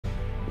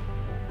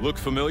Look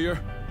familiar?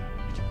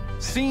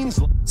 Scenes.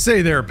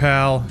 Say there,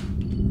 pal.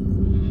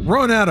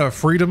 Run out of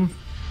freedom.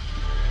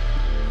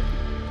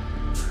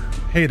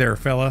 Hey there,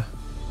 fella.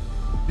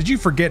 Did you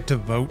forget to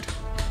vote?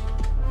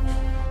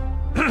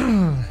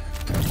 Bah,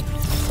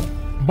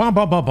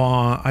 bah, bah,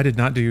 bah. I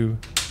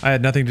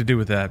had nothing to do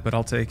with that, but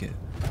I'll take it.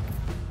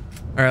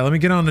 All right, let me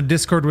get on the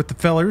Discord with the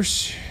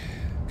fellers,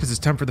 because it's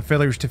time for the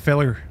fellers to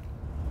feller.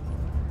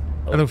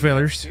 Hello,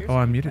 fellers. Oh,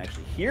 I'm muted. I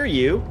actually hear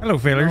you. Hello,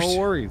 fellers. No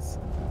worries.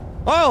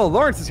 Oh,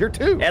 Lawrence is here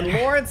too. And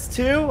Lawrence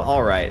too?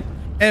 All right.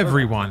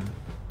 Everyone.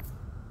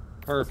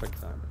 Perfect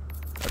time.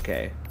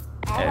 Okay.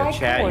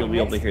 Chat, you'll be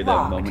able to hear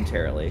that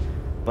momentarily.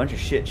 A bunch of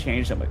shit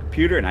changed on my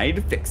computer and I need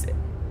to fix it.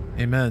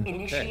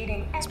 Amen.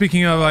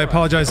 Speaking of, I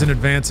apologize in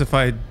advance if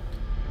I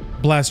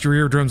blast your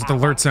eardrums with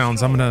alert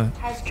sounds.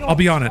 I'll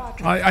be on it.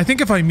 I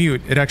think if I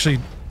mute, it actually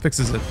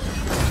fixes it.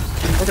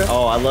 Okay.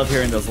 Oh, I love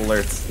hearing those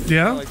alerts.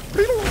 Yeah?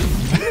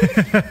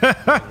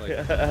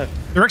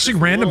 They're actually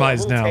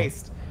randomized now.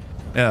 Taste.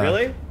 Yeah.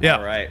 Really? Yeah.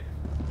 All right.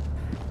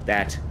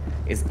 That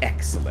is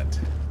excellent.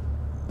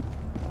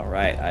 All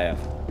right, I have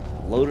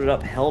loaded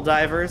up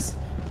Helldivers.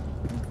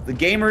 The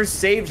gamers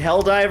saved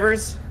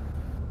Helldivers.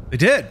 They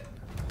did,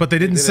 but they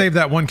didn't save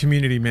that one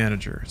community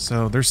manager.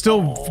 So there's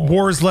still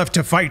wars left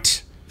to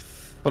fight.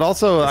 But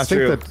also, That's I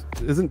think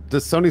true.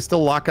 does Sony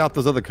still lock out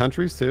those other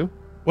countries too?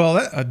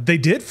 Well, they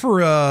did for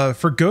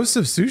Ghost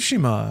of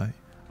Tsushima.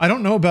 I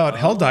don't know about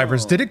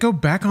Helldivers. Did it go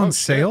back on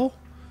sale?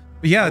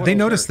 But yeah, they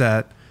noticed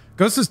that.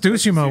 Ghost of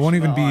Tsushima won't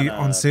even be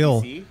on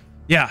sale. PC?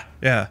 Yeah,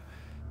 yeah.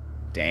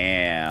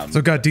 Damn. So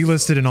it got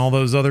delisted in all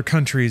those other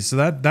countries. So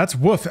that's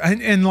woof.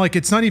 And like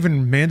it's not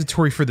even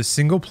mandatory for the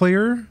single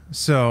player.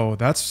 So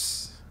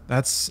that's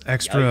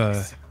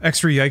extra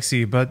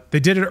yikesy. But they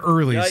did it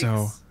early, Yikes.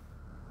 so.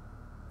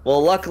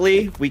 Well,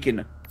 luckily we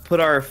can put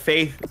our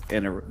faith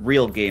in a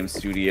real game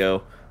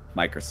studio,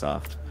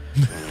 Microsoft.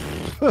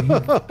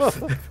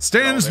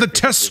 Stands the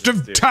test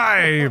of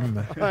time.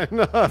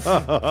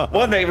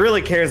 One that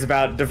really cares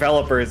about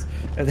developers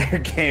and their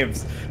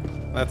games.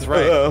 That's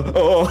right.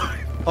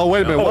 Oh,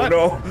 wait a minute. Oh What?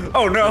 no!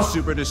 Oh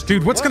no!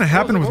 Dude, what's gonna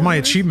happen with my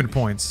achievement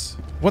points?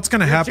 What's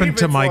gonna happen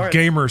to my Lawrence.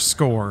 gamer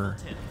score?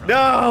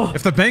 No!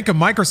 If the bank of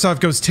Microsoft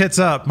goes tits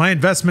up, my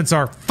investments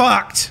are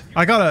fucked.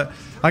 I gotta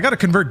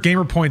convert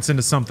gamer points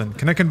into something.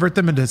 Can I convert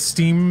them into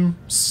Steam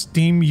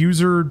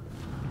user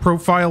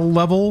profile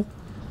level?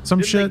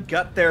 Some shit? They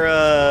got their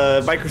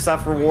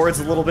Microsoft rewards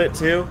a little bit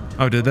too.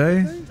 Oh, did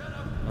they?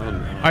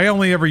 I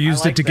only ever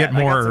used it to get I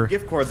got more some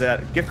gift cards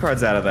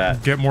out of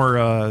that. get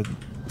more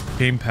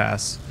Game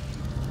Pass.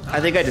 I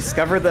think I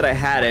discovered that I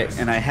had it,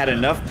 and I had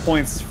enough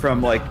points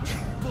from like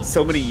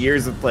so many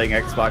years of playing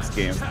Xbox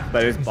games that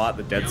I just bought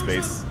the Dead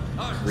Space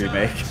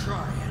remake,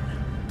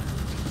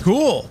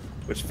 Cool.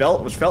 which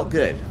felt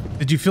good.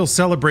 Did you feel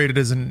celebrated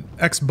as an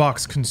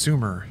Xbox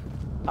consumer?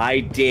 I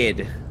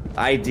did.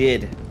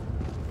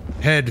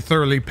 Head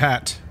thoroughly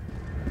pat.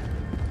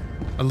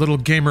 A little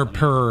gamer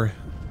purr.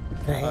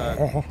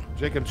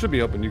 Jacob should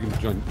be open. You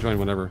can join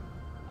whenever.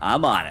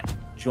 I'm on it.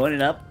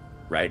 Joining up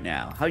right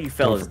now. How you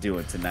fellas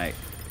doing tonight?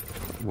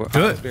 Good.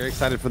 I was very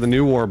excited for the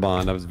new War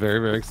Bond. I was very,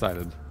 very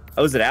excited.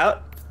 Oh, is it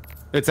out?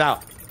 It's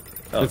out.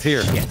 Oh, It's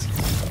here. Shit.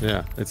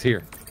 Yeah, it's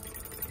here.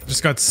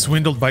 Just got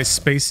swindled by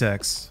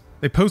SpaceX.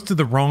 They posted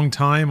the wrong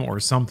time or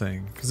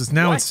something because it's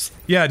now What?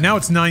 now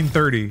it's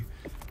 9:30.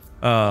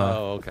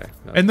 Oh, okay.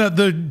 No. And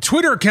the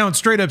Twitter account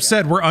straight up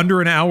said we're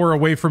under an hour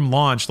away from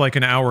launch like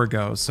an hour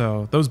ago.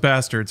 So those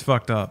bastards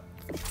fucked up.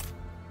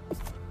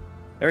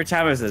 Every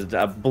time there's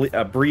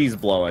a breeze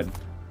blowing.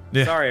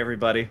 Yeah. Sorry,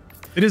 everybody.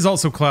 It is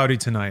also cloudy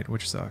tonight,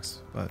 which sucks.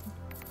 But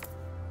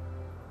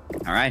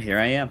All right, here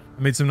I am.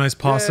 I made some nice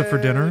pasta for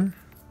dinner.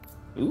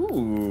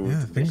 Ooh,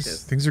 Yeah,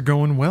 delicious. things are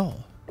going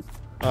well.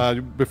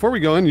 Before we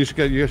go in, you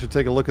guys should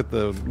take a look at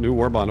the new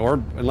War Bond, or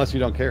unless you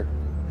don't care.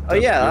 Oh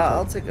yeah,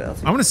 I'll take it.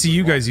 I want to see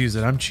you guys use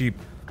it. I'm cheap.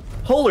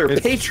 Polar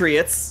It's-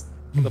 Patriots.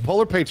 The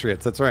Polar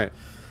Patriots. That's right.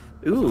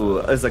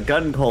 Ooh, there's a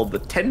gun called the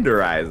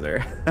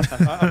Tenderizer.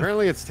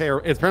 Apparently it's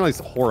terrible. Apparently it's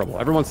horrible.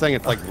 Everyone's saying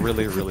it's like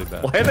really, really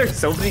bad. Why are there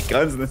so many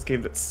guns in this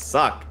game that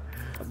suck?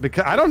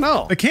 Because I don't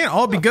know. They can't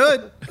all be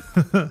good.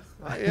 Yeah.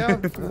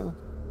 That's the Only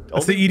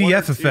one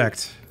or EDF two.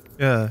 effect.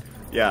 Yeah.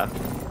 Yeah.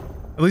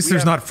 At least We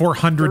there's have not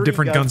 400 30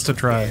 different guns to per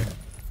try. game.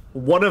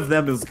 One of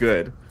them is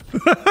good.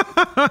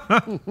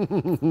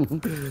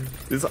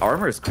 This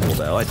armor is cool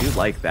though. I do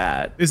like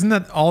that. Isn't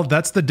that all?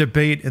 That's the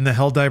debate in the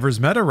Helldivers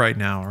meta right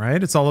now,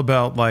 right? It's all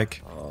about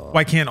like,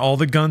 why can't all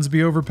the guns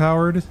be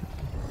overpowered?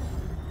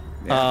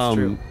 Yeah, that's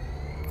true.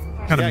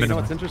 Kind of Yeah, you know minimal.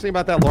 what's interesting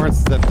about that, Lawrence,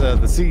 is that the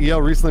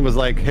CEO recently was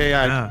like, hey,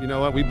 Yeah. you know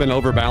what, we've been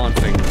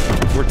overbalancing.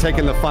 We're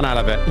taking the fun out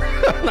of it.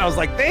 And I was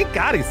like, thank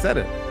God he said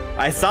it.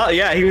 I saw.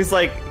 Yeah, he was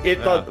like,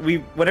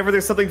 whenever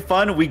there's something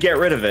fun, we get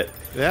rid of it.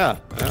 Yeah.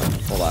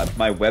 Hold on,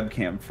 my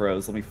webcam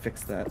froze. Let me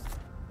fix that.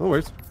 No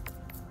worries.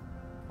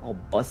 I'll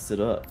bust it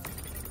up.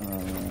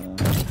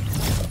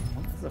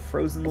 There's a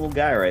frozen little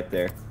guy right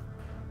there.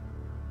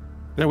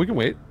 Yeah, we can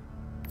wait.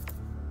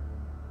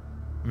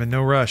 I'm in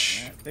no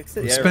rush. Fix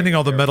it. I'm Yeah, spending right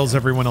all the there. medals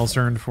everyone else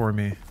earned for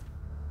me.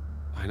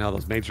 I know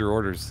those major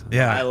orders.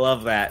 Yeah. I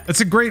love that.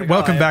 It's a great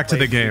welcome back to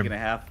the game.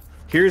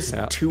 Here's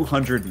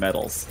 200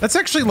 medals. That's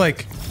actually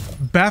like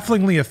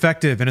bafflingly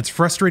effective, and it's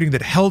frustrating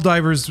that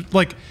Helldivers,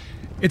 like,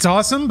 it's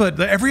awesome, but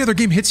every other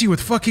game hits you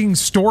with fucking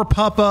store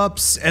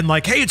pop-ups and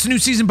like, hey, it's a new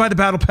season, buy the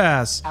battle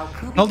pass.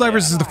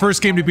 Helldivers is the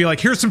first game to be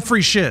like, here's some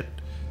free shit.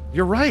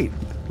 You're right,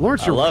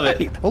 Lawrence. You're love right.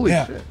 it. Holy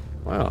shit!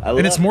 Wow.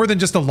 And it's more than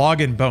just a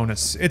login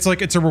bonus. It's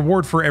like it's a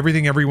reward for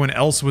everything everyone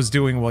else was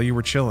doing while you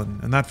were chilling,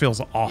 and that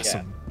feels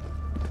awesome.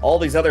 Yeah. All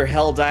these other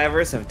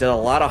Helldivers have done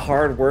a lot of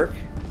hard work,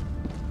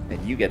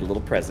 and you get a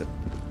little present.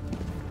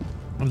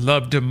 I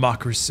love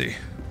democracy.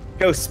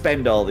 Go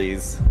spend all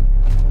these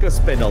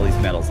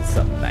medals on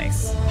something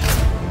nice.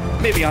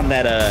 Maybe on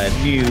that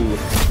new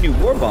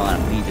war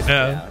bond we just put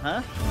out,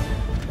 huh?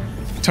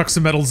 Tuck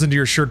some medals into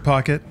your shirt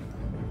pocket.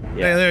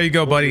 Yeah. Hey, there you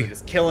go, buddy.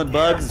 Just killing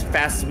bugs as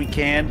fast as we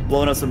can,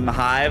 blowing up some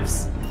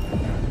hives.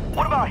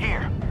 What about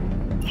here?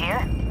 Here?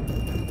 I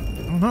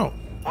don't know.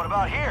 What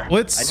about here?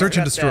 Blitz, I search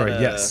and just destroy. got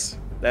that, Yes.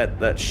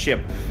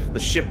 The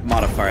ship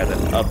modifier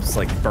that ups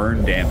like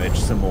burn damage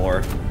some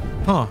more.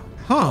 Huh.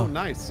 Oh,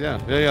 nice. Yeah.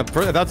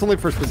 That's only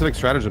for specific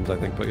stratagems, I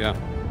think. But yeah.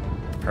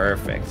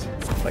 Perfect.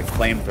 It's like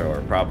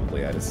flamethrower,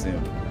 probably. I'd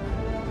assume.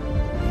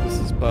 This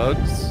is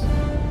bugs.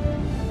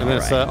 And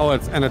All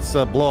then it's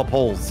blow up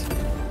holes.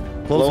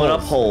 Blowing up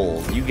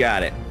holes. You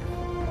got it.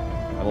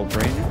 I will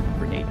bring a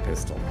grenade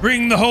pistol.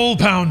 Bring the hole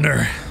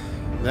pounder.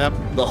 Yep.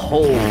 The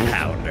hole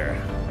pounder.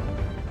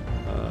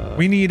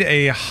 We need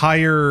a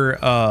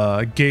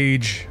higher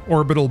gauge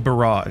orbital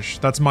barrage.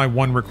 That's my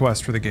one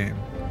request for the game.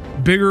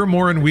 Bigger,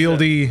 more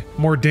unwieldy,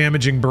 more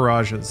damaging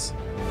barrages.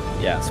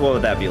 Yeah, so what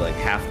would that be, like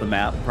half the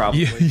map,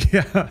 probably?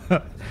 Yeah.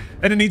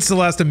 And it needs to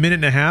last a minute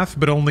and a half,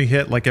 but only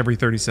hit like every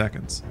 30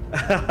 seconds.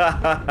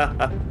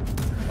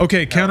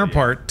 Okay,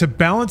 counterpart, to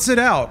balance it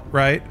out,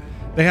 right?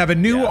 They have a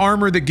new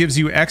armor that gives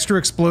you extra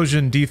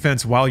explosion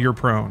defense while you're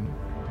prone.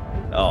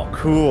 Oh,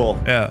 cool.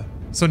 Yeah.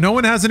 So no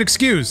one has an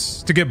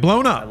excuse to get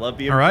blown up. I love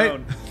being all right?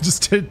 prone.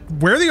 Just to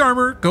wear the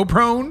armor, go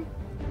prone.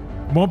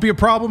 Won't be a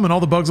problem, and all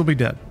the bugs will be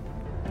dead.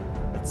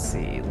 Let's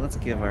see. Let's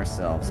give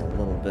ourselves a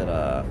little bit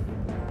of...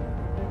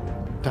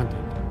 Dun,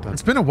 dun, dun.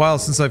 It's been a while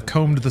since I've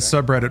combed the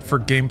subreddit for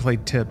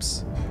gameplay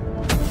tips.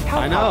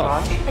 I know.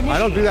 I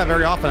don't do that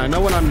very often. I know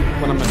when I'm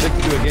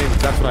addicted to a game,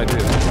 that's what I do.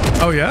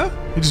 Oh yeah?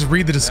 You just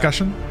read the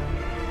discussion?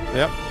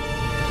 Yep.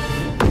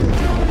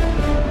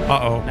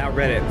 Uh-oh. Now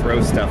Reddit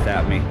throws stuff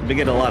at me. I've been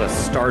getting a lot of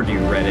Stardew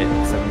Reddit,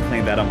 because I've been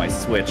playing that on my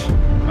Switch.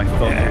 My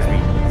phone hears me.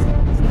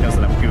 It knows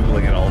that I'm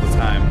Googling it all the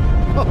time.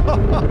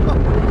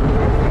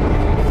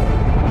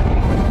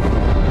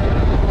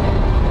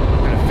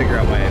 Trying to figure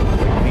out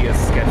my Leah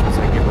schedule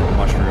so I can give her a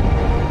mushroom.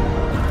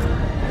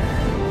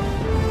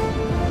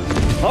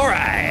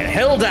 Alright,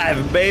 hell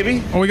diving,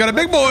 baby. Oh, we got a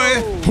big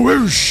boy!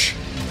 Whoosh!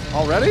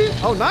 Already?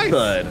 Oh, nice.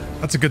 Good.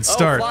 That's a good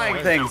start. Oh,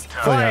 flying things.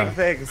 yeah. Flying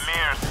things.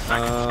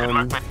 Good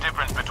luck with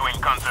difference between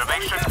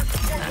conservation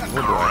and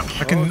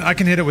war. I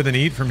can hit it with an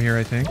eat from here,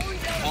 I think.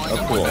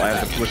 Oh, cool. I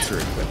have the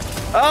blitzer equipped.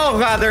 Oh,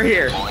 God, they're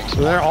here.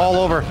 They're all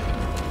over.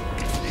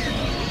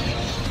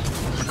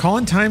 Are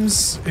calling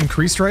times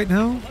increased right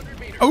now?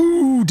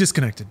 Oh,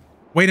 disconnected.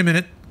 Wait a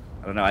minute.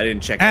 I don't know. I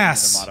didn't check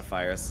Ass. any of the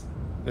modifiers.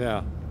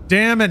 Yeah.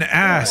 Damn an Oh,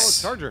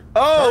 ass. charger.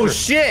 Oh, Charger.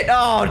 shit.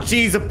 Oh,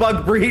 jeez, a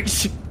bug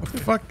breach.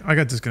 Fuck, I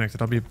got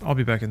disconnected. I'll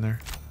be back in there.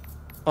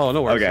 Oh,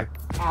 no worries. Okay.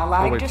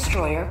 Allied wait.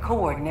 destroyer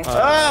coordinates.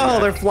 Oh,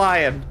 they're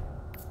flying.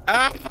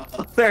 Ah,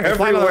 they're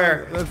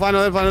everywhere. They're flying.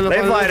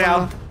 They fly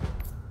now.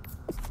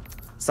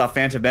 Saw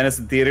Phantom Menace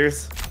in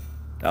theaters.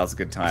 That was a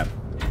good time.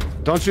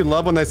 Don't you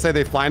love when they say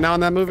they fly now in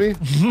that movie?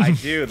 I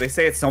do. They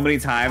say it so many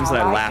times that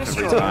I Allied laugh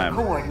every destroyer time.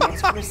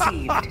 coordinates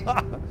received.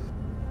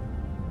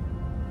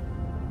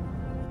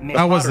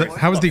 How was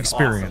the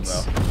experience?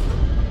 Awesome,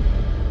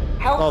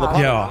 Oh, the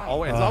Hellfire. Yeah.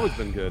 Oh, it's always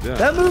been good. Yeah.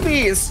 that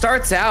movie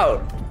starts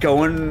out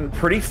going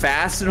pretty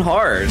fast and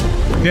hard.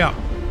 Yeah.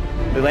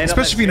 They land on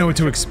Especially that if you know ship, what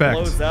to it expect.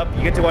 Blows up.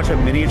 You get to watch a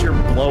miniature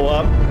blow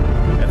up.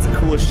 That's the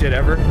coolest shit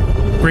ever.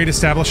 Great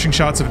establishing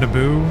shots of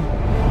Naboo.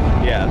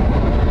 Yeah.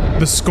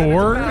 The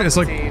score is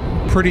like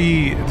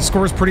pretty. The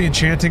score is pretty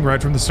enchanting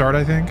right from the start,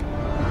 I think.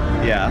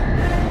 Yeah.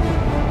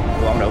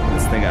 Well, I'm gonna open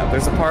this thing up.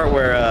 There's a part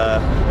where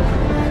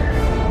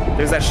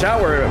there's that shot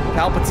where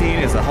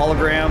Palpatine is a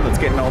hologram that's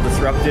getting all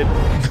disrupted.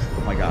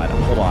 Oh my god,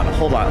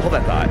 hold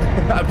that thought.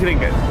 I'm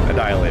getting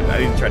annihilated. I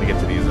didn't try to get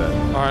to these.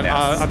 All right.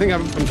 nests. I think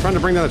I'm trying to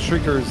bring down the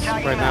Shriekers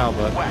right now,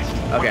 but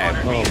Okay.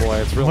 oh boy,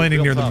 it's real. Landing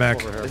real near the tough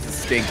mech. over here. This is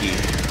stinky.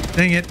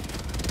 Dang it.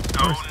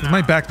 Is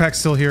my backpack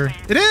still here?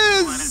 It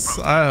is!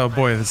 Oh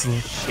boy, this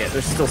is... Shit,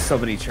 there's still so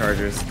many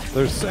chargers.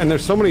 There's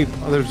so many.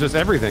 There's just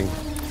everything.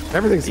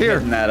 Everything's You here.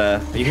 hitting that,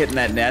 are you hitting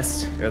that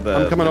nest? Or the,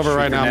 I'm coming the over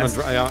right Shrieker now. nest?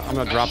 I'm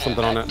gonna drop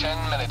something on it.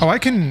 Oh,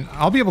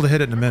 I'll be able to hit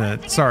it in a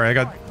minute. Sorry, I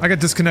got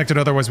disconnected,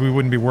 otherwise we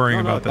wouldn't be worrying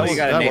about you this.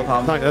 got a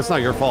napalm. That's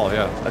not your fault.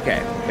 Yeah. Okay,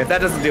 if that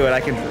doesn't do it,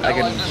 I can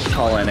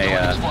call in a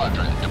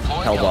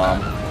hell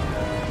bomb.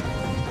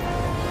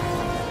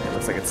 It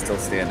looks like it's still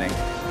standing.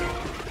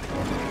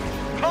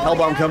 Hell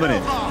bomb coming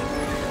in.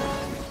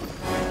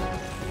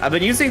 I've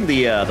been using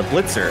the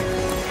blitzer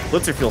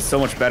Blitzer feels so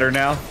much better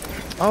now.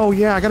 Oh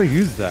yeah, I gotta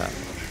use that.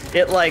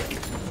 It like,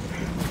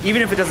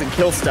 even if it doesn't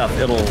kill stuff,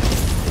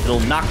 it'll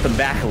knock them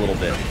back a little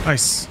bit.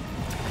 Nice.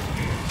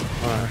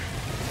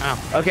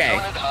 Okay,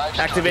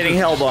 activating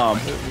Hell Bomb.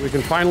 We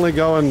can finally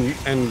go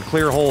and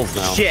clear holes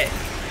now. Shit.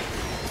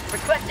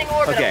 Requesting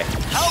orbital. Okay.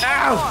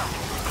 Ow!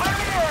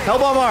 Hell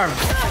Bomb arm.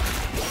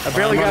 I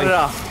barely got it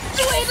off.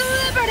 Sweet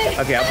liberty.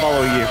 Okay, I'll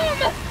follow you.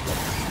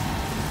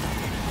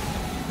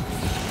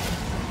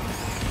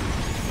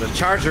 The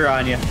charger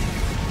on you.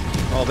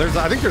 Oh,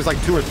 I think there's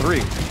like 2 or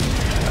 3.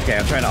 Okay,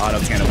 I'm trying to auto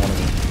cannon one of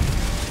them.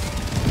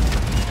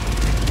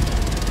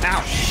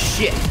 Ow,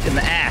 shit, in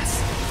the ass.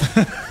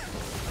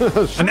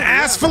 An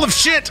ass full of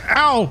shit.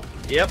 Ow.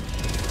 Yep.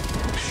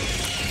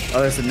 Oh,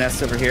 there's a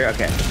nest over here.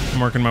 Okay. I'm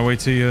working my way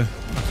to you.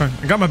 I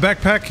got my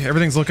backpack.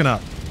 Everything's looking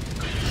up.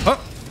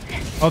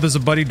 Oh, there's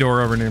a buddy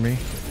door over near me.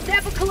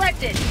 Sample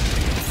collected.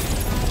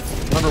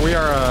 Remember, we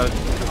are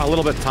a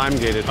little bit time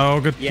gated.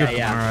 Oh, good. Yeah, good.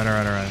 yeah. All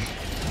right.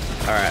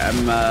 All right,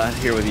 I'm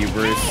here with you,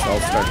 Bruce.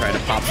 I'll start trying to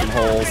pop some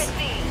holes.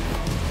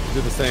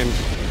 Do the same.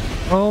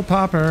 Oh,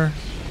 popper.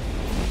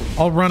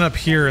 I'll run up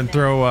here and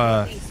throw.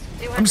 I'm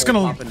just gonna.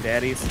 Popping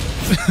daddies.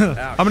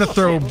 I'm gonna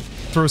throw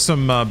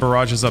some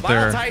barrages up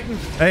there. Titan.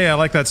 Hey, I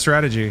like that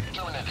strategy.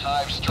 Unit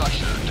hive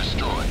structure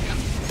destroyed.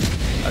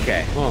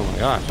 Okay, Oh my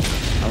gosh.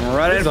 I'm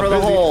running This is for a the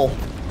busy- hole.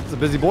 It's a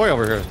busy boy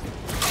over here.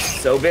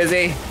 So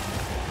busy.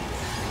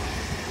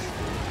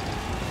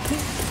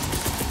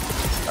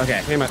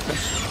 Okay. Damn it.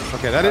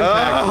 Okay, that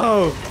impact.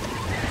 Oh!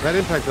 That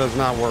impact does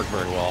not work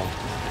very well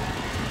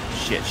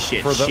Shit,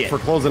 for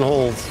closing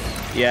holes.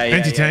 Yeah,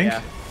 Anti-tank?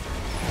 yeah.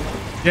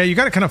 Yeah, you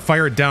gotta kind of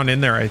fire it down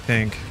in there. I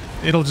think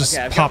it'll just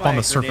Okay, I've pop got on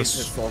my the grenade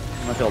surface. pistol.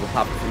 I'm gonna be able to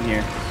pop it from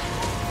here.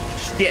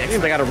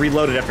 Shit, I gotta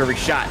reload it after every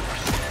shot.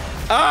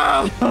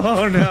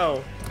 Oh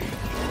no!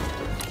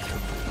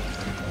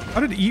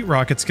 How did Eat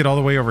Rockets get all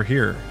the way over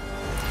here?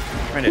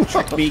 Trying to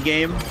trick me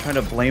game. Trying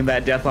to blame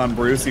that death on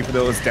Bruce, even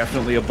though it was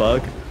definitely a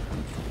bug.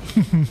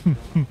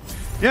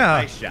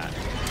 Yeah, Nice shot.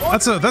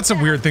 that's a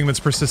weird thing that's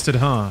persisted,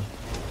 huh?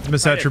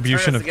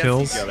 Misattribution turn us of against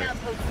kills. each other.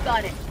 Outpost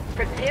spotted.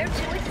 Prepare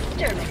to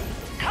exterminate.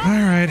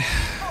 All right,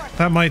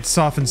 that might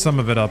soften some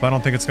of it up. I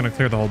don't think it's gonna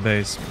clear the whole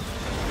base.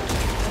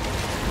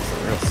 It's a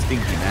real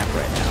stinky map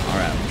right now. All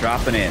right, I'm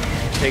dropping in.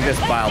 Take this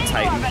Bile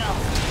Titan.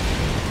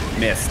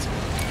 Missed.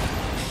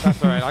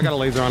 That's all right. I got a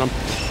laser on him.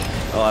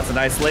 Oh, that's a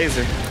nice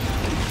laser.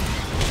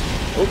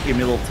 Oh, give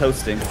me a little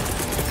toasting.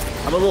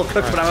 I'm a little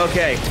cooked, but I'm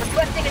okay.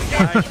 Requesting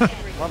extermination.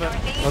 Love it.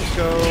 Let's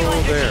go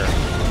there.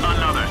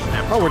 Another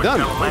step. Oh, we're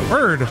done.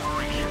 Word.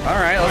 All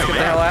right, let's get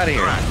the hell out of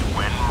here.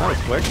 That was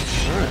quick.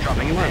 All right.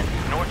 Dropping him in.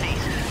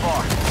 Northeast.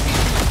 Far.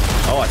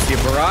 Oh, I see a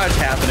barrage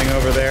happening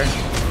over there.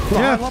 Oh,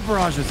 Yeah. I love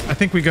barrages. I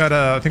think we got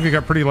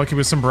pretty lucky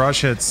with some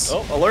barrage hits.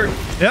 Oh, alert.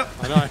 Yep.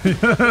 I know. What's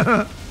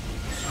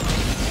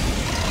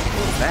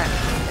that?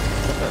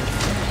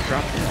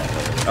 Drop.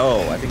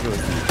 Oh, I think it was.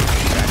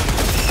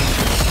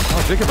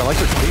 Oh, Jacob, I like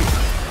your speed.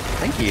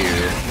 Thank you.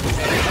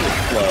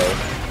 Flow.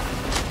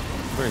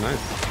 Very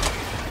nice.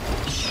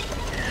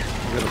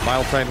 We got a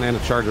Bile Titan and a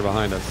Charger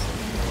behind us.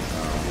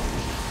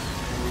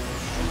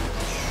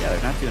 Yeah,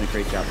 they're not doing a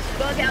great job.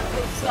 Bug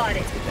outpost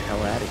spotted. Get the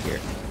hell out of here.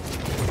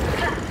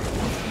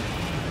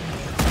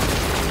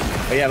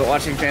 But yeah, but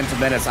watching Phantom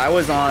Menace,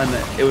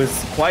 it was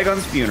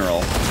Qui-Gon's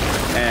funeral,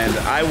 and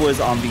I was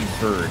on the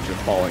verge of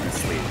falling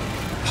asleep.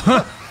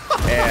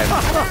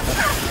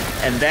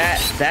 and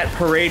that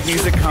parade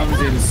music comes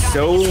in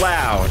so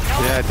loud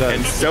Yeah, it does.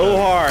 and so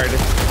hard,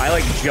 I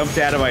like jumped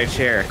out of my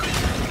chair.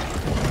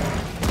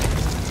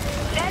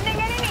 Landing in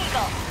an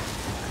eagle.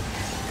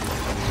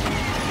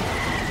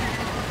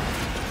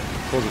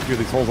 Close a few of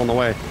these holes on the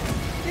way.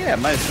 Yeah,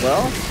 might as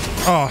well.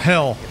 Oh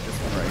hell.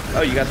 This one right.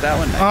 Oh, you got that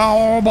one? Nice.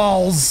 Oh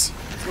balls.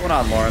 What's going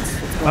on, Lawrence?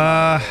 What's going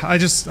on?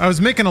 I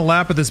was making a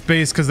lap of this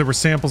base because there were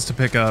samples to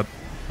pick up,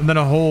 and then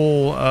a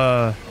whole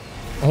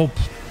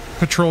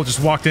patrol just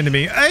walked into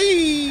me.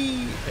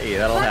 Hey! Hey,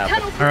 that'll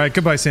happen. All right,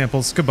 goodbye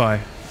samples.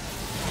 Goodbye.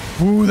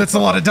 Ooh, that's a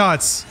lot of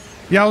dots.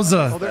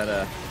 Yowza.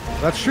 That,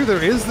 That's true. There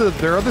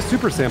are the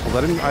super samples.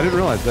 I didn't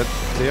realize that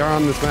they are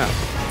on this map.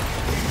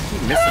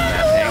 keep missing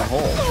that dang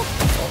hole.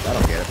 Oh,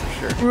 that'll get it for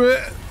sure.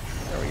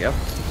 There we go.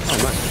 Oh,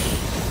 nice.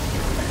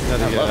 I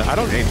love I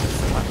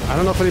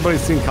don't know if anybody's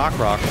seen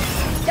Cockrock.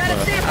 Got a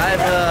sample.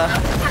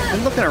 I've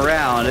been looking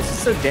around. It's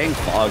just so dang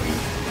foggy.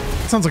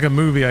 Sounds like a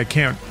movie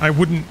I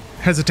wouldn't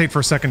hesitate for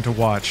a second to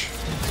watch.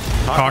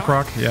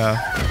 Cockrock? Yeah.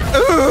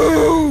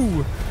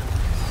 Ooh!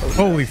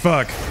 Holy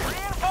fuck.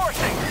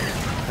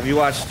 Have you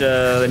watched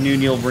the new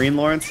Neil Breen,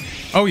 Lawrence?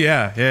 Oh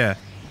yeah, yeah.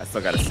 I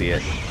still gotta see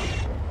it.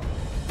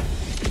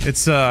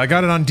 It's I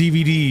got it on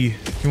DVD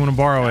if you want to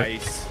borrow it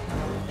Nice.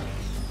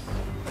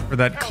 for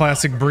that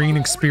classic Breen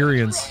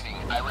experience.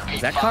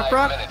 Is that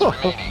Cockrock?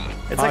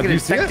 It's like do an you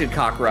see it? infected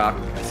Cockrock.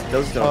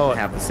 Those don't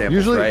have the samples,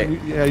 usually, right?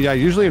 yeah.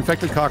 Usually,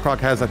 infected Cockrock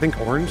has, I think,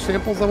 orange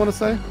samples. I want to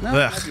say. No, Ugh.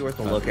 that'd be worth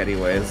a look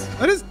anyways.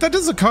 That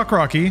is a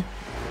cockrocky.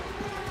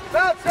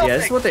 Yeah,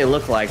 this is what they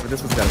look like, but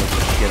this one's got a bunch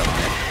of shit on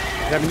it.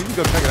 Yeah, I mean, you can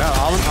go check it out.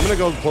 I'm gonna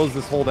go close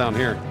this hole down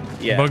here.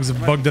 Yeah. Bugs have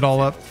bugged it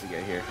all up. We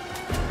get here.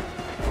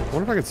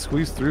 wonder if I can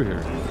squeeze through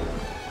here.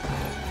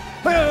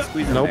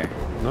 Squeeze in Nope. there.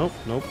 Nope.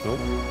 Nope. Nope.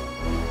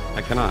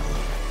 I cannot.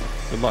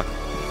 Good luck.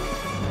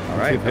 All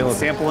right, Halo-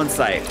 sample in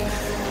sight.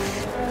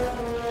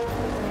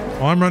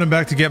 Well, I'm running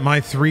back to get my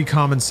 3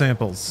 common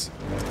samples.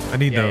 I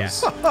need Yeah,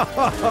 those.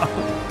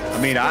 I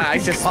mean, I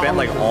just spent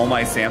like all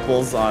my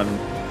samples on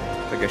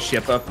like a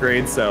ship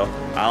upgrade, so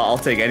I'll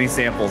take any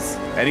samples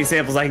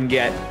I can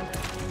get.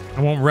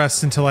 I won't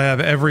rest until I have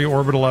every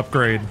orbital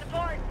upgrade.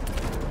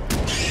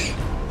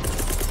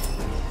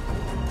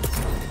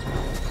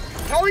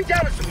 Calling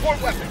down a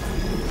support weapon.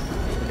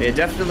 It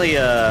definitely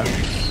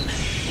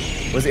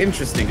was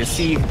interesting to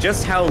see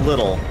just how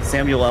little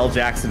Samuel L.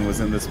 Jackson was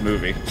in this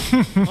movie.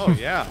 Oh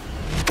yeah.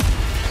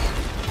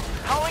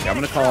 I'm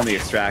gonna call on the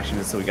extraction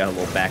just so we got a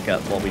little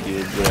backup while we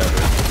do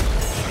whatever.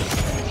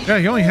 Yeah,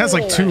 he only has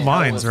like 2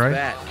 lines, What's right?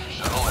 that?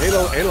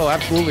 Halo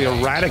absolutely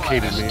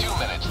eradicated me.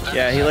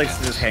 Yeah, he likes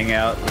to just hang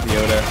out with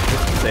Yoda,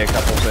 say a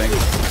couple things.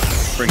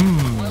 Bring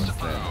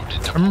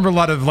I remember a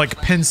lot of like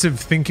pensive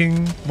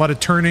thinking, a lot of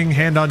turning,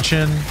 hand on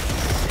chin.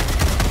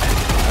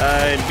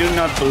 I do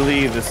not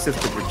believe the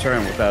Sith would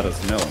return without us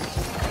knowing.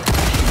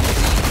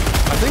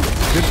 I think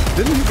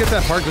didn't he get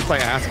that part just by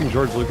asking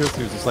George Lucas?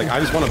 He was just like, I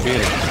just want to be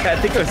in it. I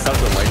think it was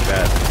something like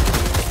that.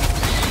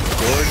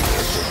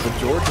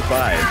 George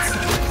abides.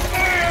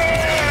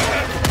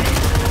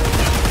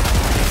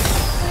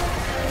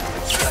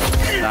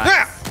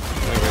 Nice.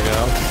 There we go.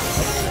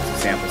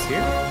 Samples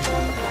here.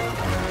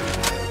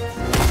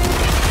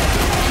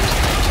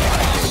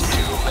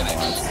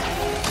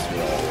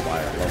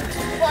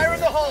 Fire in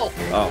the hole.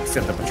 Oh,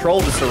 except the patrol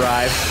just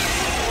arrived.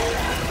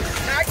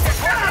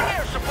 Active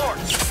air support.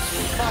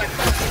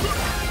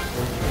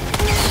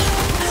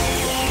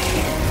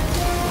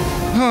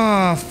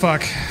 Oh,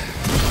 fuck.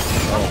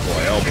 Oh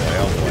boy, oh boy,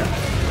 oh boy.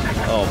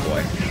 Oh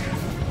boy.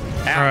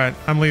 All right,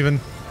 I'm leaving.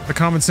 The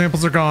common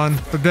samples are gone.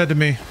 They're dead to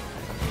me.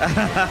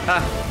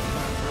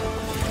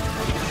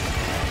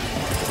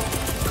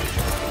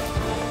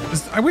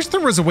 I wish there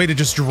was a way to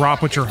just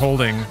drop what you're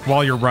holding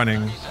while you're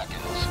running.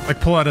 Like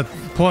pull out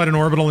an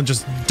orbital and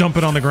just dump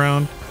it on the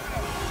ground.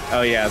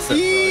 Oh yeah, so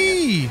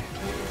Eee!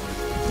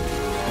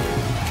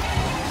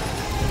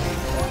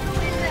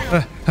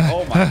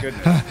 oh my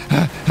goodness.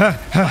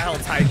 File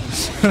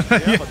Titans.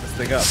 Yeah, put this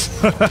thing up.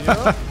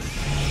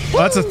 Oh,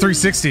 that's a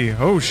 360.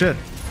 Oh shit.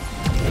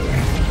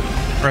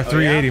 Or a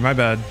 380, my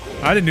bad.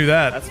 I didn't do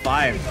that. That's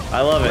fine.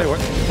 I love it.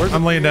 Where's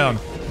I'm laying down.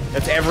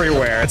 It's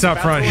everywhere. It's out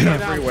front. It's Yeah.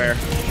 everywhere.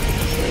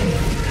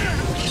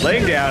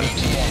 Laying down.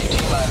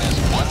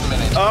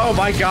 Oh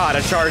my god,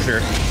 a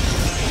charger.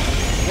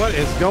 What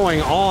is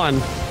going on?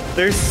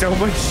 There's so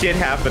much shit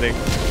happening.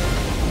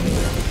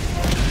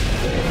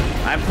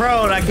 I'm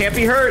prone. I can't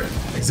be hurt.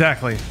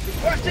 Exactly.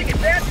 Requesting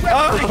advanced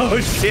weapon. Oh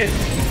shit.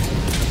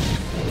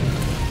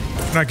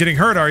 You're not getting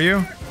hurt, are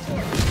you?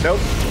 Nope.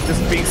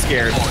 Just being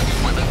scared.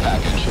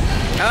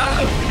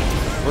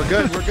 Ah. We're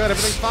good. We're good.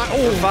 Everything's fine. Oh,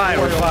 We're fine.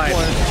 We're fine.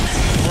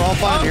 We're all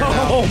fine here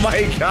now. Oh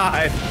my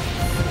god.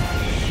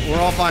 We're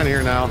all fine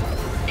here now.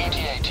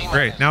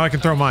 Great. Now I can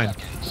throw mine.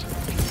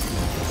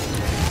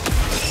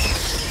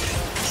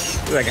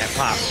 That guy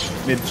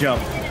popped mid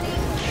jump.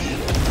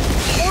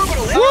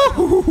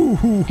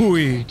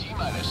 Woo-hoo-hoo-hoo-hoo-hoo.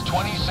 T-minus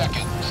 20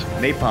 seconds.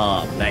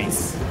 Napalm.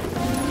 Nice.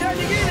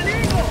 Charging in an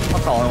eagle.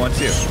 I'll call in one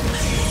too.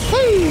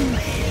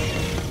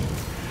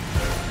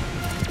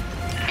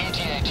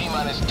 ETA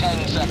T-minus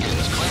 10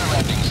 seconds. Clear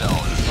landing zone.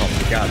 Oh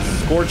my god.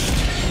 Scorched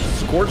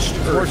Scorched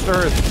earth.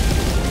 earth.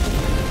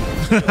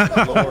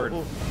 Lord.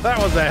 That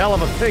was a hell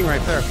of a thing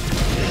right there.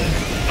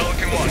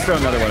 Let's throw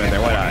another one in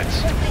there. Why not?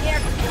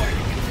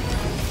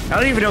 I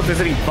don't even know if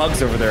there's any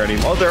bugs over there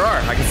anymore. Oh, there are.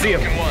 I can see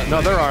them.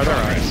 No, there are. There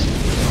are.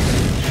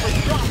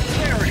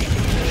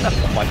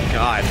 Oh my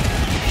god.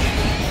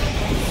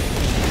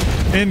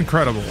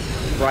 Incredible.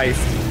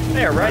 Christ.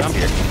 There, right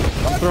here.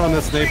 I'm throwing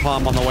this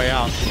napalm on the way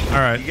out. All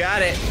right. You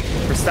got it.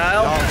 For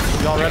style?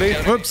 Y'all ready?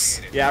 Whoops.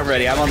 Yeah, I'm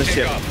ready. I'm on the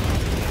ship.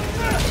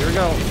 Here we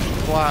go.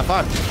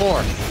 5,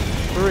 4,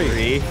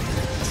 3. 3,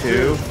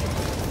 2,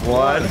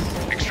 1.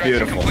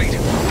 Beautiful.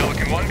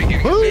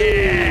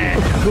 Yeah,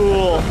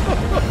 cool.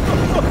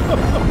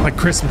 Like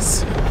Christmas.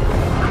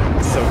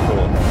 So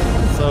cool.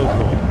 So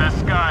cool. The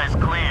sky's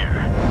clear.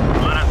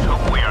 Let us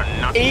hope we are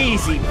not.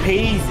 Easy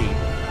peasy.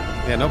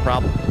 Yeah, no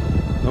problem.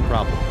 No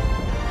problem.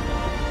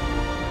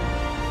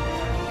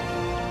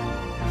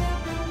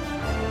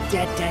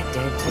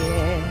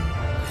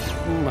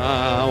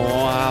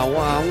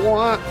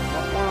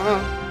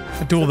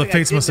 A Duel of the Something I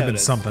Fates did must have been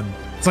notice. something.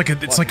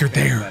 It's like you're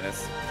there.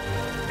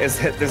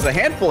 There's a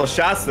handful of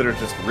shots that are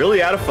just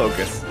really out of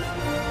focus.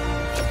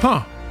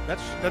 Huh.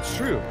 That's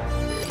true.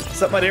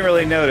 Something I didn't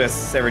really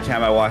notice every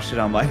time I watched it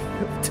on my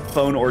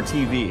phone or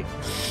TV.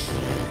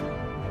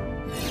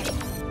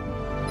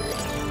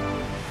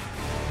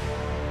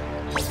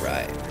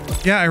 Right.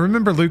 Yeah, I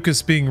remember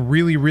Lucas being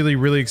really, really,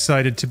 really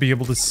excited to be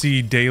able to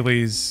see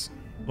dailies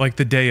like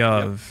the day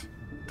of.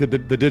 The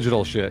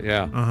digital shit,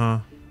 yeah. Uh-huh.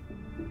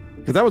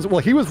 Because that was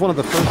he was one of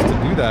the first to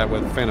do that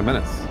with Phantom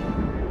Menace.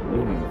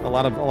 A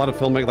lot of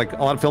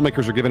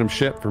filmmakers are giving him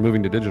shit for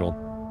moving to digital.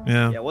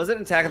 Yeah. Yeah,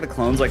 wasn't Attack of the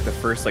Clones like the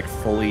first like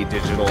fully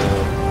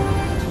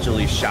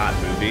digitally shot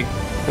movie?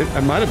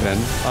 It might have been.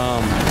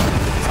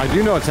 I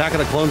do know Attack of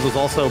the Clones was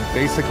also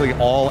basically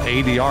all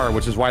ADR,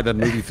 which is why the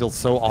movie feels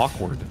so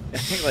awkward. I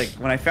think like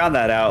when I found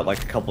that out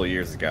like a couple of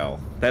years ago,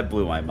 that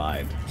blew my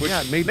mind. Which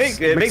Yeah,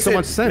 it makes so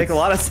much sense. Make a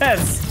lot of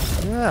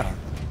sense. Yeah.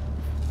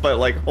 But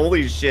like,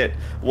 holy shit,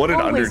 what an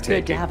Always good to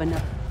undertaking! have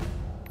enough.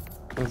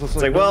 It's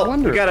like, well,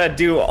 we gotta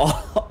do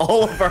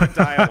all of our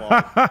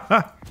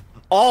dialogue,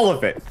 all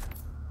of it.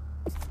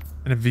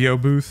 In a VO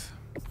booth,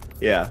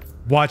 Yeah.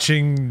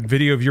 watching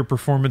video of your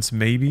performance,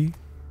 maybe.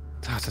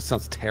 Gosh, that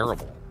sounds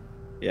terrible.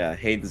 Yeah,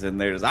 Hayden's in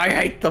there. Just, I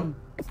hate them.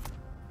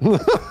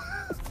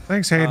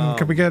 Thanks, Hayden.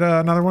 Could we get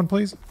another one,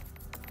 please?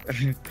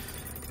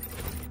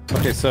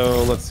 Okay,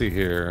 so let's see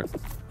here.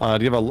 Do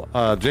you have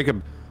a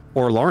Jacob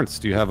or Lawrence?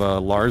 Do you have a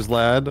Lars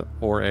lad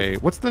or a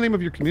what's the name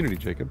of your community,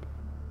 Jacob?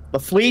 The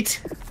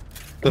fleet.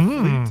 The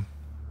fleet.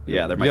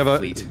 Yeah, they're You have my a-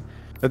 fleet.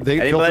 Feel free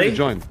Anybody? to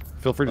join.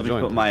 Feel free to Let me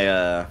join.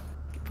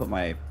 put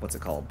my what's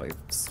it called? My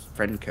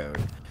friend code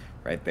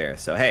right there.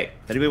 So hey,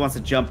 if anybody wants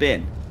to jump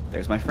in,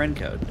 there's my friend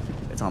code.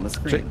 It's on the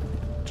screen.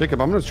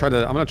 Jacob, I'm gonna try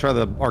the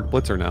Arc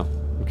Blitzer now.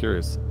 I'm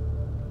curious.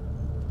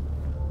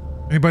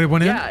 Anybody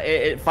want in? Yeah,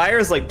 it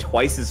fires like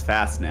twice as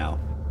fast now.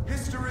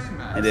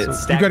 And it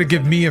You got to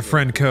give me a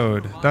friend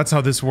code. That's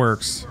how this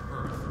works.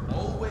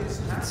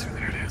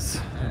 There it is.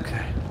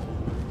 Okay.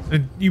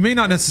 And you may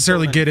not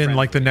necessarily get in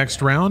like the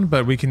next round,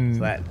 but we can,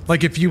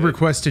 like if you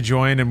request to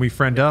join and we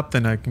friend up,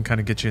 then I can kind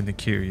of get you in the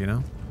queue, you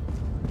know?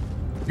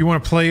 If you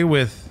want to play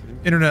with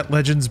internet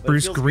legends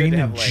Bruce Green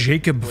and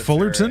Jacob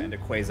Fullerton, and a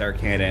Quasar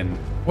cannon.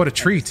 what a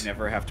treat.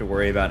 Never have to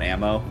worry about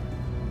ammo.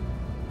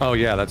 Oh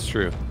yeah, that's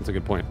true. That's a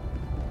good point.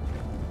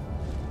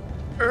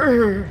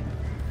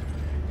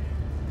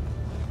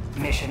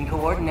 Mission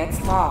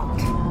coordinates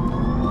locked.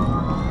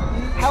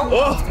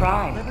 Help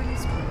Prime.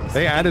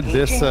 They added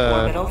this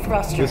Orbital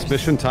thrusters. this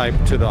mission type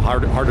to the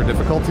harder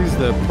difficulties,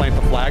 the plant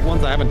the flag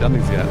ones. I haven't done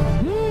these yet.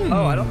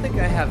 Oh, I don't think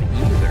I have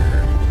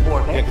either.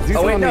 Orbit. Yeah, 'cause these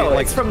Oh are wait, on no, the,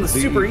 like, it's from the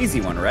super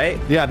easy one, right?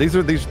 Yeah, these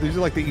are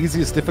like the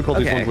easiest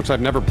difficulties Okay. ones, which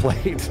I've never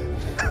played.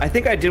 I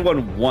think I did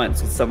one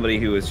once with somebody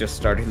who was just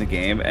starting the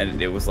game,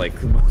 and it was like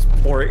the most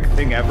boring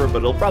thing ever. But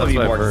it'll probably That's be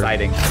what more I've heard.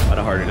 exciting on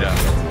a harder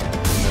difficulty.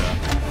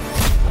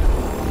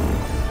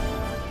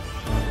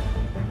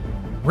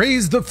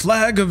 Raise the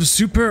flag of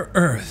Super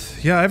Earth.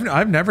 Yeah,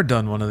 I've never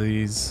done one of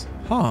these.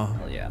 Huh.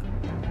 Hell yeah.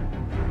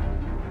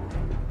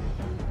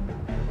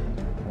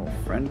 Well,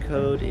 friend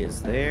code is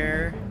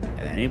there,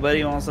 and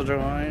anybody wants to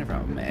join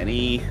from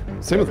any.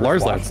 Same with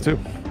Lars lads too.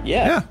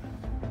 Yeah. Yeah.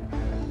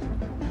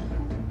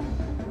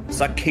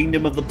 Suck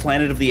Kingdom of the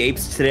Planet of the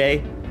Apes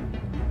today.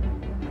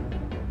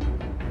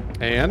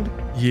 And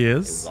It's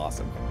Yes.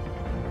 awesome.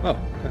 oh,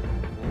 okay.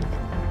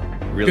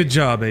 Really. Good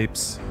job,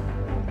 apes.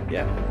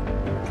 Yeah.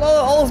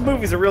 All those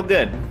movies are real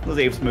good. Those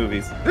Apes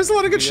movies. There's a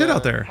lot of good shit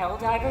out there.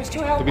 Helldivers to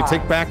Hellpods. Did we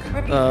take back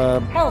Repeat.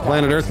 Planet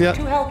Helldivers Earth yet?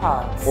 To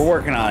Hellpods. We're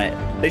working on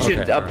it. They should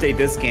Okay, all update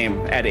this game,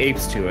 add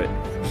apes to it.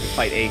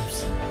 Fight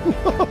apes.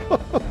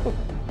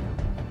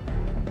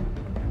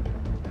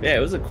 Yeah, it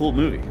was a cool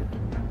movie.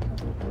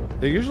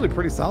 They're usually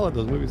pretty solid,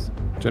 those movies,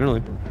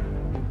 generally.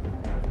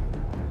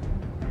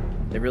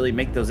 They really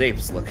make those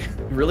apes look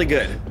really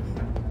good.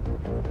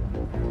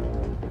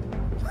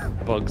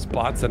 Bugs,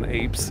 bots, and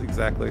apes,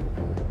 exactly.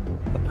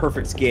 The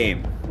perfect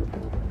game.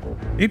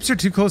 Apes are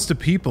too close to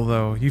people,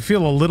 though. You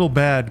feel a little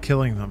bad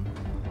killing them.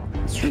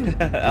 It's true.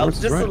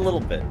 Just right. a little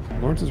bit.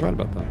 Lawrence is right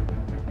about that.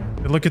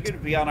 They look at. Good to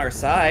be on our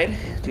side.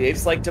 Do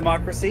apes like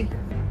democracy?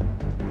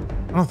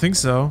 I don't think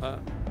so.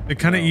 They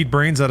kind of eat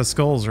brains out of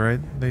skulls, right?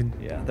 They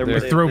Yeah, they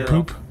throw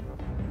poop,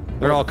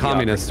 They're all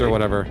communists or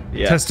whatever.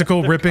 Yeah.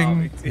 testicle They're ripping.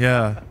 commies.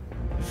 Yeah,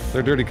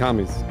 They're dirty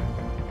commies.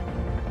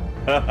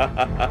 they're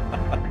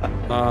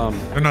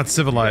not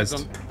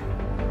civilized.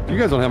 You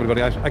guys don't have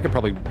anybody. I could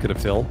probably get a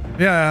fill.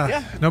 Yeah,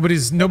 Yeah.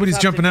 nobody's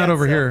have jumping to out get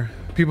over some. here.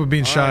 People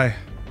being shy.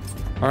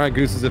 All right,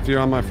 Gooses, if you're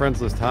on my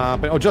friends list,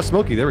 hop. Oh, just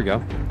Smokey. There we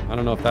go. I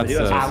don't know if that's. do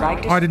have I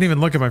like to Oh, I didn't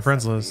even look at my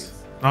friends list.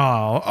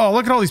 Oh,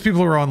 look at all these people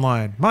who are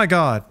online. My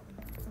God.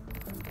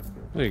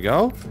 There you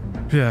go.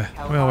 Yeah.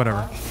 Well,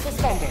 whatever.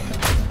 Suspended.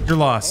 Your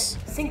loss.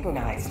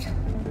 Synchronized.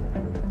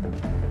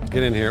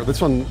 Get in here.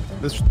 This one.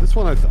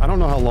 I don't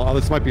know how long. Oh,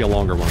 this might be a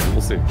longer one.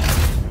 We'll see.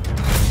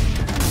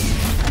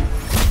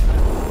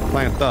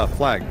 Plant the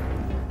flag.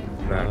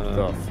 Plant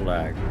the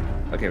flag.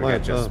 Okay, we got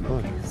Plant just the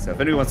Smokey. flag. So if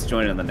anyone wants to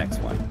join in the next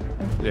one,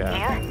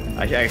 Yeah.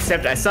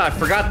 I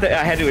forgot that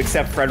I had to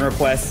accept friend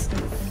requests.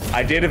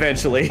 I did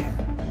eventually.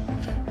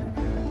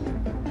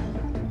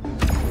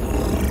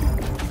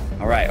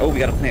 All right. Oh, we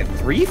got to plant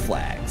 3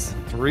 flags.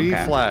 3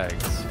 Okay.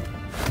 flags.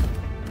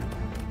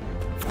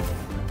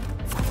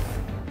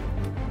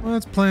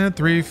 Let's plant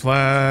 3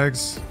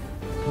 flags.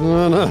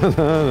 No, no, no,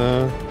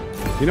 no.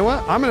 You know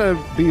what? I'm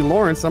gonna be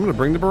Lawrence. I'm gonna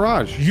bring the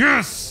barrage.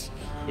 Yes.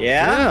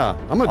 Yeah. Yeah,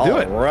 I'm gonna do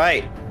it. All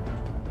right.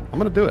 I'm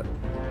gonna do it.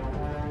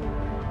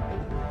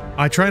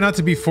 I try not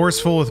to be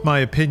forceful with my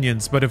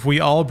opinions, but if we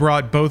all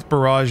brought both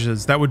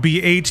barrages, that would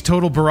be 8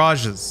 total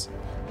barrages.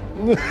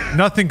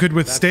 Nothing could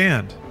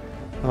withstand.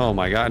 Oh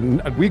my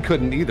god, we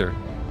couldn't either.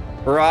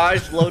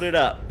 Barrage loaded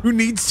up. Who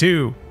needs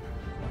to?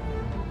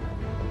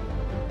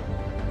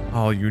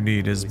 All you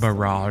need is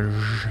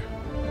barrage.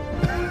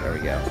 There we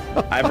go.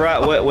 I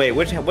brought. Wait.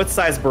 What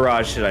size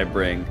barrage should I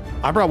bring?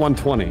 I brought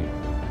 120.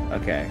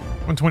 Okay.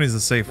 120 is the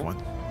safe one.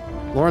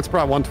 Lawrence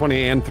brought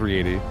 120 and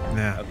 380.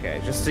 Yeah.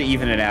 Okay. Just to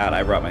even it out,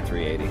 I brought my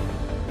 380.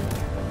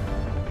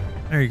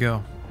 There you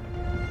go.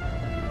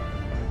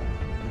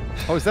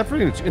 Oh, is that for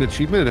an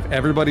achievement? If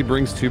everybody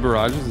brings 2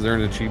 barrages, is there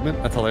an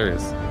achievement? That's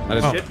hilarious. That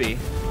is Should be.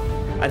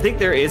 I think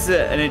there is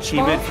an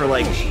achievement for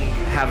like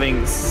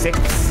having 6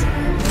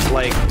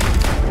 like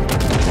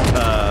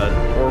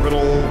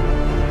orbital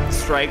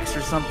strikes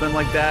or something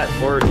like that,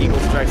 or eagle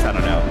strikes. I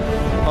don't know.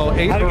 Oh,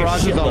 8 Having a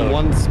barrages on shitload.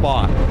 1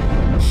 spot.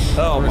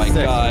 Oh Or my 6.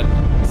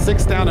 god.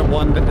 6 down at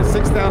one.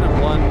 6 down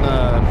at one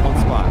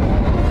spot.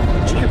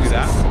 You can do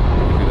that. You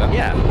can do that.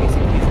 Yeah. Easy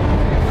peasy.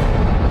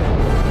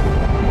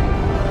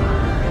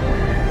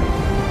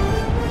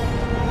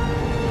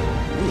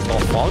 Ooh, it's all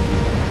foggy.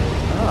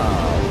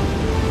 Oh.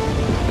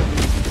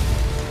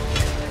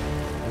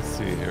 Let's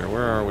see here.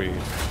 Where are we?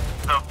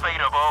 The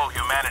fate of all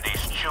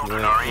humanity's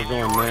children are We're in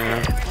going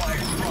there.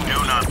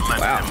 Do not let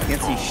Wow. them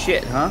Can't see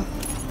shit, huh?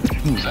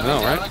 I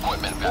know, right?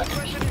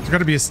 There's got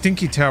to be a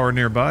stinky tower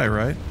nearby,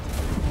 right?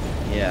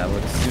 Yeah, I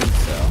would assume I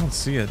so. don't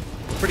see it.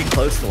 Pretty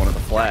close to one of the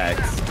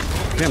flags.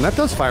 Damn, that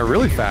does fire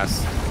really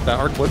fast. That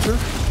arc blitzer.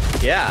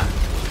 Yeah.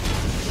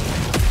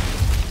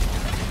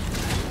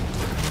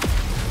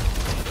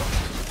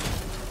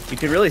 You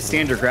can really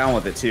stand your ground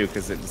with it too,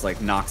 because it just like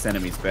knocks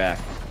enemies back.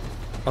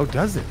 Oh,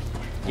 does it?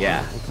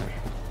 Yeah.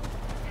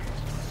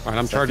 All right,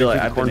 I'm So I charging feel through like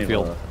the I've been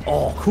able cornfield. to-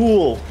 Oh,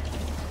 cool.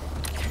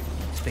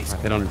 Space.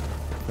 They don't.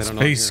 They don't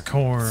know. Space here.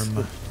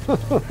 corn.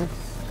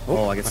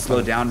 Oh, I get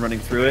slowed down running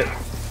through it.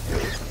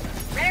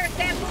 Rare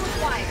sample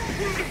required.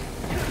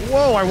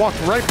 Whoa! I walked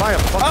right by a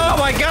fucking. Oh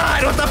my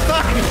god! What the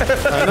fuck?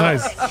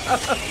 Nice.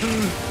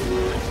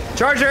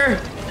 Charger.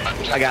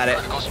 I got it.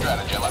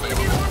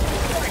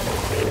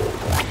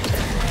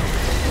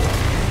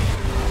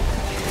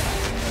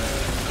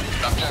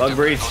 Bug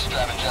breach. I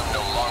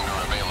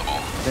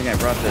think I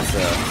brought this.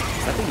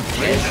 I think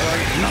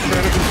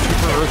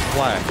Super Earth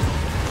flag.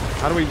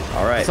 How do we?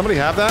 All right. Somebody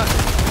have that? I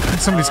think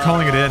somebody's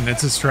calling it in.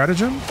 It's a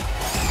stratagem?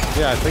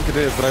 Yeah, I think it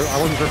is, but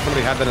I wasn't sure if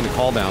somebody had that in the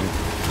call down.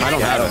 I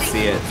don't I have don't it.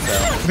 see it. So.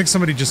 I think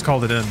somebody just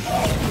called it in.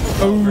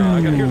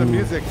 I can hear the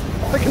music.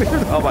 I can hear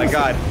the. Oh my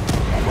god.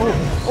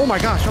 Oh my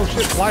gosh! Oh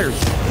shit! Flyers.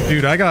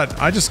 Dude,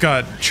 I just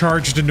got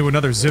charged into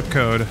another zip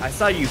code. I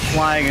saw you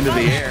flying into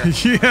the air.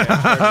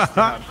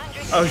 Yeah.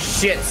 Oh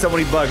shit! So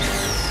many bugs.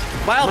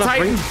 Bile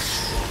Titan.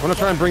 I'm gonna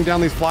try and bring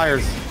down these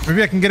flyers.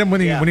 Maybe I can get him when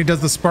he Yeah. when he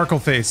does the sparkle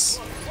face.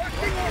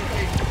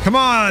 Come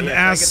on, Yeah,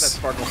 try and get that ass.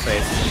 sparkle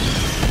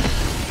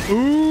face.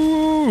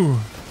 Ooh.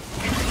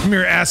 Come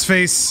here, ass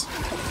face.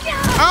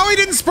 Oh, he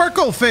didn't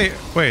sparkle face.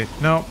 Wait,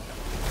 no.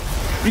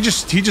 He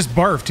just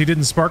barfed. He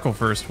didn't sparkle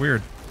first.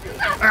 Weird.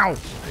 Ow.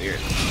 Weird.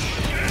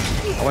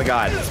 Oh my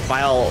god! This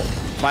bile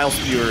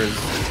spewer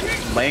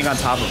is laying on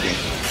top of me.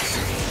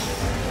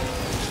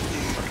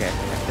 Okay,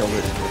 I killed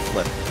it.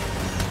 Flip.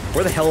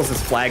 Where the hell is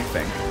this flag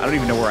thing? I don't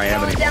even know where I am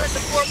Down anymore. a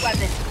support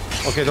weapon.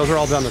 Okay, those are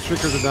all done. The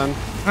shriekers are done.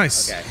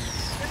 Nice. Okay.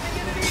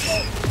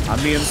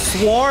 I'm being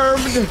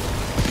swarmed.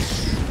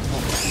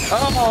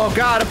 Oh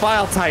god, a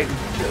bile titan.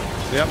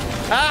 Yep.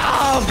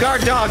 Oh,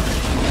 guard dog.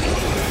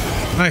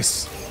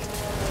 Nice.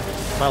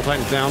 File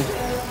Titan's down.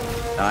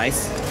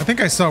 Nice. I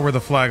think I saw where the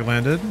flag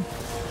landed.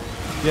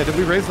 Yeah, did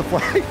we raise the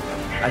flag?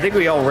 I think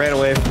we all ran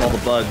away from all the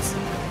bugs.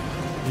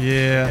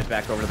 Yeah. Head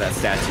back over to that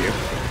statue.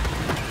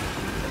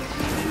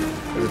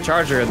 There's a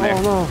charger in there.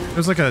 Oh no.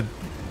 There's like a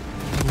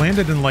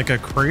landed in like a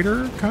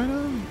crater, kind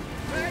of.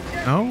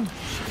 No.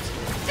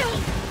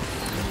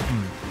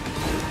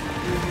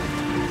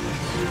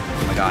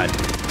 Oh my god.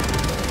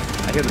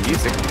 I hear the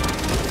music.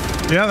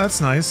 Yeah,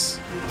 that's nice.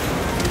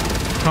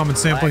 Common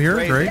sample here.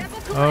 Crazy. Great.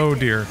 Oh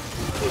dear.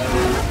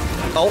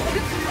 Oh,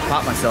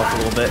 popped myself a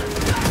little bit.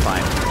 It's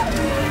fine.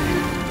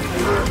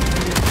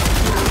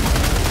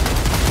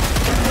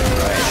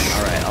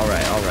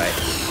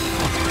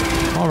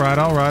 All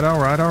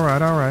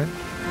right.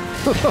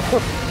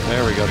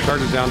 There we go.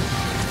 Charger's down.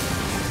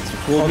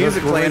 Cool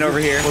music we're playing raising- over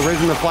here. We're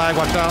raising the flag.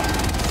 Watch out.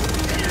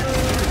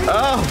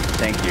 Oh,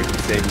 thank you. You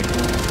saved me.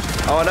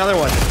 Oh, another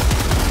one.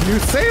 You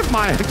saved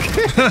my.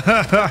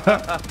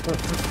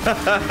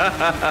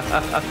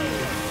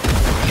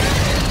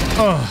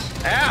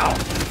 Oh, Ow!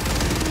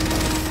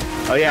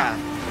 Oh yeah,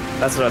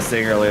 that's what I was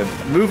saying earlier.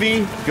 The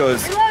movie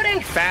goes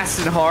Reloading. fast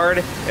and hard,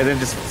 and then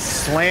just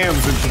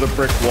slams into the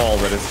brick wall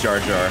that is Jar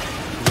Jar.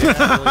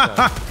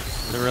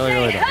 It really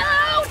does.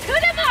 Hello to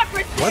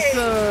democracy.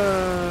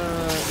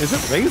 What's Is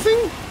it raising?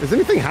 Is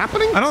anything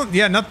happening? I don't.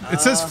 Yeah, not. It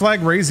says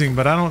flag raising,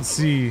 but I don't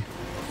see.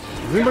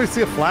 Does anybody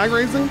see a flag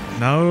raising?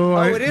 No.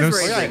 Oh, it is no,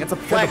 raising. It's a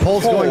Yeah, flag the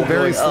pole's pole going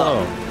very slow.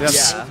 up. Yeah,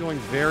 the pole's going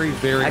very,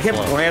 very I kept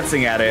slow.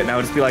 glancing at it, and I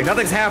would just be like,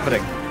 nothing's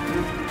happening.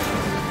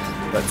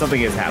 But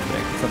something is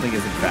happening. Something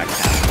is in fact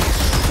happening.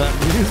 That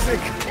music.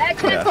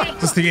 That's empty.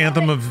 Is this the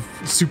anthem of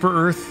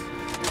Super Earth?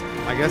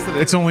 I I guess it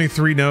is. It's only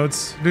 3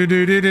 notes. Do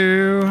do do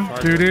do.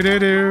 Do do do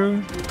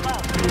do.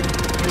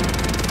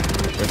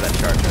 Where's that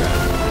charger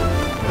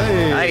at?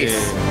 Hey. Nice.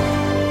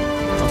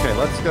 Okay,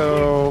 let's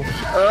go.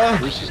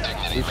 We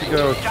should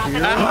go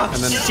here,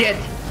 and Shit.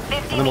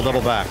 then we'll double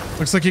back.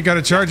 Looks like you got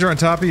a charger on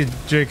top of you,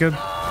 Jacob.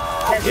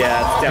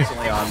 Yeah, it's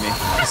definitely on me.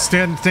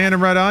 Standing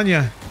right on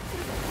you.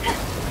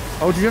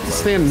 Oh, do you have to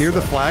stand near the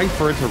flag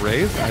for it to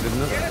raise? I didn't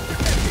know that.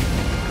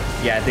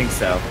 Yeah, I think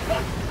so.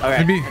 Okay,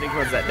 Maybe- heading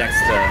towards that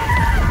next.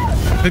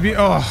 Maybe.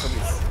 Oh,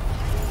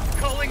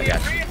 I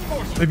got you.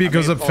 maybe it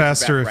goes up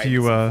faster if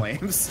you.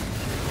 Flames.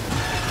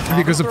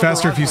 Maybe it goes up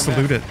faster if you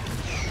salute it.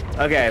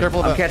 Okay,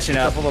 Careful I'm of catching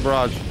up. Careful of the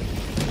barrage.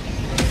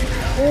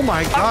 Oh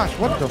my gosh!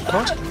 What the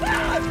fuck?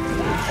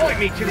 Point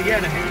me to the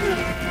enemy.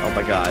 Oh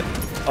my god.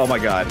 Oh my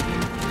god.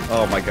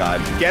 Oh my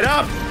god. Get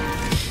up!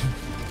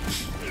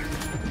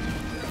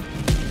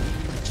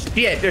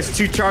 Shit, there's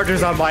 2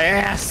 chargers on my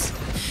ass.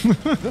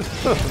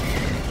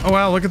 Oh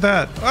wow, look at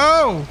that.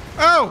 Oh,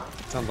 oh.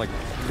 Sounds like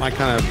my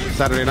kind of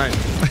Saturday night.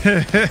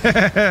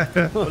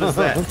 What is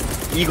that?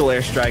 Eagle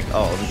airstrike.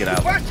 Oh, let me get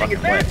out. Watching Fucking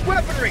advanced way.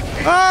 weaponry.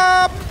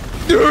 Up.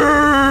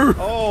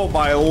 Oh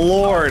my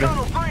lord.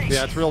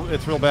 Yeah, it's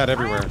real bad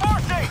everywhere.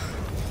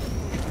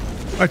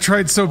 I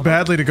tried so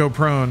badly to go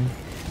prone.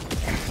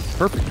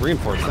 Perfect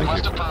reinforced.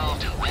 Thank you.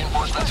 Approved.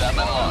 Reinforcements have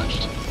been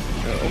launched.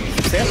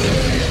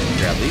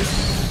 Grab these.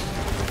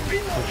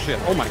 Oh shit!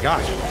 Oh my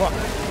gosh! Fuck!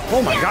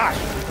 Oh my gosh!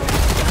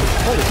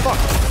 Holy fuck!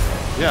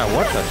 Yeah,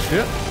 what the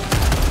shit?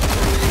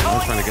 I'm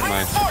trying to get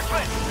my.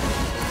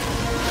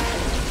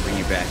 Bring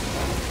you back.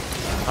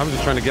 I'm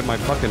just trying to get my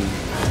fucking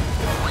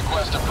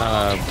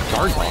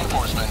guards on.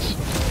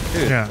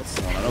 Dude, Yeah.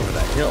 Going on over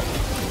that hill.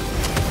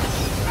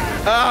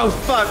 Oh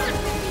fuck!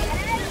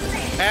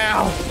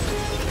 Ow!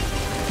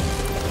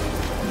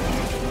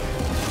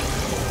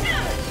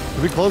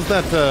 Did we close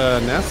that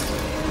nest?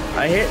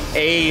 I hit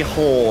a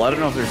hole. I don't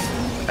know if there's.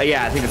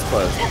 Yeah, I think it's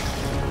closed.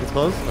 It's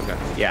closed. Okay.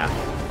 Yeah.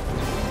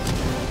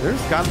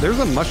 There's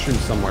a mushroom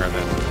somewhere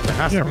then. There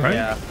has to be. Right?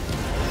 Yeah.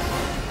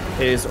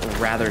 It is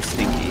rather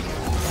stinky.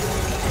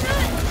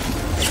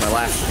 My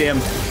last stim.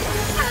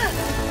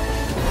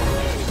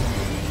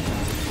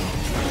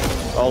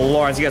 Oh,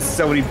 Lawrence, you got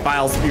so many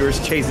bile spewers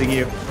chasing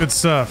you. Good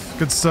stuff.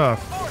 Good stuff.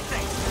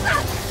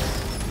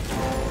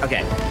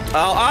 Okay.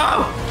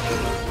 Oh,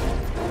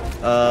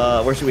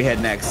 oh! Where should we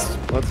head next?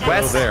 Let's go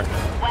West? there.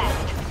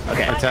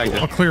 Okay. I tagged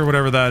I'll it. clear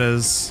whatever that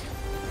is.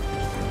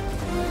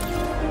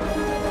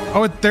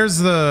 Oh, there's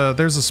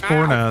a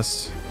spore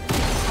nest.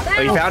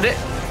 Oh, you found it?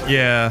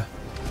 Yeah.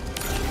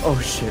 Oh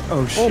shit!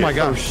 Oh shit! Oh my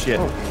gosh! Oh shit!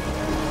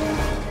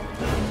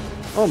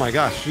 Oh my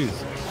gosh! Jeez.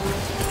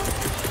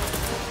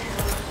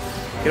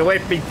 Get away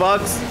from me,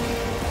 bugs!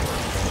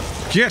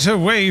 Get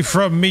away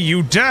from me,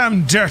 you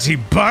damn dirty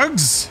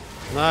bugs!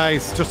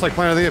 Nice. Just like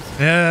Planet of the Apes.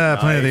 Yeah,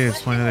 Planet of the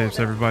Apes, Planet of the Apes,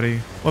 everybody.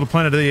 Little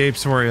Planet of the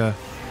Apes for you.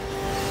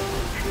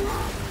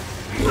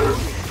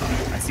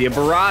 I see a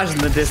barrage in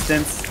the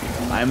distance.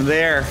 I'm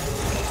there.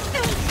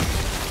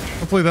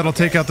 Hopefully that'll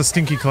take out the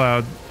stinky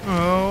cloud.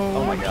 Oh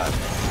Oh. my god.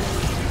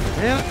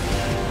 Man,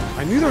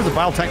 I knew there was a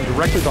bile tank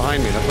directly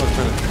behind me. That's what I was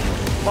trying to.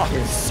 Fuck,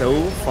 it's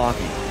so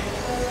foggy.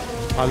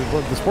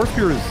 The sports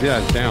spear is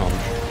down.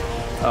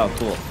 Oh,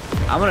 cool.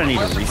 I'm gonna need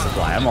a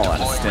resupply. I'm all out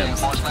of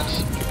stims.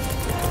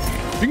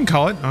 You can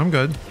call it. I'm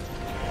good.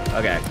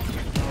 Okay.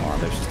 Hold on,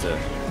 there's just a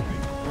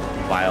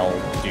vile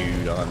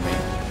dude on me.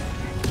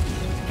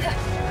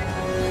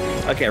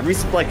 Okay,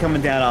 resupply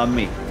coming down on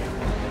me.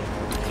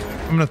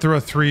 I'm gonna throw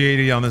a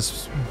 380 on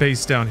this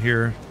base down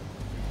here.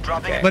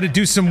 Okay. Let it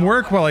do some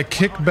work while I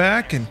kick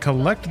back and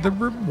collect the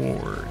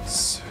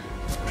rewards.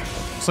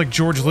 It's like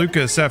George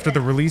Lucas after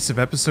the release of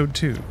episode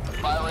 2.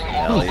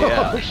 Hell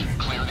yeah.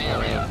 Clear the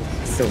area.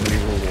 So many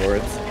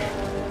rewards.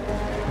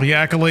 The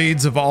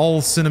accolades of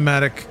all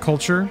cinematic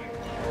culture.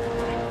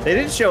 They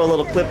did show a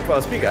little clip.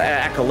 Speaking of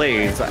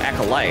accolades,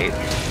 acolyte.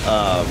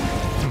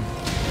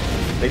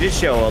 They did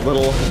show a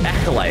little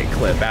acolyte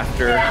clip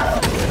after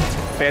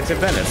Phantom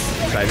Menace,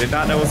 which I did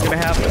not know was going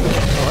to happen.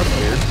 Oh, that's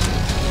weird.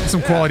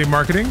 Some quality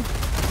marketing.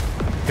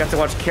 Got to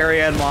watch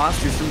Carrie-Anne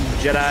Moss do some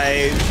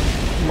Jedi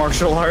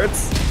martial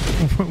arts.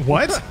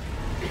 What?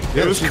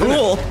 It was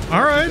cool.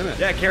 All right.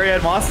 Yeah,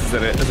 Carrie-Anne Moss is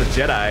in it as a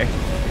Jedi.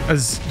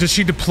 Does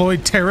she deploy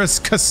Terrace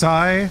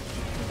Kasai?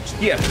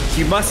 Yeah,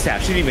 she must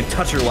have. She didn't even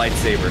touch her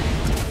lightsaber.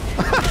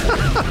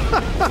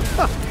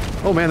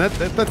 Oh man,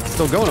 that's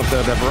still going up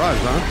there, that barrage,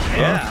 huh?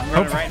 Yeah, I'm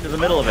running right into the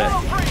middle of it.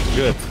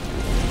 Good.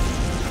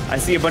 I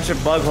see a bunch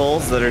of bug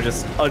holes that are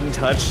just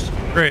untouched.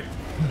 Great.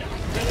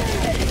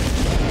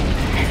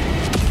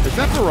 Is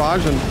that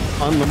barrage an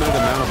unlimited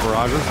amount of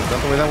barrages? Is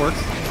that the way that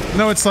works?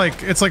 No, it's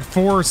like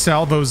 4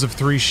 salvos of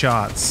 3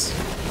 shots,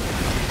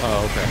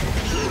 Oh, okay.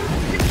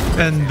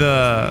 and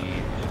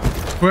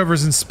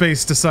whoever's in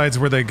space decides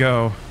where they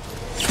go.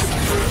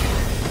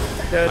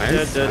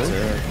 Nice.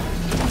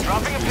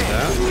 Dropping a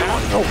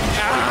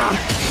pin.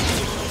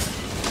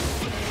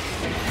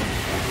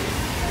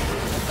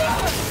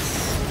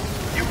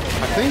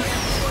 I think.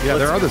 Yeah,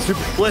 there are the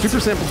super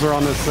samples are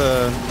on this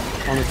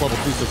level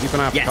too. So keep an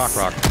eye out for Yes.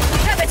 Cockrock.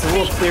 It's a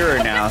little clearer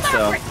now,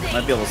 so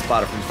might be able to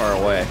spot it from far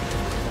away.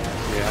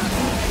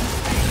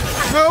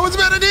 No, it's a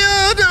bad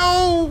idea.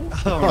 No.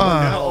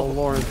 Oh,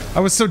 Lord. I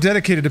was so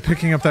dedicated to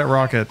picking up that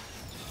rocket.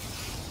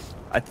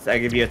 I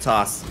give you a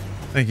toss.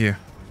 Thank you.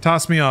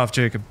 Toss me off,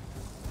 Jacob.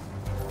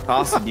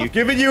 Tossing you.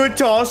 Giving you a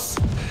toss.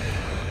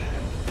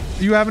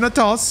 You having a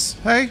toss?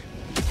 Hey?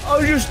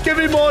 Oh, just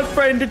giving my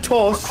friend a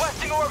toss.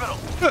 Requesting orbital.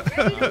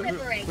 Ready to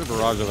liberate. There's a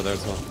barrage over there,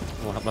 so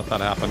we'll let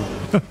that happen.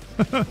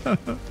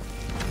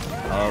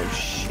 Oh,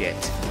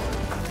 shit.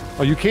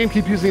 Oh, you can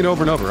keep using it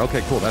over and over.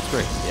 Okay, cool. That's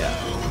great. Yeah.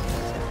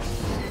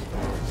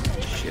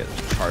 Shit,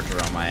 charger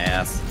on my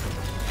ass.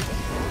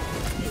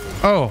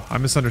 Oh, I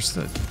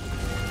misunderstood.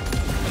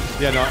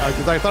 Yeah, no,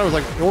 because I thought it was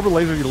like orbital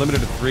laser. You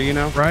limited to 3, you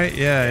know? Right?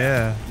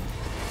 Yeah.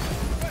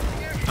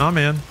 Oh,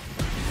 man.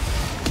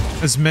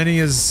 As many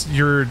as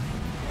your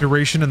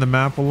duration in the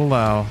map will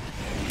allow.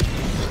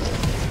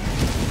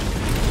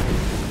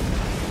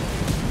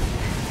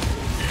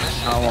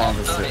 How long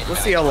is it?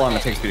 Let's see how long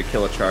it takes me to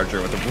kill a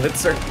charger with a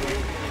blitzer.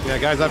 Yeah,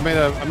 guys, I made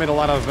a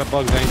lot of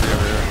bugs angry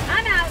over here.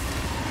 I'm out.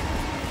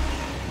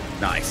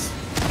 Nice.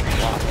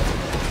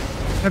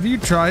 Have you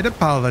tried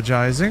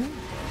apologizing?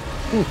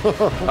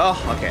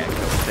 Oh, okay.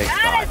 Thanks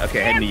God.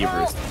 Okay, heading to you,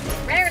 Bruce.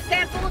 Rare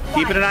sample acquired.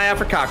 Keeping an eye out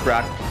for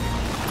cockrock. I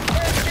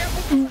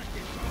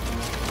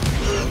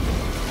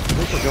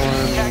think we're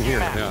going here.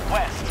 Map, Yeah.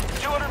 west,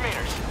 200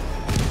 meters.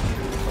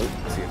 Oh,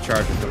 I see a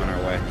charger coming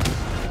our way.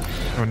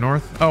 Go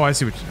north? Oh, I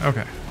see what you...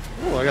 Okay.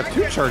 Oh, I got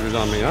 2 chargers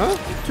on me, huh?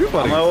 2 On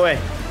buddies. my way.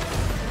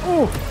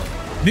 Oh,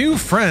 New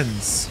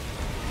friends.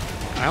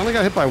 I only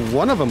got hit by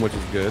one of them, which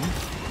is good.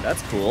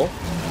 That's cool.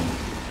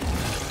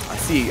 I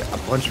see a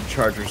bunch of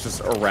chargers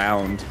just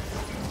around.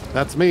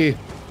 That's me.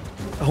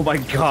 Oh my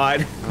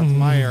God. That's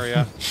my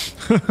area.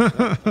 There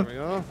we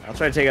go. I'll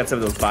try to take out some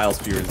of those bile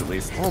spewers at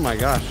least. Oh my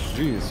gosh.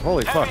 Jeez.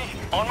 Holy fuck. Enemy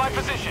on my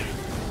position.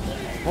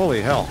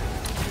 Holy hell.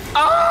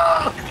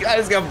 Oh! I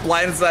just got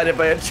blindsided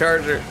by a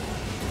charger.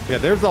 Yeah,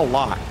 there's a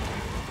lot.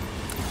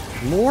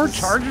 More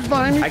chargers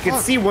behind me? I can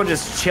Fuck. see one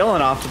just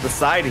chilling off to the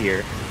side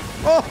here.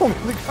 Oh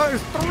my god,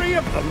 there's 3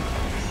 of them.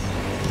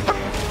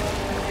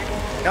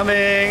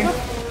 Coming.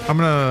 I'm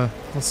gonna...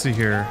 Let's see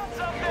here.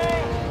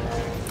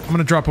 I'm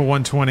gonna drop a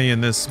 120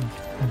 in this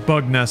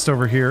bug nest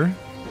over here.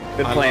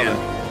 Good I plan.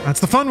 love That's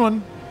the fun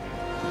one.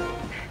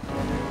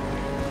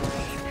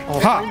 Oh,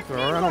 Ha!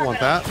 flamethrower, I don't want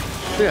that.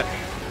 Shit.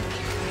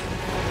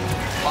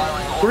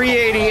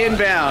 380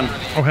 inbound.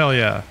 Oh, hell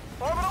yeah.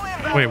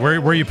 Wait, where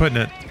are you putting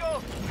it?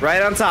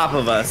 Right on top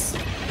of us.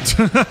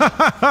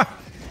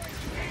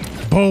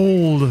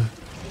 Bold.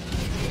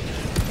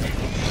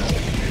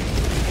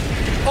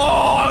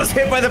 Oh, I was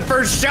hit by the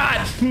first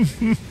shot.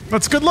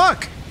 That's good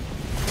luck.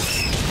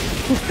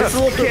 Just a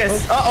little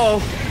kiss.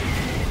 Uh-oh.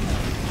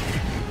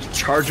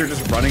 Charger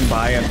just running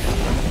by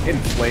in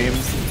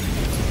flames.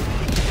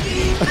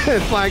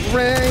 It's like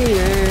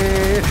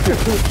rain.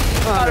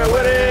 On a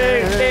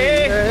wedding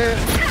day.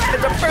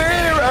 It's a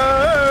mirror.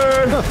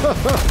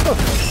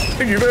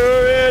 You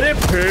already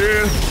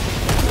paid.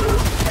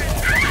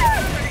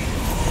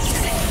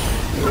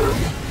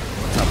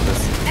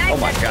 Oh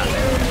my God.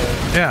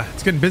 Yeah,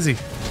 it's getting busy.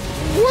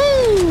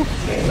 Woo!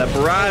 The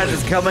barrage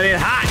is coming in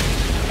hot.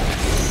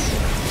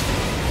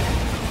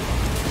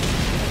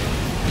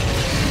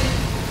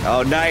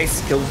 Oh,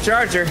 nice. Killed the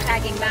charger.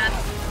 Tagging map.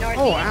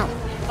 Northeast. Oh, wow.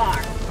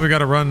 Far. We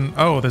gotta run...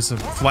 Oh, there's a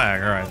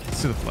flag. All right,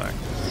 let's do the flag.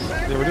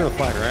 Yeah, we're doing the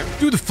flag, right?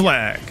 Do the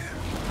flag.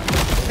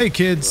 Hey,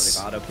 kids.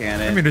 Auto I'm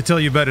cannon. here to tell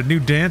you about a new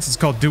dance. It's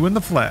called Doing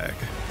the Flag.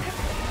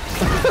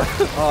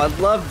 Oh, I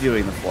love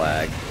doing the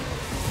flag.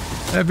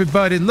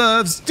 Everybody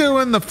loves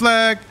doing the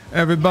flag.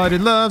 Everybody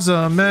loves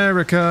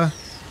America.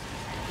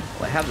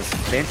 Well, I have this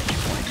vantage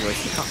point. Do I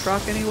see cock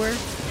rock anywhere? I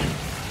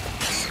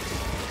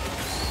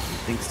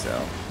think so.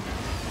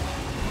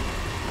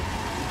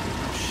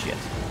 Oh, shit.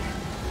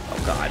 Oh,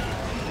 God.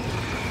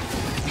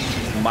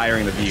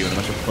 Admiring the view, and a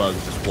bunch of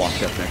bugs just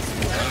walked up next to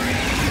me.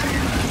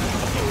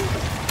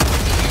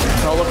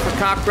 I'll look for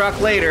cock rock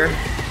later.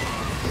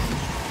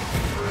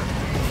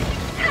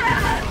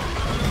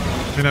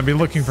 I mean, I'd be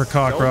looking for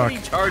cock So rock,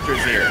 many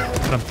chargers here.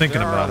 but I'm thinking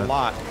There about are a it.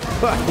 lot.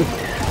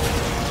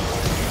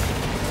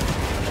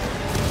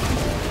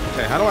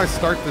 Okay, how do I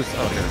start this?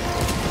 Oh, here.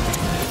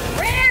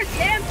 Rare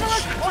sample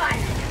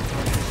acquired.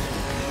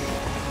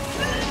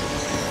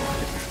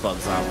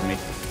 Bugs off me.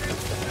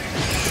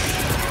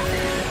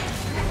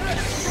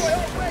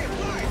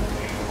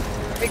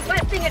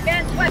 Requesting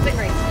advanced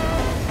weaponry.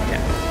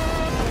 Yeah.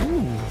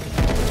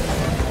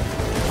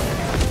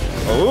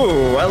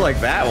 Ooh, I like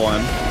that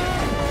one.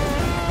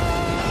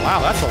 Wow,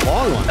 that's a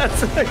long one.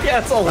 That's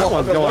a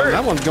long alert.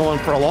 That one's going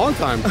for a long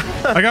time.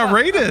 I got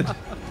raided.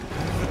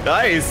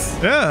 Nice.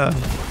 Yeah.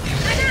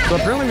 So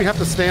apparently we have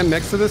to stand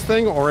next to this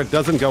thing or it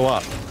doesn't go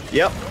up.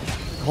 Yep.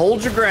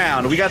 Hold your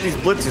ground. We got these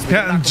blitzers. We can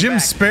Yeah, knock and them Jim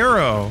back.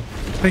 Sparrow.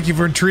 Thank you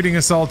for treating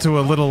us all to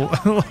a little,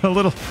 a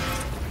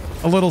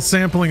little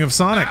sampling of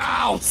Sonic.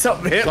 Ow!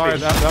 Something hit Sorry, me.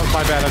 that was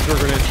my bad. I threw a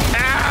grenade.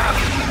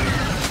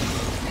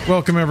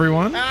 Welcome,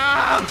 everyone.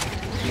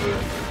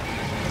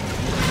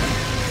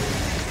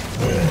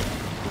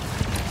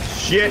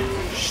 Shit.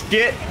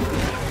 Shit.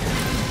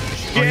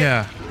 Oh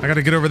yeah, I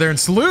gotta get over there and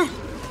salute.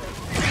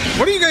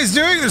 What are you guys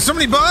doing? There's so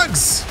many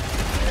bugs.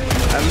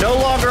 I'm no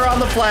longer on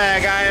the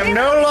flag. I am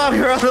no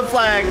longer on the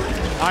flag.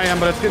 I am,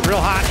 but it's getting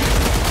real hot.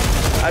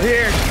 I'm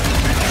here.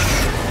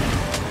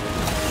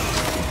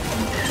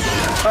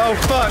 Oh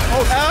fuck!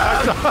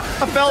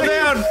 Oh, I fell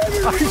down.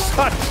 I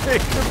shot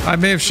Jacob. I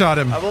may have shot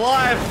him. I'm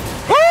alive.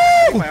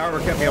 Woo! My armor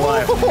kept me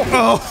alive.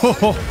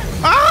 Oh!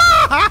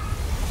 Ah!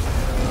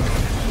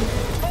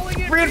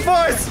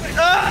 Reinforce!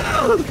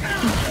 Ah!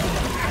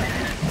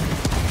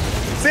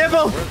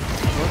 Sample!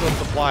 Where are those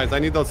supplies? I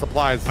need those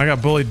supplies. I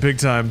got bullied big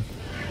time.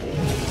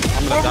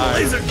 I'm gonna die.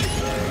 Laser.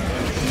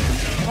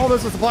 Oh,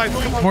 there's the supplies.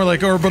 Come on. More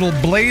like orbital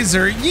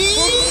blazer. Yee!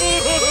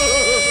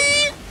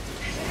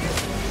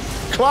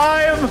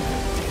 Climb!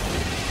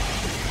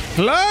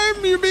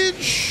 Climb, you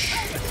bitch!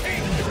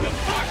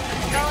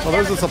 Oh,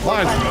 there's the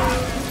supplies.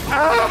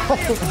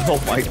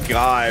 Oh my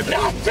god.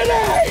 Not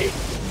today!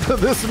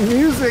 This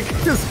music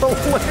is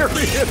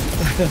hilarious.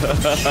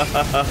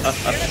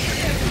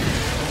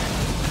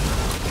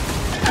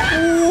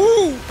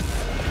 Ooh.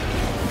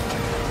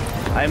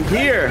 I'm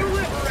here.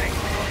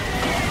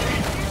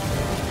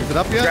 Is it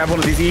up yet? Grab one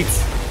of these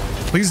eats.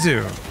 Please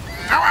do.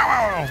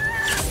 Oh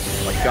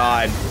my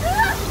god.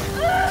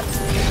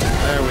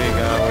 There we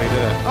go. We did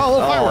it. Oh,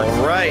 little fireworks.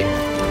 All right.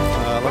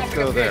 Let's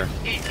go there.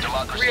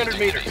 300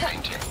 meters.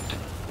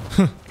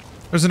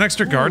 There's an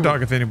extra guard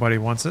dog if anybody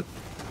wants it.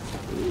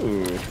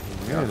 Ooh.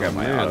 I'll grab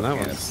my Man, auto that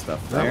cannon was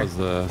stuff that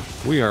there.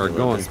 was we are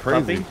going This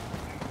crazy. puppy.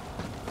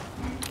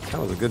 That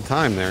was a good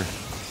time there.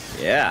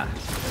 Yeah.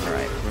 All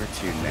right. Where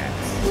to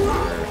next?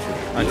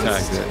 I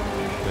tagged it.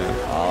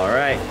 Yeah. All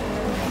right.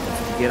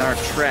 Let's begin our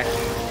trek.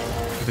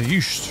 The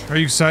East. Are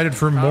you excited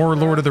for more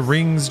Lord of the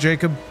Rings,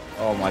 Jacob?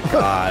 Oh my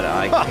god,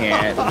 I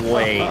can't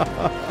wait.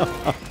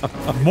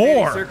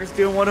 More. Circus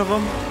doing one of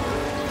them?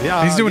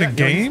 Yeah, He's doing a no,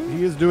 game?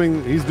 He's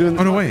doing.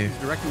 Oh no way. He's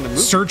directing the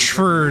movie. Search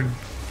for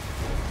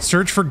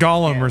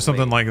Gollum or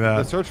something like The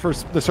that. search for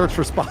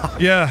Spock.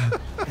 Yeah.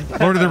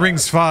 Lord of the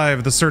Rings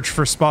 5, The Search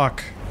for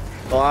Spock.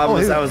 Well, I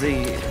was yeah,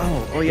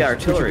 We should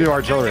artillery. do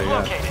artillery.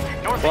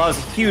 Yeah. Well, I was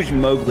a huge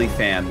Mowgli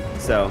fan,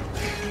 so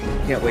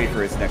can't wait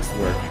for his next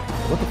work.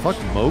 What the fuck,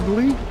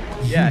 Mowgli?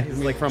 Yeah,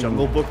 his like From-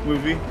 Jungle Book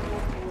movie.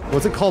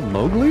 Was it called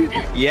Mowgli?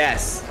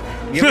 Yes.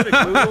 Give it a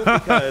Google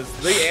because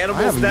the animals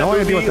I have in that no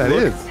idea movie what that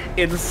look is.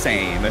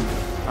 insane.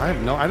 I don't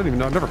even know. I've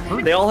never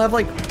heard. They all have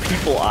like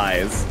people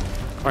eyes.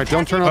 All right,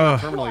 don't turn on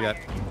the terminal yet.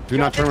 Do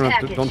not turn on.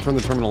 Don't turn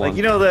the terminal Like on.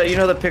 you know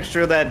the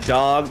picture of that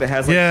dog that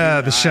has like Yeah,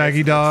 human the shaggy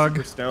eyes, dog.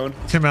 super stone.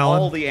 Tim Allen.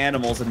 All the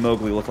animals in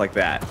Mowgli look like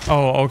that.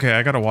 Oh, okay.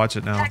 I gotta watch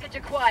it now. Package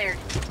acquired.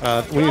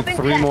 We need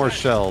 3 more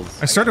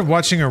shells. I started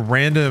watching a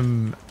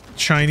random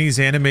Chinese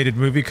animated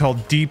movie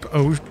called Deep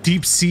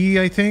Sea,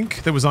 I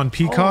think, that was on Oh,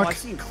 Peacock. I've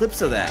seen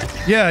clips of that.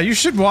 Yeah, you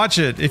should watch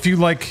it if you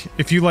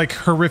like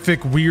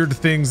horrific, weird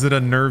things that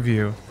unnerve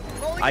you.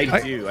 I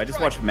do. I just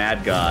watched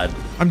Mad God.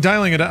 I'm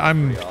dialing it. I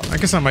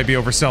guess I might be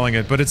overselling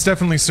it, but it's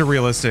definitely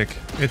surrealistic.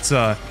 It's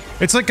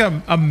like a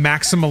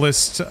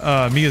maximalist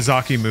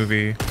Miyazaki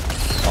movie.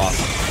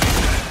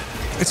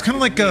 Awesome. It's kind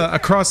of like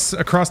across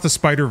the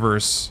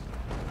Spider-Verse.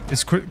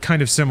 It's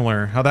kind of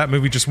similar. How that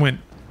movie just went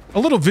a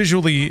little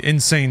visually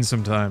insane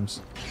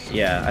sometimes.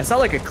 Yeah, I saw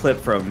like a clip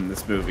from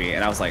this movie,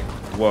 and I was like,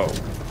 "Whoa,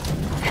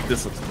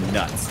 this looks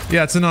nuts."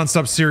 Yeah, it's a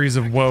non-stop series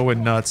of woe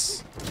and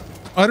nuts.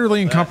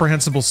 Utterly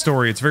incomprehensible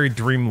story. It's very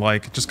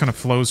dreamlike. It just kind of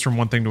flows from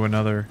one thing to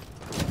another.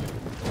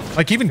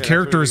 Like even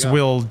characters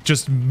will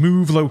just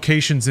move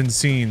locations in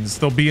scenes.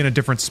 They'll be in a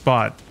different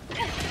spot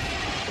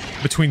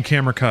between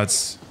camera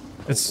cuts.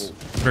 It's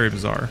very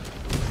bizarre.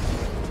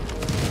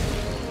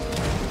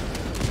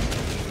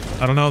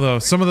 I don't know though.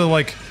 Some of the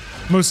like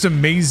most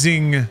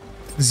amazing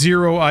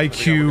zero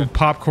IQ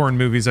popcorn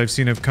movies I've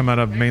seen have come out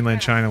of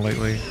mainland China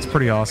lately. It's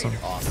pretty awesome.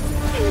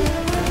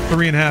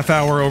 3.5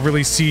 hour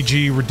overly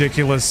CG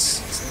ridiculous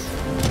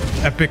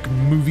epic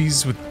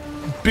movies with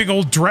big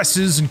old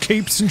dresses and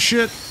capes and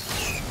shit.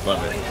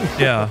 Love it.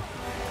 Yeah.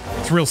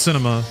 It's real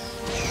cinema.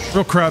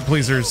 Real crowd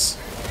pleasers.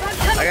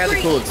 I got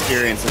a cool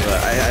experience of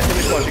I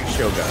finished watching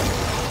Shogun.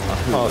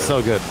 Oh,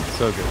 so good,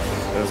 so good.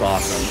 It was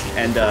awesome.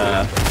 And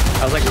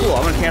I was like, cool,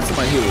 I'm gonna cancel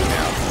my Hulu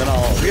now. Then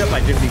I'll re-up my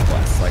Disney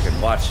Plus so I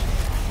can watch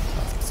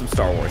some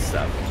Star Wars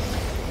stuff.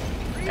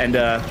 And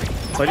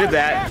so I did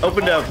that,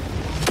 opened up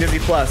Disney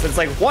Plus, and it's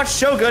like, watch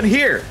Shogun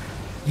here!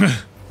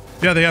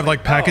 Yeah, they have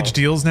like package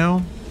deals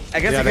now. I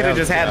guess I they could have have-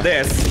 just had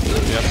this.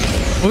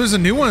 Well, there's a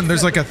new one.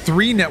 There's like a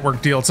 3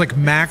 network deal. It's like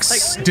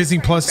Max, Disney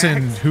Plus,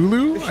 and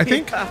Hulu, I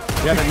think.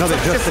 Yeah, no,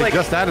 they like-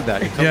 just added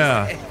that.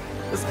 Yeah.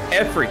 It's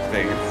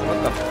everything. It's,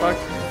 what the fuck?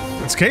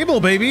 It's cable,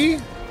 baby.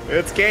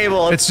 It's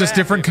cable. It's just back.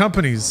 different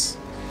companies.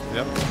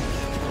 Yep.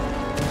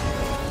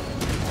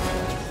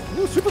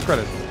 Ooh, super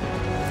credits.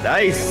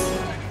 Nice.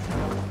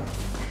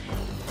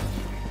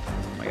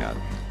 Oh my god.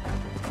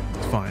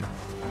 It's fine.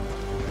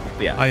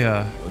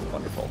 Yeah. It was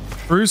wonderful.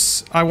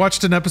 Bruce, I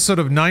watched an episode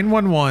of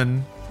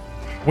 911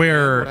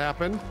 where What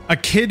happened? a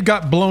kid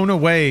got blown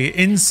away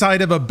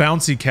inside of a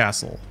bouncy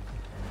castle.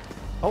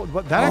 Oh,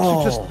 but that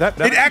actually just that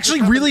It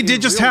actually really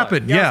did just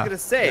happen. I was Yeah. gonna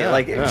say, Yeah,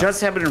 like, yeah. it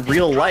just happened in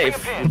real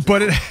life.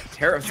 But it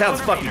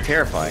Sounds fucking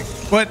terrifying.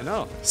 but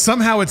know.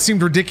 somehow it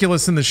seemed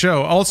ridiculous in the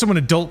show. Also, an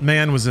adult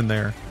man was in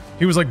there.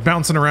 He was like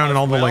bouncing around and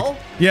all the well? like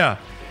yeah.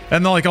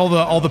 And then like all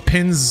the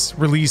pins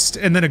released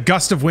and then a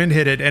gust of wind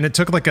hit it and it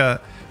took like an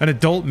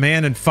adult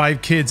man and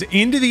 5 kids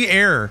into the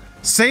air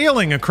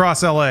sailing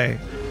across LA.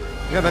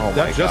 Yeah, that, Oh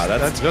that my just, god,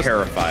 that's just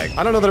terrifying.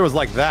 I don't know that it was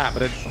like that,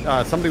 but it,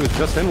 somebody was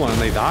just in one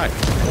and they died.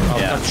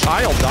 Yeah. A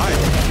child died.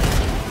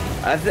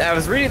 I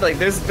was reading, like,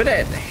 there's been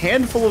a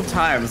handful of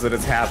times that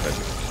it's happened.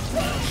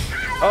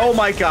 Oh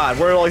my god,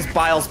 where do all these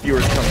bile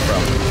spewers come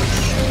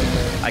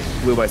from? I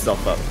blew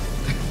myself up.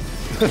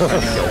 You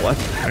know what?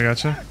 I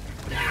gotcha.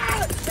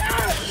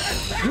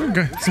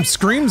 Ooh, some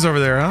screams over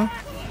there, huh?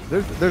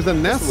 There's a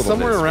nest little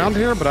somewhere bit around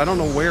strange. here, but I don't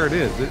know where it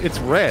is. It's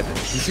red. You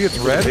see it's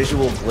red?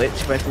 Visual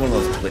glitch, might be one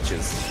of those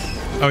glitches.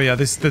 Oh yeah,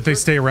 they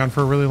stay around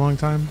for a really long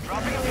time.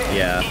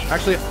 Yeah.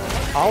 Actually,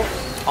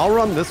 I'll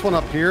run this one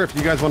up here if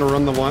you guys want to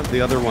run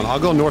the other one. I'll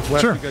go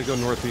northwest. Sure. You guys go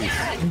northeast.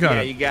 You got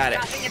Yeah, it. you got it.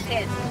 Dropping a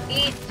pin.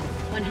 East,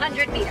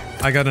 100 meters.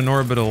 I got an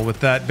orbital with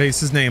that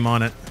base's name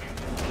on it.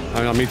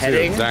 I mean, me too.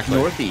 Heading Exactly.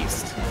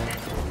 northeast.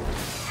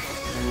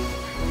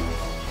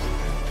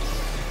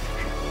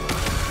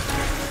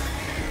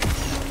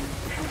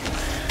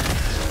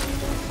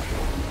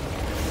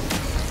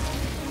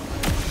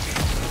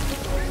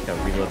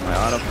 Gotta reload my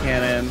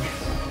autocannon.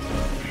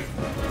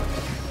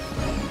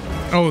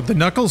 Oh, the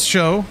Knuckles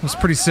show was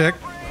pretty sick.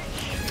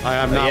 I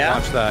have not Yeah?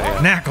 watched that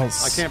yet.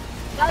 Knuckles.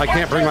 I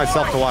can't bring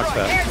myself to watch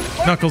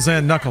that. Knuckles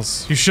and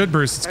Knuckles. You should,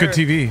 Bruce. It's good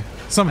TV.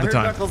 Some of I the heard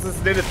time. Knuckles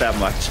isn't in it that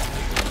much.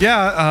 Yeah,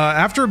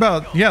 after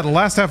about, the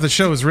last half of the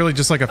show is really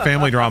just like a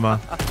family drama.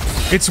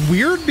 It's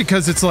weird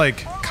because it's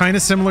like kind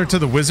of similar to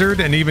The Wizard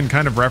and even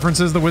kind of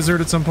references The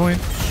Wizard at some point.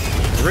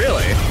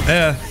 Really?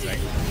 Yeah.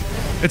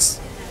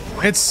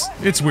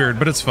 It's weird,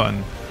 but it's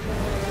fun.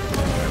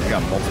 We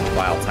got multiple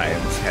Bile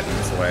Titans heading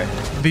this way.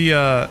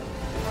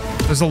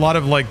 There's a lot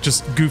of like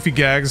just goofy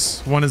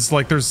gags. One is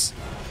like there's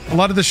a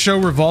lot of the show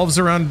revolves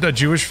around a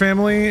Jewish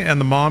family and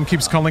the mom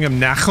keeps calling him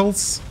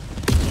Nachels.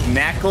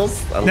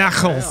 Knuckles? I love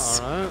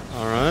Nachels.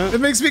 All right. It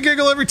makes me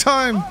giggle every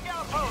time.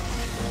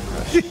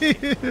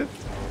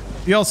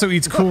 He also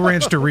eats Cool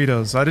Ranch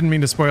Doritos. I didn't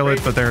mean to spoil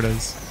it, but there it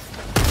is.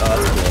 that.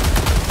 Oh,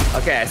 that's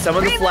cool. Okay, I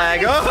summon the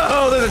flag.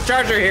 Oh, there's a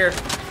charger here.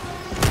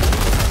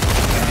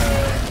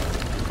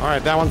 All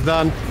right, that one's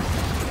done.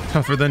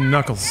 Tougher than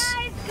Knuckles.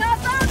 Guys,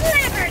 cup of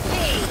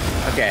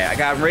liberty. Okay,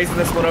 I'm raising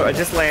this one over. I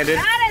just landed.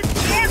 That is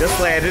damn Just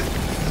landed.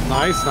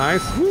 Nice,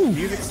 nice.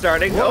 Music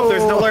starting. Oh,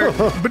 there's an alert.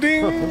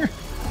 Ba-ding!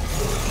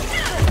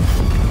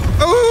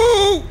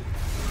 Oh!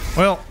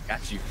 Well,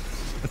 Got you.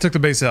 I took the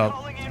base out.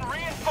 Calling in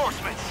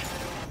reinforcements.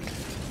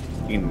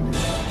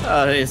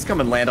 Just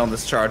come and land on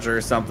this charger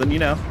or something, you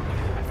know.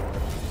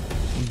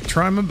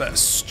 Try my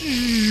best.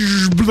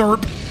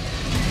 Blurp.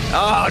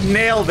 Oh,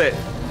 nailed it.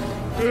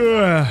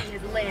 Ugh.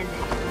 is landed.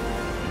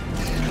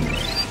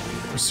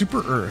 For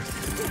Super Earth.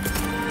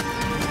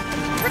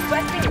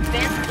 Requesting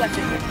advanced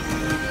weaponry.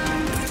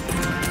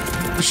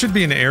 There should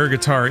be an air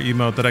guitar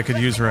emote that I could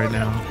use right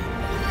now.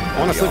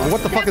 Honestly,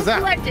 what the fuck is that?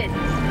 Collected.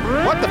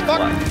 What the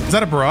fuck? Is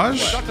that a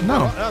barrage?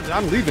 No.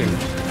 I'm leaving.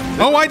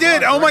 Oh, I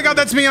did. Oh my god,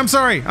 that's me. I'm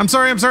sorry. I'm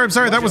sorry.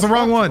 That was the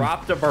wrong one.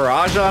 Dropped a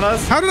barrage on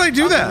us. How did I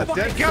do that?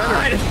 Dead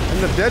God. center.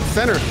 In the dead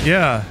center.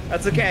 Yeah.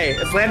 That's okay.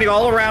 It's landing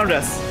all around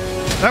us.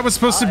 That was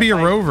supposed to be a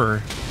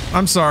rover.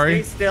 I'm Stay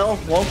sorry. still.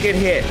 Won't get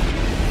hit.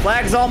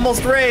 Flag's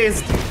almost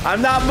raised.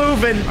 I'm not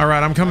moving. All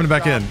right, I'm coming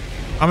back in.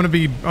 I'm gonna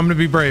be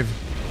brave.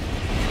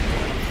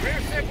 Rear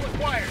sample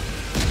acquired.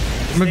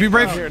 I'm gonna be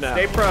brave.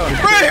 Stay prone.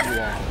 Brave!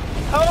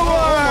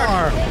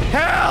 Omar!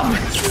 Help!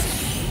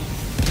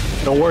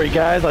 Don't worry,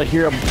 guys. I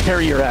hear him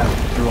carry your ass.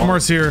 through all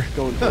Omar's here.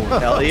 going forward.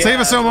 Hell yeah. Save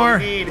us, Omar.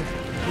 We need- Is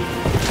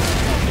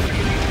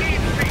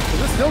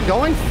this still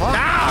going? Fuck.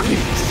 Ah,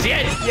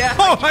 shit! Yeah.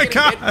 Oh I my can't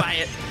God. get by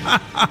it.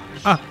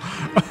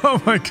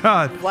 Oh my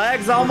god.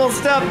 Flag's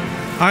almost up.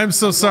 I'm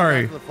so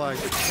sorry. The flag.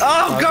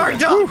 Oh, guard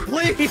dog,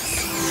 please!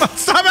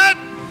 Stop it!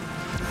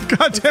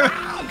 God damn it.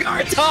 Oh,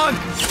 guard dog!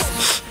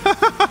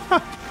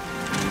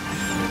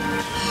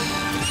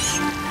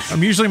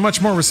 I'm usually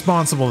much more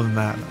responsible than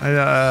that.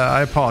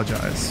 I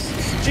apologize.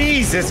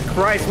 Jesus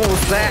Christ, what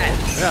was that?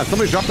 Yeah,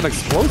 somebody dropped an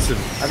explosive.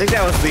 I think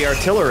that was the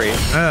artillery.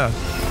 Yeah. You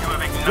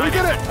have We ignited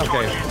did it. the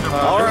Okay. torches of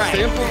All right.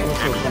 Sample?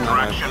 Let's go from that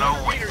way. extraction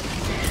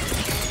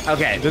awaits.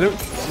 Okay. Did it?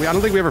 I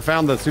don't think we ever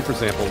found the super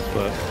samples,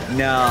 but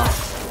No.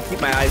 Keep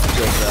my eyes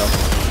peeled though.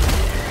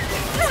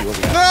 Let's see what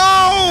we got.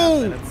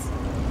 No!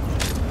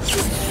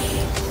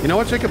 you know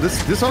what, Jacob?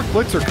 This arc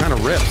flicks are kind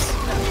of rips.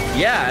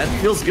 Yeah, it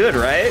feels good,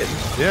 right?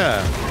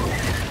 Yeah.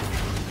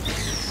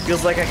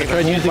 Feels like I can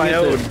Tried hold using my it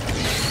own.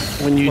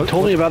 When you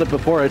told me about it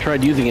before, I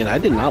tried using it. I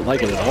did not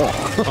like it at all.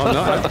 Oh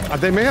no,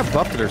 they may have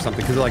buffed it or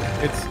something because like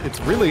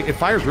it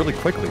fires really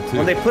quickly too.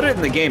 When they put it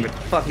in the game, it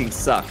fucking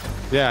sucked.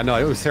 Yeah, no,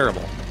 it was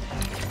terrible.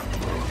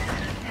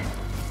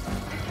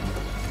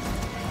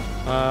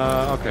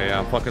 Okay,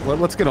 yeah, fuck it.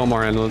 Let's get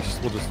Omar in. We'll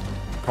just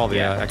call the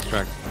Yeah.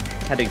 extract.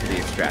 Heading to the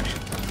extraction.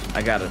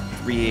 I got a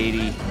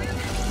 380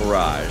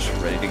 barrage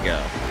ready to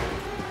go.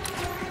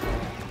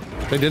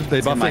 They in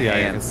buffed my it. Yeah,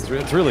 hands.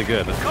 it's really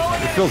good.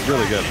 It feels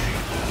really good.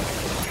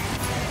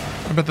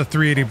 I bet the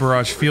 380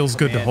 barrage feels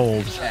good to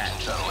hold. Like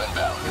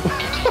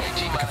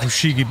a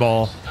Fushigi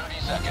ball.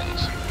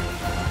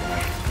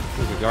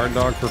 There's a guard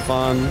dog for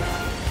fun.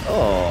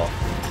 Oh,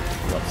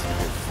 love some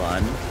good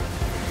fun.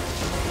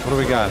 What do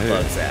we got here?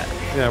 Bugs at?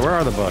 Yeah, where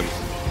are the bugs? I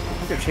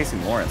think they're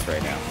chasing Lawrence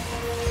right now.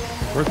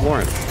 Where's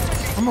Lawrence?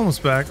 I'm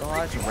almost back.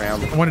 Dodge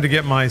around. I wanted to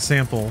get my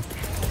sample.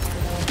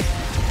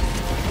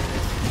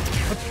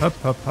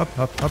 Up, up, up,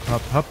 up, up,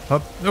 up, up,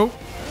 up. Nope.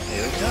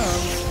 Here it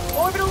comes.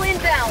 Orbital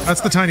inbound.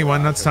 That's the tiny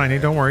one. That's tiny.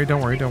 Don't worry.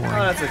 Don't worry. Don't Oh, worry.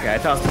 that's okay. I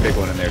tossed a big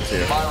one in there too.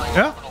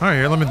 Yeah. All right.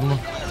 Here. Let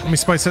me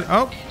spice it.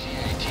 Oh.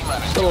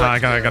 I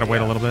gotta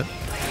wait a little bit.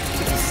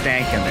 Some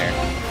stank in there.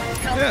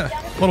 Yeah.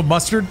 A little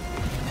mustard.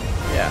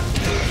 Yeah.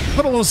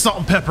 Put a little salt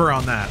and pepper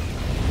on that.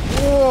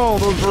 Whoa,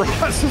 those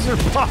barrages are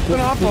popping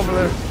off over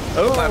there.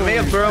 Oh, I may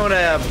have thrown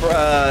a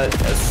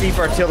Seaf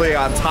artillery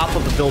on top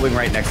of the building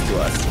right next to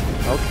us.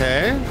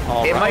 Okay.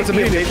 All It right. might It's a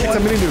be a mini nuke. big It's a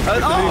one. mini nuke. It's a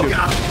Oh, mini nuke.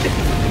 God.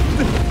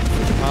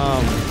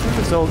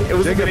 So It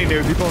was a Jacob, mini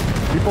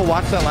nuke. People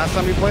watched that last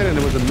time we played, and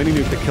it was a mini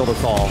nuke that killed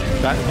us all.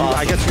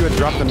 I guess you had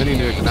dropped the mini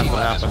nuke, and that's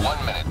what happened.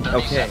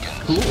 Okay,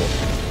 cool.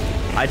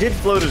 I did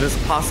float it as a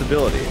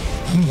possibility.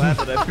 Glad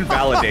that I've been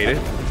validated.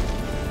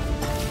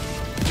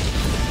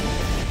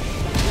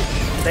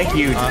 Thank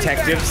you,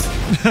 detectives.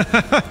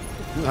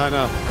 I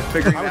know.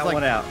 Figuring I was that like-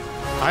 one out.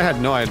 I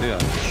had no idea.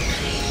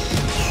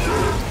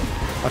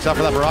 Watch out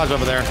for that barrage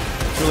over there.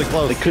 It's really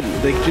close.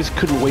 They just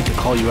couldn't wait to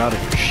call you out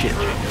on your shit.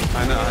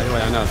 I know.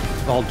 Anyway, I know.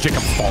 It's all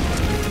Jacob's fault.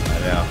 I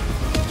know.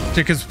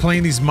 Jacob's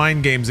playing these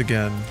mind games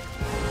again.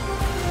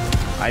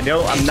 I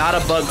know I'm not a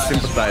bug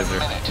sympathizer.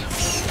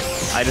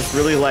 I just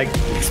really like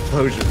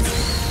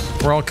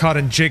explosions. We're all caught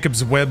in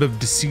Jacob's web of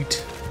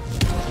deceit.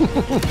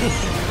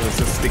 It's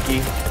so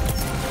sticky.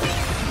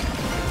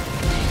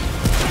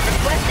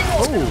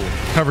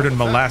 Requesting Covered in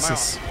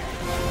molasses.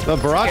 The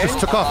barrage just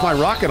took off my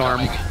rocket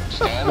arm.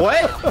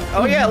 What?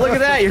 Oh yeah, look at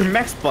that. Your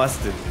mech's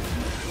busted.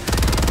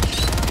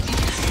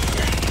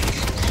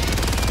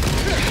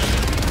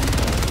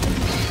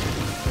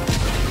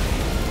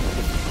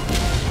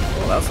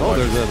 Well, that's Oh,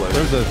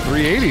 there's a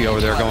 380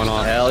 over there going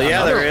on. Hell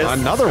yeah, there is.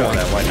 Another Let's one.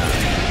 throw that, why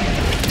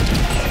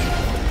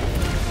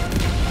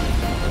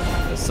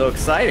not? It's so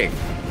exciting.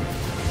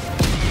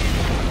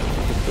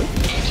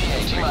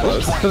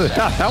 Close.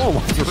 That one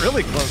was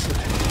really close.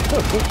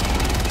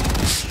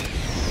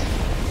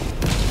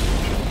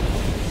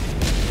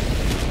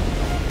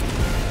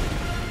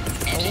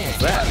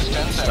 That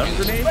stun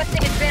grenade?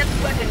 requesting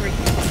advanced weaponry.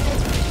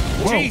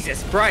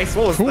 Jesus Christ,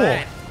 what was Cool.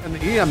 that? And the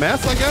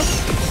EMS, I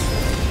guess?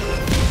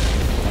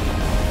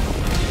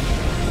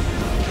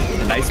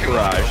 A nice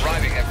barrage.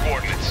 Arriving at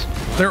coordinates.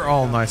 They're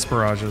all nice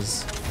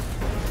barrages.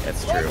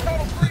 That's true.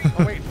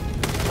 Oh, wait.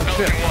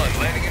 Falcon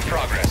 1 landing in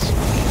progress.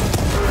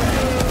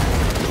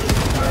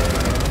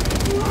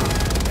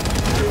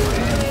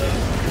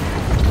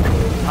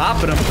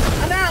 Popping them.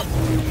 I'm out.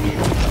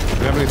 Do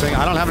you have anything?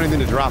 I don't have anything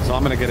to drop, so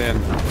I'm gonna get in.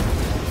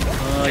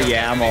 Oh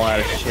yeah, I'm all out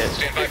of shit.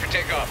 Stand by for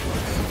takeoff.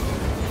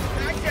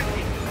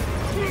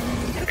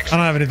 I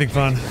don't have anything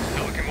fun.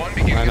 Falcon 1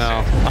 beginning I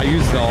know. I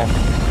used all.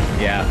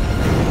 Yeah.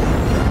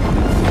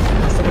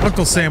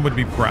 Uncle Sam would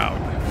be proud.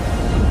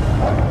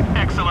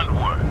 Excellent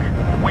work.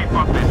 We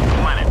brought this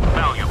planet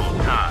valuable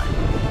time.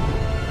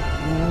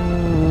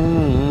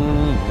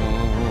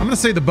 I'm gonna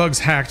say the bugs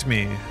hacked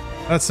me.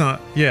 That's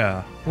not.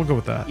 Yeah, we'll go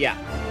with that. Yeah.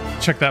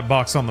 Check that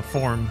box on the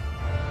form.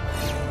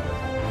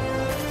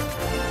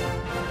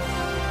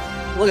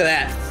 Look at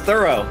that.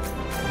 Thorough.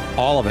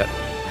 All of it.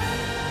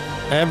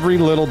 Every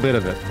little bit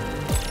of it.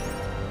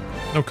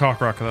 No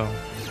cockrock though.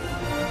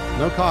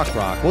 No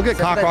cockrock. We'll get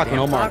Except for that cockrock when damn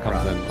Omar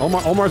cockrock. comes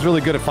in. Omar's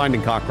really good at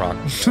finding cockrock.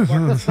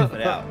 Pop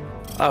it out.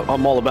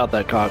 I'm all about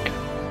that cock.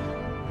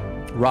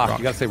 Rock.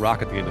 You gotta say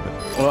rock at the end of it.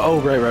 Oh,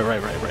 right.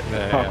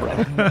 Yeah, Cock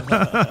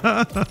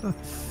rock.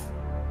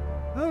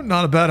 Oh,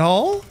 not a bad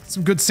haul.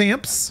 Some good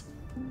samps.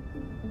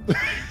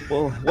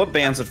 Well, what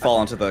bands would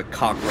fall into the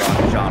cock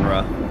rock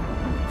genre?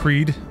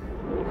 Creed.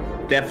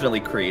 Definitely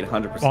Creed,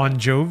 100%. Bon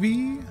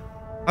Jovi.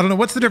 I don't know.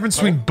 What's the difference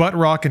between butt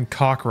rock and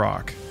cock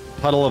rock?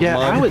 Puddle of Yeah,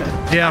 mud. I would.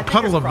 Yeah,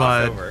 puddle of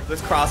mud.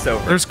 There's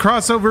crossover. There's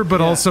crossover,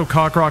 but also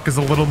cock rock is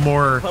a little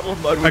more Puddle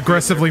of mud would be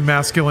aggressively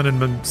masculine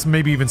and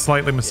maybe even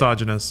slightly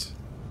misogynist.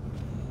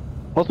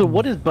 Also,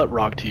 what is butt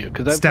rock to you?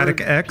 Because I've Static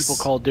heard X?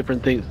 people call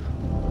different things.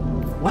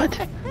 What?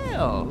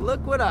 Hell,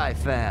 look what I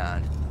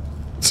found.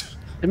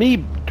 To me,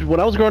 when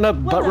I was growing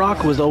up, butt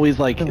rock was always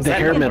like the that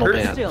hair metal number?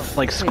 band,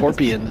 like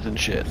Scorpions and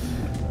shit.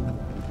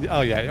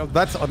 Oh yeah,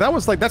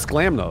 that's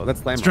glam though.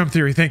 That's glam. Drum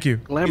theory. Thank you.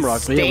 Glam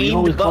rock, but yeah, we Stained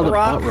always called it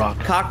butt butt rock.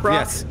 Cock rock?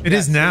 Yes. It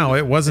is now.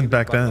 It wasn't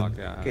back then.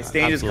 Okay,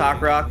 Stained is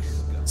cock rock.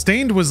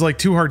 Stained was like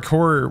too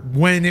hardcore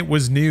when it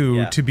was new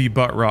Yeah. to be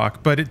butt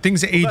rock, but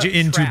things age about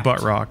into Trapped?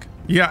 butt rock.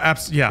 Yeah,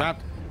 yeah.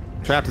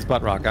 Trapped is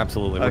butt rock.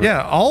 Absolutely.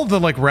 Yeah, all the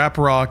like rap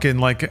rock and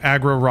like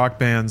aggro rock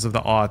bands of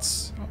the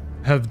aughts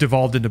have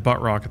devolved into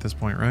butt rock at this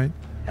point, right?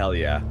 Hell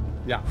yeah.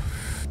 Yeah.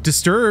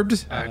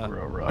 Disturbed.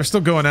 They're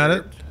still going at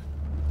it.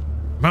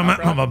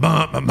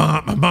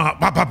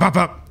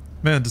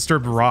 Man,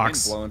 Disturbed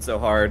rocks. Blowing so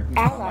hard.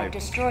 Allied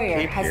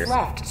destroyer has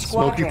left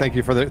squadron. Smokey, thank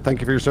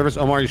you for your service.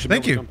 Omar, you should be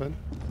able to jump in.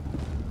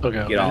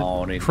 Okay. Get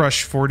on it.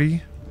 Crush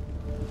 40.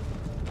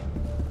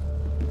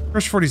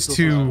 Crush 40's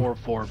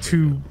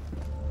two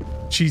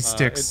cheese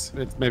sticks.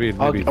 It's maybe. I'm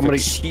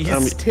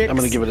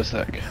gonna give it a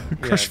sec.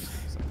 Crush.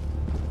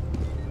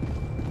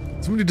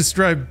 Somebody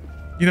describe,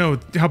 you know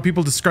how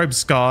people describe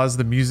skas,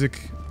 the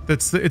music.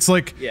 It's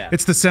like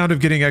it's the sound of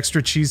getting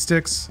extra cheese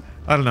sticks.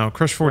 I don't know.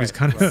 Crush 40 is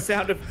kind The of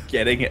sound of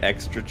getting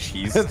extra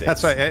cheese sticks.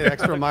 That's right.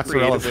 Extra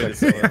mozzarella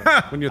sticks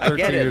when you're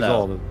 13 years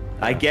old.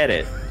 I get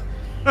it.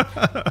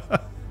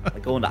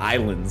 Like going to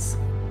islands.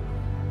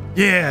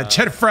 Yeah,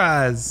 cheddar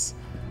fries.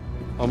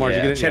 Omar,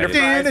 Yeah, did you get it? cheddar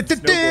fries.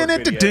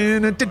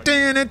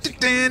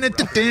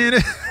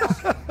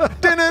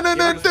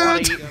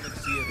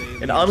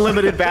 An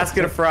unlimited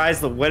basket of fries,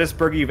 the wettest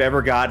burger you've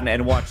ever gotten,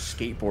 and watch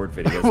skateboard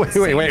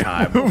videos. Wait.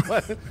 Time.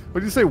 What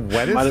did you say?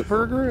 Wettest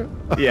burger?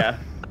 Yeah.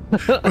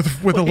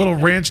 with a little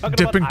ranch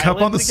dipping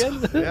cup on the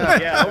side.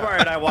 Yeah, Omar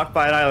and I walked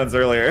by Islands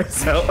earlier,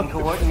 so.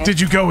 Did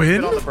you go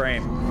in? On the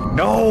brain.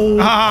 No.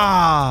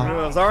 Ah.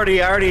 I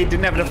already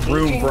didn't have enough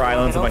room for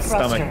Islands in my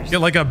stomach. Get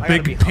like a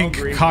big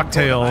pink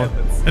cocktail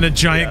and a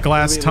giant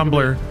glass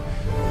tumbler.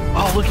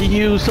 Oh, look at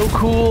you, so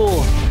cool.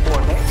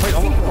 Wait,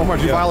 Omar,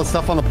 did you buy all the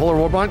stuff on the Polar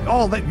Warband?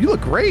 Oh, you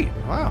look great.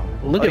 Wow.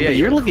 Look at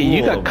you.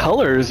 You got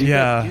colors. You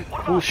Yeah.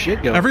 got cool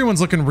shit going. Everyone's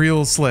looking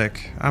real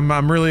slick.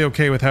 I'm really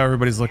okay with how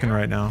everybody's looking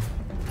right now.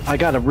 I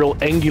got a real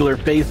angular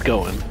face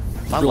going.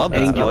 I love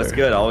that. Always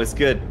good, always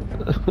good.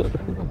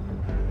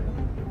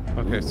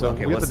 Okay, so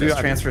we have what's to do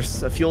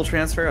this? A fuel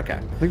transfer? Okay. I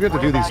think we have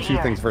to do these two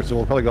things first, so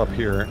we'll probably go up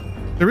here.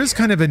 There is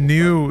kind of a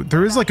new,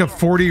 there is like a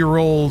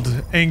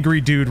 40-year-old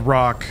angry dude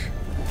rock.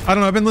 I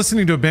don't know, I've been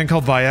listening to a band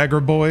called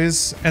Viagra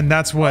Boys, and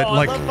that's what Oh,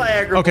 like I love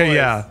Viagra okay, Boys.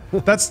 yeah.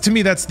 That's to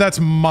me that's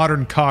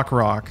modern cock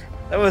rock.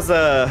 That was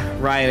a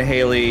Ryan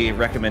Haley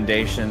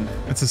recommendation.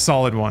 It's a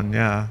solid one,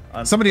 yeah.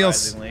 Somebody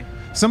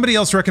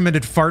else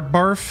recommended Fart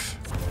Barf.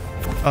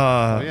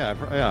 Yeah.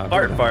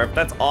 Fart Barf,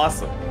 that's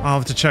awesome. I'll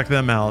have to check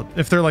them out.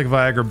 If they're like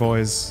Viagra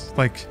Boys,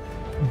 like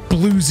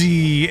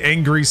bluesy,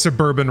 angry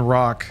suburban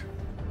rock.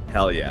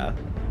 Hell yeah.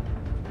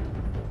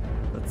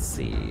 Let's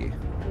see.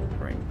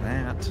 Bring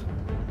that.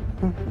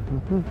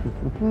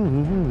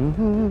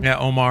 Yeah,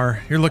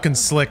 Omar, you're looking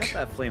slick.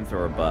 That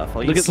flamethrower buff.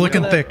 Look at slick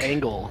and that thick.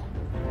 Angle.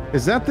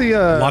 Is that the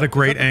a lot of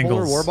great Polar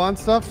angles. Warband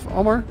stuff,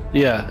 Omar?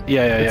 Yeah.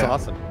 It's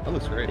awesome. That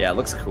looks great. Yeah, it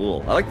looks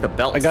cool. I like the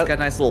belt. It's got a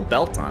nice little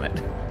belt on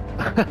it.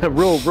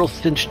 real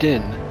cinched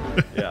in.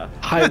 Yeah.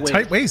 High waist.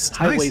 Tight waist.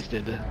 High Nice.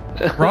 waisted.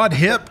 Broad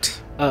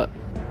hipped. I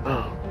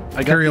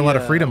Carry a lot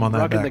of freedom on that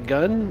rocking back. the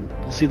gun.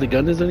 See the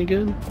gun is any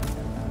good?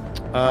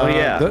 Oh,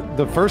 yeah.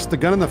 The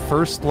gun in the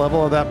first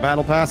level of that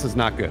battle pass is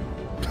not good.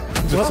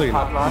 Just so you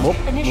know. Well,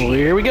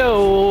 here we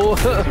go.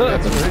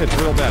 It's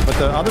real bad, but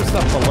the other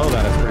stuff below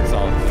that is pretty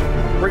solid.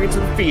 Bring it to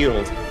the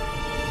field.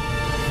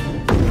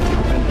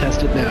 And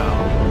test it now.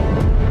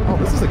 Oh,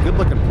 this is a good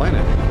looking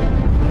planet.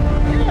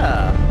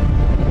 Yeah.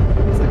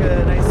 It's like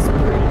a nice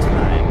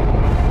springtime.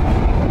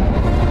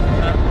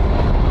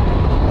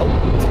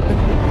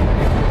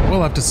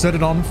 We'll have to set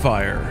it on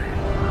fire.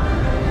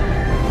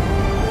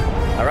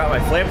 I brought my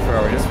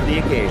flamethrower just for the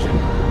occasion.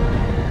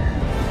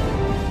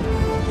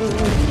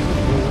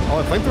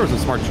 Oh, the flamethrower is a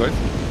smart choice.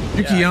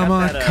 Yukiyama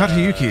I got that,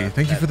 Katayuki,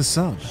 thank you for the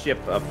sub. Ship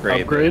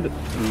upgrade.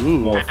 Ooh.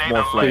 More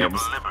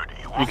flames.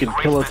 You can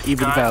kill us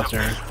even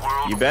faster.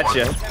 You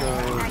betcha.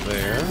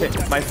 There.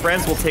 My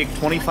friends will take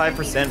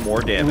 25%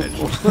 more damage.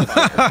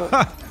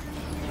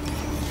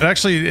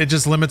 It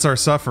just limits our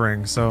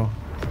suffering, so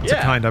it's a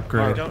kind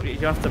upgrade. You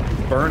don't have to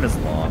burn as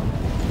long.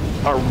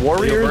 Our You'll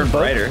warriors burn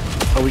brighter.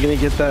 Are we gonna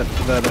get that?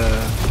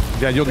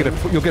 Yeah, you'll get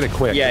it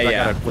quick.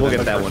 Yeah. We'll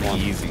get that one first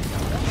easy.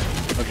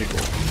 Okay,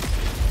 cool.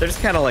 They're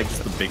just kind of like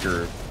just the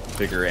bigger,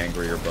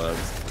 angrier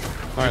bugs.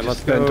 All right, let's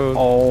Spend go.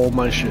 all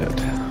my shit.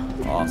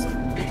 Awesome.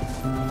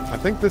 I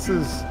think this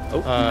is.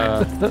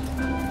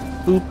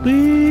 Boop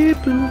beep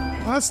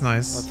boop. Oh, that's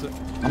nice.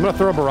 I'm gonna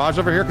throw a barrage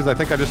over here because I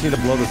think I just need to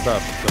blow this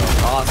up. So.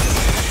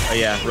 Awesome. Oh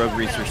yeah, Rogue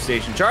Research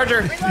Station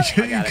Charger.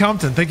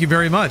 Compton, thank you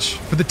very much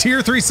for the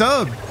tier 3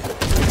 sub.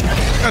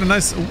 Got a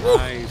nice,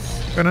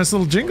 got a nice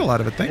little jingle out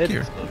of it. Thank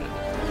you.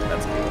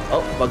 That's cool.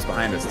 Oh, bugs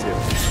behind us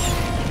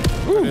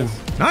too. Ooh,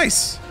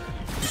 nice.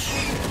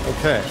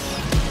 Okay.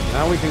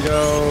 Now we can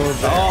go.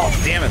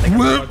 Oh, damn it! They got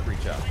the bug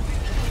breach up.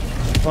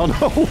 Oh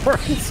no!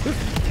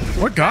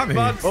 What got me?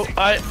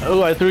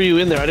 I threw you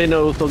in there. I didn't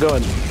know it was still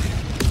going.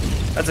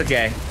 That's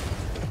okay.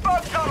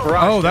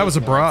 Oh, that was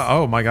a bra.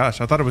 Oh my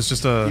gosh, I thought it was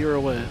just a. You're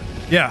away.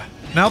 Yeah.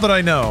 Now that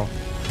I know.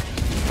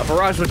 A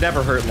barrage would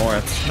never hurt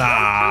Lawrence.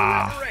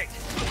 Nah.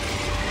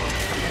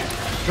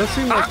 It does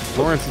seem like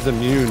Lawrence is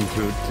immune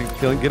to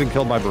getting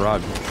killed by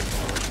barrage.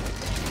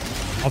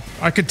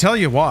 I could tell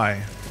you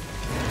why.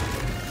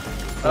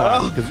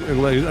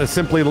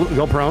 Simply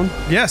go prone?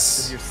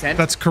 Yes,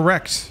 that's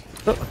correct.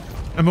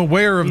 I'm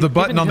aware of the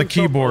button on the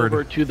keyboard.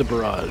 Over to the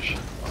barrage.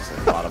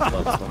 A lot of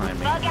bugs behind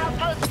me. Bug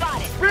outpost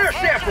spotted. Rare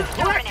sample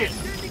collected.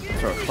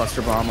 Throw a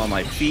cluster bomb on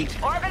my feet.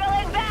 Orbital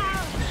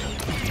inbound.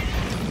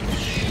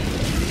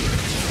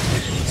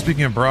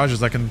 Speaking of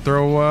barrages, I can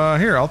throw,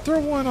 here, I'll throw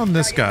one on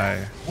this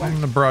guy. I'm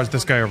gonna barrage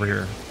this guy over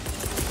here.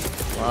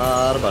 A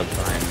lot of bugs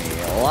behind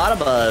me. A lot of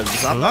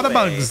bugs. A lot of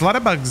bugs, a lot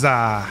of bugs. We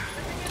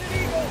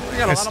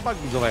got a lot of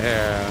bugs over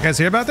here. You guys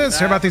hear about this?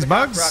 Hear about these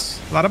bugs?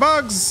 A lot of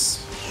bugs.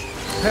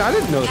 Hey, I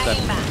didn't notice that.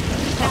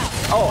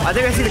 Oh, I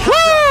think I see the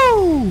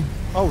Woo!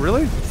 Oh,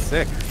 really?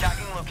 Sick.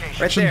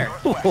 right there.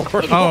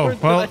 Oh,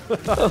 well,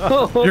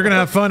 you're going to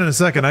have fun in a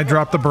second. I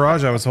dropped the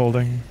barrage I was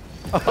holding.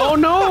 Oh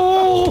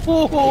no!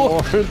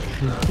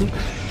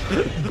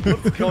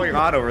 What's going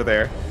on over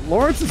there?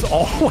 Lawrence is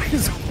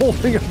always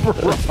holding a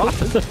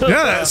barrage.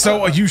 Yeah,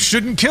 so you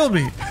shouldn't kill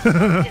me.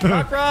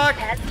 Cock rock!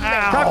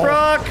 Cock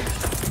rock!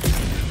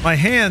 My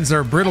hands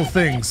are brittle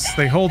things.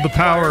 They hold the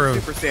power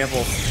Super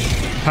samples.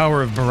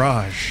 of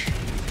barrage.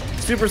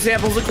 Super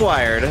samples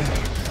acquired.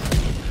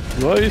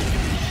 Nice.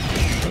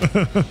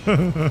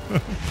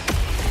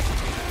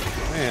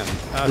 Man,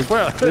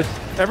 well,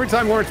 every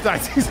time Lawrence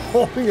dies, he's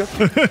holding a.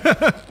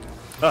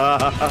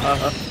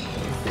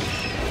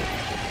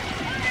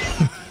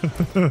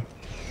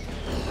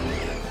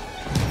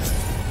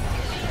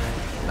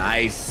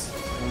 Nice.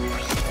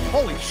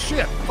 Holy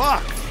shit!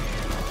 Fuck!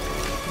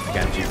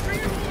 Got you.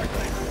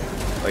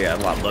 Oh yeah, a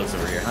lot of bugs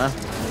over here, huh?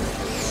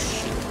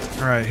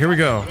 All right, here we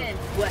go.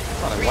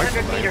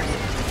 300 meters.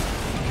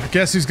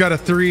 Guess who's got a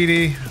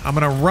 380? I'm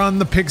gonna run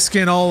the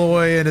pigskin all the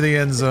way into the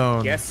end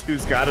zone. Guess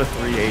who's got a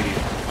 380?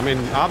 I mean,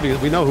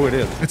 obviously, we know who it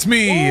is. It's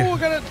me. Oh,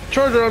 got a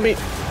charger on me.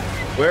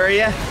 Where are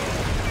you?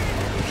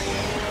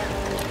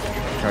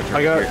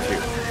 I got here too.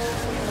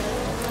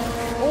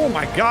 Oh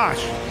my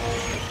gosh!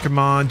 Come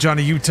on,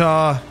 Johnny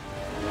Utah.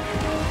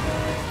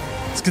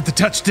 Let's get the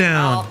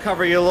touchdown. I'll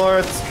cover you,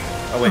 Lawrence.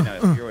 Oh wait,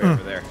 no, you're way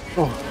over there.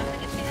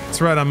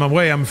 That's right, I'm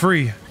away, I'm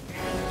free.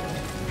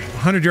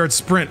 100-yard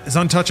sprint is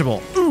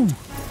untouchable. Ooh.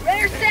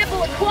 Rare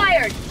sample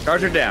acquired.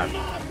 Charger down.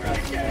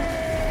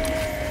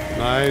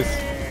 Nice.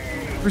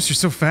 Bruce, you're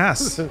so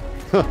fast. You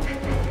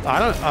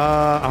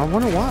I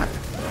wonder why.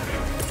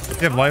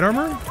 have light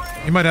armor?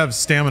 You might have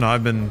stamina.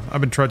 I've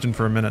been trudging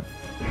for a minute.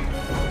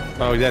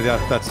 Oh yeah,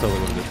 that's totally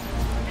what it is.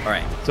 All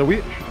right. So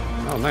we.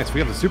 Oh, nice. We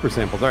have the super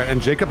samples. All right,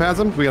 and Jacob has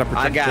them. We gotta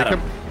protect I got Jacob.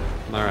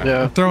 'em. All right.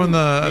 Yeah. Throwing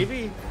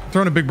Maybe.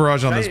 a big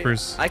barrage on this,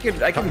 Bruce. I can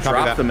Copy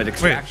drop that. them at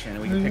extraction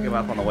and we can pick them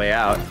up on the way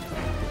out.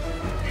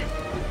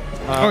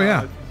 Oh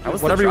yeah.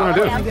 Whatever you want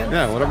to do. drop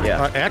Yeah, whatever.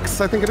 Yeah.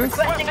 X, I think it is.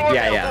 Requesting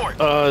orbital.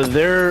 Yeah.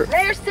 They're.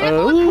 Rare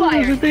sample There's a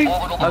acquired. big.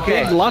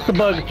 Okay. Lots of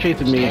bugs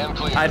chasing me.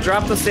 I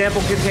dropped the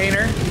sample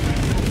container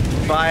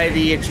by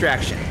the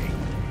extraction.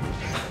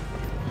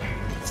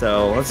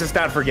 So let's just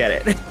not forget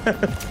it.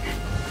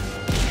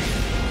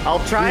 I'll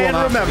try and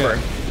remember.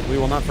 Forget. We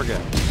will not forget.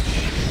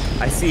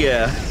 I see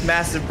a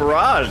massive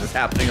barrage that's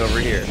happening over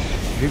here.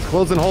 He's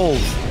closing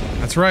holes.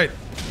 That's right.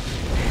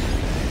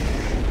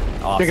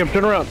 Awesome. Jacob,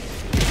 turn around.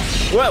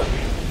 Whoa!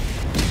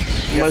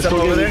 Am I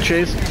still over getting there?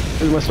 chased?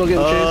 Am I still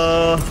getting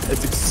chased?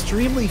 It's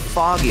extremely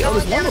foggy. Oh,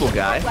 there's one little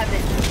guy.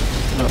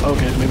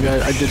 Okay, maybe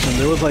I did something.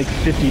 There was like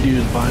 50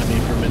 dudes behind me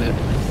for a minute.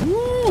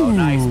 Oh,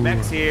 nice.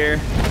 Mech's here.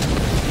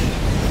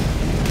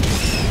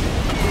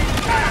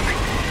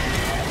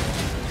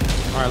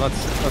 All right,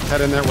 let's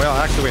head in there. Well,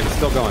 actually, wait, it's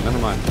still going. Never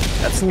mind.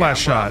 That's the last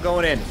I'm shot.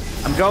 going in.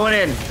 I'm going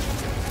in.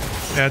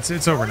 Yeah,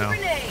 it's over now.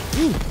 Grenade.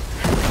 Ooh.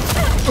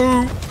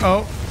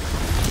 Oh.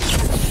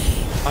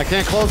 I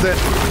can't close it.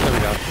 There we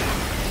go.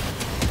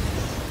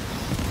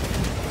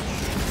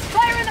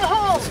 Fire in the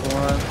hole.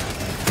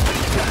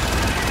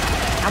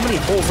 How many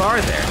holes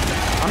are there?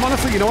 I'm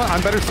honestly, you know what?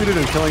 I'm better suited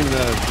in killing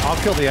the. I'll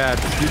kill the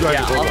ads. You guys.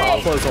 Yeah,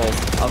 I'll close holes.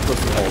 I'll close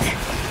the holes.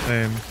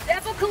 Same.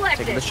 Sample collected.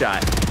 Taking the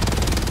shot.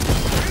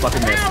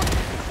 Fucking missed.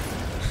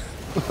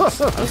 I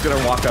was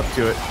gonna walk up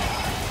to it.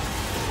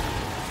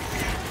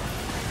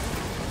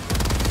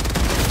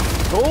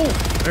 Oh,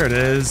 there it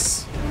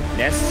is.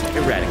 Nest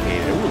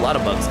eradicated. Ooh, a lot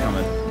of bugs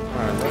coming. All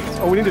right,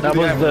 oh, we need to do That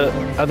was the.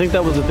 I think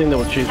that was the thing that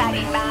was chasing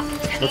me.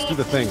 Let's do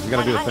the thing. We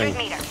gotta do the thing.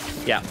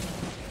 Yeah.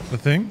 The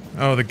thing?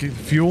 Oh, the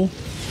fuel?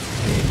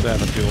 Yeah,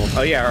 the fuel.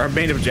 Oh yeah, our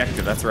main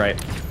objective. That's right.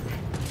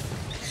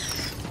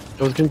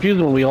 It was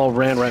confusing when we all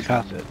ran right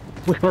past it.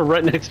 We were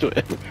right next to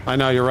it. I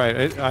know, you're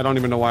right. I don't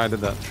even know why I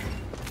did that.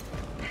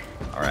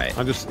 All right.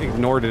 I just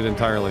ignored it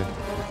entirely.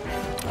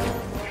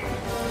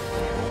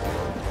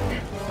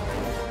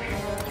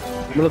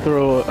 I'm gonna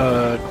throw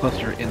a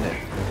cluster in it.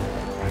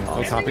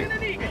 Oh, copy.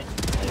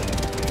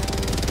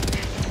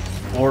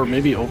 Or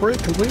maybe over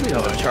it completely?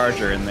 Oh, a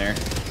charger in there.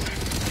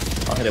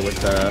 I'll hit it with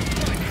the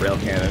rail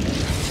cannon.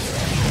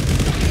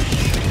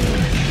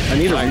 I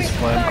need a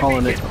resupply. I'm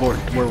calling it court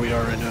where we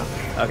are right now.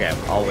 Okay,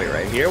 I'll wait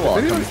right here while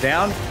it comes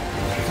down.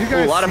 You Ooh,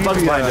 guys a lot of see bugs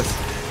the, behind us.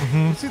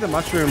 You see the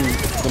mushroom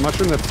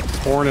that's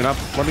pouring it up?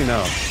 Let me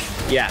know.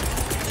 Yeah.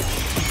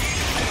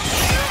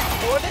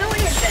 Orbital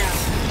inbound.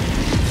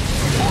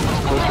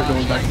 Cluster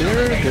going back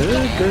there.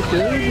 Good.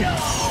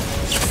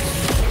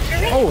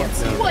 Oh, what is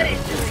doing?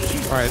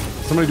 All right,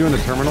 somebody doing the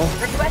terminal.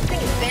 Requesting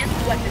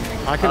advanced weaponry.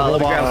 I can Let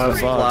hold me grab off some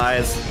the bug.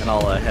 supplies and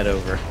I'll head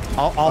over.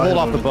 I'll hold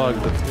off the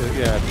bug. But,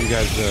 yeah, if you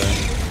guys.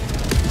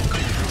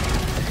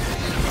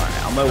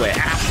 Alright, on my way.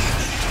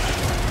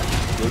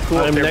 Really cool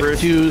I'm there,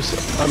 next Bruce.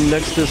 to. I'm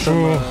next to some.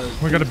 Ooh,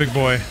 we got a big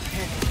boy.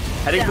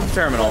 Heading to the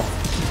terminal.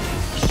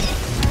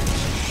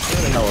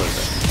 Where the hell is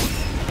it?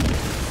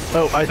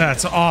 Oh,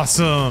 That's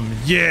awesome.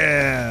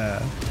 Yeah.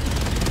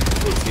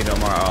 You know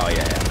more. Oh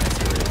yeah,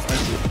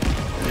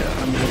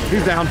 yeah.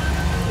 He's down.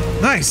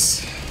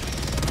 Nice.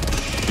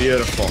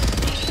 Beautiful.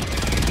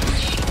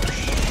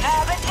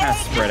 Kind of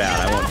spread out.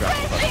 I won't drop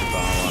the fucking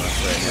bomb on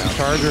us right now.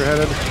 Charger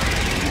headed.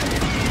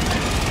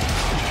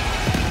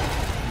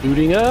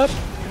 booting up.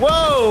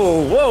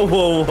 Whoa! Whoa!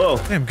 Whoa! Whoa!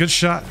 Damn, good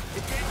shot.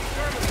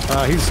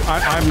 I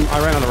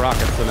ran out of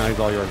rockets, so now he's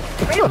all yours.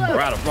 We're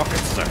out of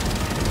rockets, sir.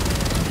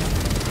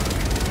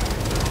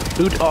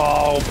 Boot.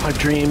 Oh, my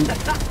dream. Should have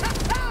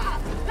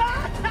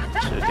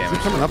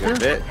damaged coming up a here?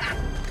 bit.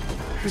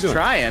 He's doing?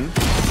 Trying.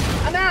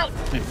 I'm out.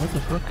 Wait, what the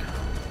fuck?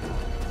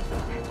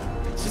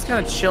 He's just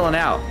kind of chilling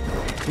out.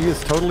 He is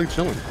totally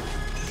chilling.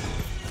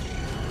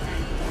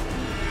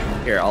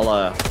 Here, I'll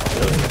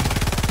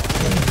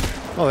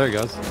Oh, there he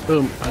goes.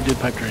 Boom. I did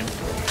pipe dream.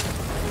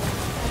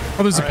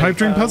 Oh, there's a pipe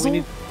dream puzzle? we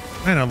need-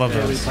 Man, I love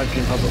Yeah, we those. pipe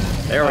dream puzzle.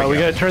 There we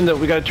go.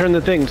 We gotta turn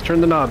the things,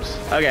 turn the knobs.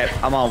 Okay,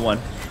 I'm on one.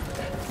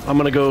 I'm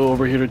gonna go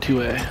over here to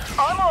 2A.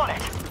 I'm on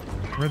it.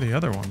 Where are the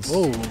other ones?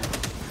 Oh,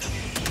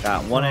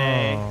 Got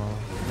 1A. Oh.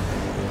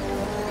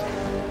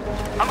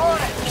 I'm on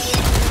it.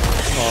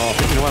 Oh,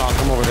 you know what? I'll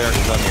come over there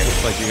because it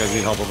looks like you guys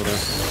need help over there.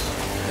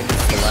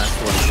 The last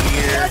one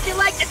here. How'd you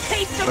like to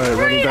taste some all right,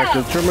 running back to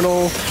the freedom?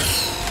 terminal.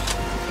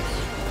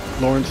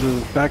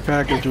 Lawrence's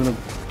backpack is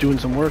doing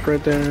some work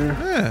right there.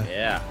 Yeah.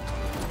 Yeah.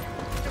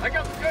 I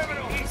got the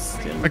terminal.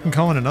 I can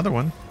call in another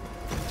one.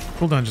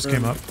 Cooldown just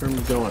came up. Where am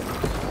I going?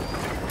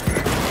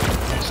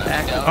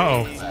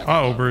 Uh-oh.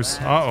 Uh-oh, Bruce.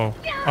 Uh-oh.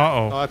 Oh,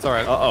 Uh-oh. that's all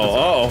right.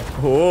 Uh-oh.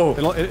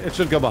 Oh. It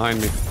should go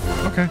behind me.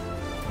 Okay.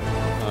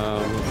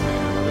 Let's see.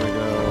 We're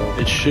gonna go.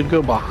 It should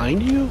go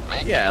behind you?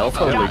 Yeah, I'll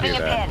totally do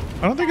that.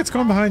 I don't think it's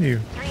going behind you.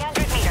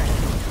 300 meters.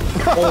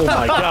 Oh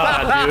my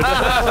god,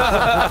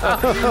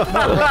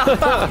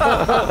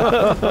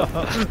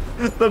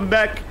 dude. The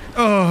mech.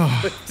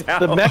 Oh,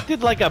 The mech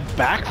did like a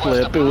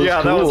backflip. It was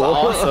Yeah, cool. that was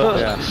awesome.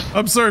 Yeah.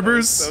 I'm sorry,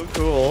 Bruce. So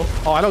cool.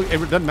 Oh, it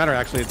doesn't matter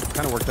actually. It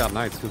kind of worked out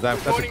nice because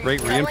that's a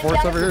great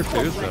reinforce over here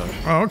too. So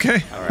Oh,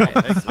 okay. All right.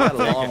 Thanks. I had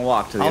a long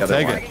walk to the I'll other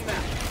take one. it.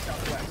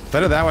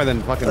 Better that way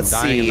than fucking Let's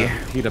dying see. in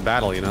the heat of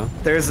battle, you know?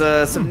 There's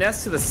some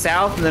nests to the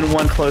south and then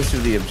one closer to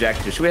the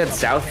objective. Should we head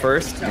south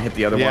first and hit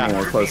the other Yeah. one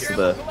when we're close to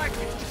the...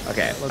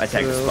 Okay, I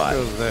take the spot.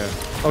 Let's go there.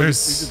 Oh, you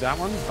There's- did that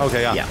one?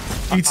 Okay, yeah. Yeah.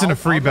 Eats in a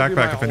free I'll go do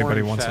backpack my if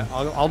anybody orange wants tag. it.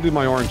 I'll do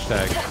my orange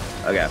tag.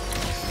 Okay.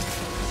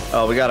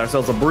 Oh, we got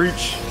ourselves a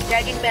breach.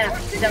 Tagging map.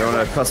 Throwing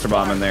a cluster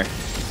bomb in there.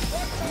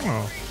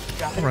 Oh.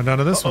 I'll run down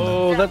to this one. then.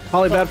 Oh, that's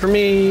probably bad for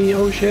me.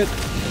 Oh shit.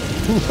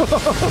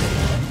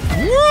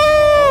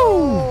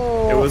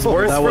 Woo! It was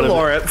worse that for would've been-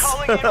 Lawrence.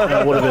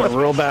 That would have been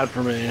real bad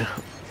for me. I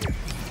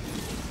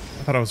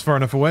thought I was far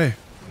enough away.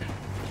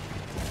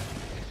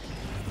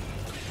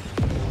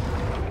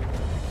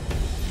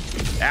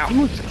 It Ow.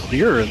 looks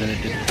clearer than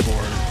it did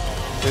before.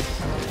 It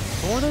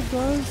sort of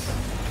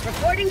does.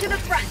 Reporting to the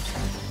front.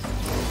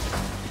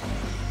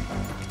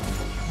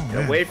 Oh,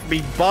 man. Wait for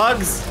me,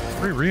 bugs.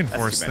 Free That's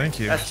reinforce, too many. thank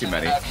you. That's too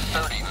many.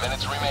 30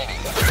 minutes remaining.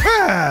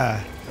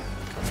 Ah!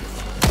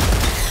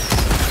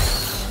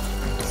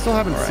 Still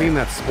haven't seen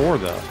that spore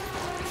though.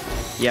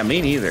 Yeah,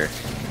 me neither.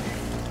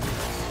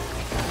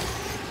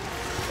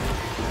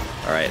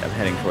 All right, I'm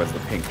heading towards the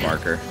pink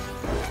marker.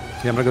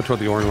 Yeah, I'm gonna go toward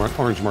the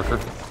orange marker.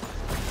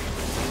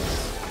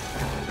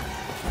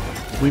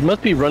 We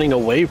must be running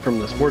away from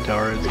the sport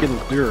tower. It's getting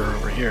clearer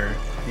over here.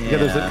 Yeah,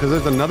 because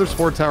there's another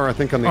spore tower I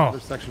think on the Oh. other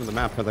section of the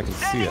map because I can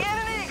see it. Get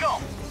an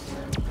eagle.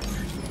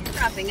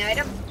 Dropping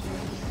item.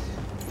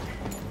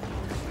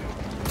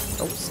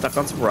 Oh, stuck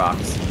on some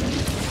rocks.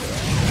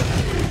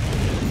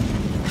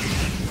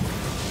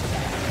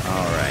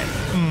 All right.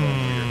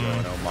 You're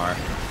going, Omar.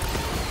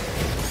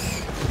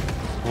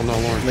 Well, no,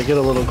 Lawrence. When they get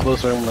a little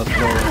closer, I'm gonna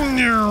throw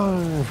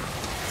No.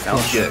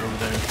 Sounds good. over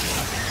there.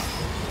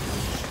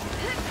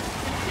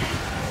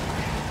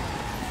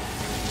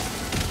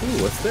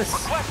 Ooh, what's this?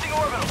 Requesting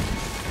orbital.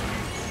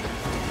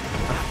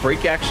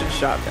 Break action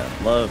shotgun.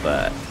 Love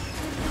that.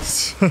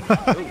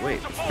 Oh, wait.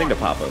 Thing to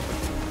pop open.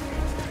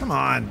 Come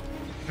on.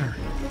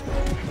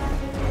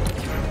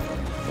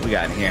 What we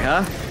got in here,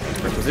 huh?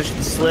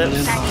 Requisition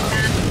slips.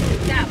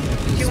 Tagging map.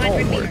 South.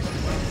 200 Forward. meters.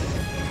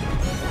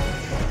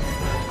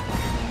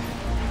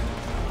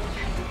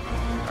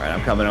 Alright,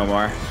 I'm coming,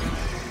 Omar.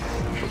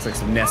 Looks like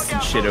some nests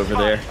and shit over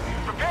there.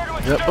 Prepare to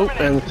Yep. extract Oh, them.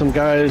 and some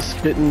guys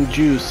spitting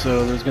juice,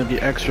 so there's gonna be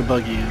extra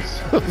buggies.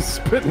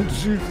 Spitting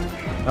juice.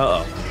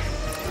 Uh-oh.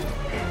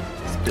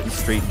 Spitting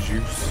straight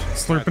juice.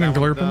 Slurping and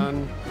glurping.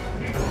 Done.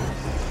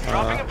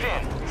 Dropping a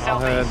pin. I'll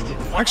head. Southeast.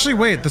 Actually,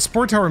 wait. The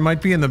sport tower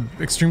might be in the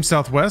extreme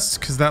southwest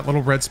because that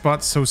little red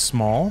spot's so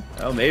small.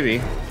 Oh,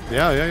 maybe.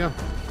 Yeah.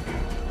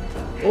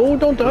 Oh,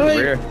 don't Over die!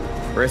 here.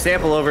 For a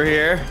sample over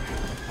here.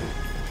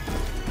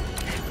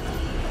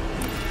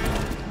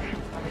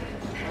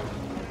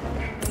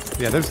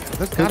 Yeah, there's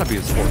gotta be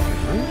a sport kit,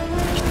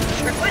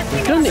 right?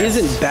 The gun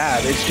isn't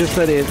bad. It's just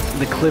that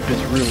the clip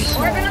is really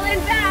small. Orbital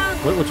inbound.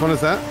 Which one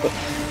is that?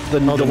 The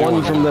new one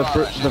one. from the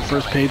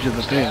first page of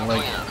the thing,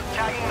 like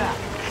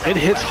it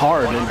hits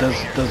hard and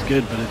does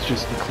good, but it's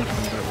just the clip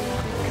is really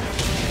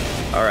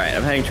All right,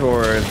 I'm heading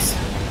towards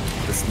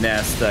this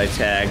nest I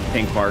tagged,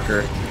 pink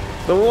marker.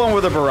 The one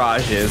where the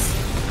barrage is.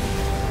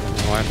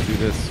 Oh, I have to do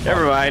this.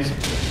 Never mind.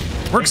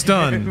 Work's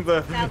done.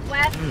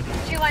 Southwest,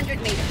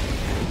 200 meters.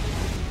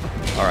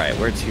 All right,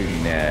 where to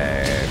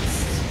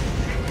next?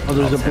 Oh,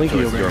 there's I'll a head blinky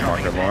towards over your here.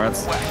 marker,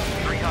 Lawrence.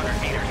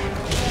 300 meters.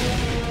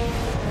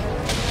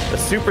 The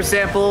super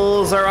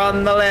samples are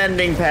on the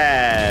landing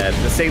pad.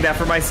 Just saying that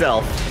for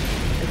myself.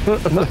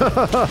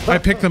 I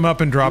picked them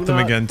up and dropped Do them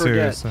not again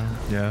forget. too. So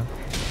yeah.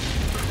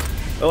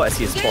 Oh, I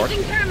see a spark.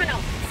 Engaging terminal.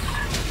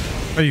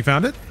 Oh, you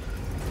found it?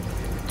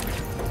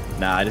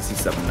 Nah, I just see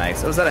something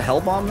nice. Oh, is that a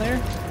hell bomb there?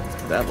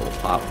 That little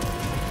pop.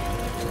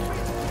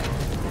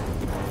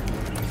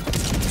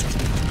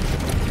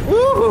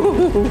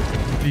 Woo!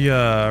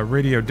 The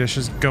radio dish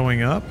is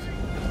going up.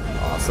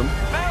 Awesome.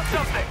 Found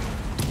something.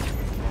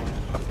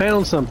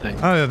 Found something.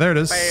 Oh yeah, there it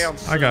is. Bam.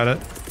 I got it.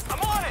 I'm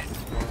on it.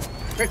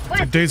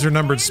 Request Days are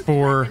numbered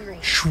spore.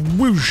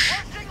 Swoosh.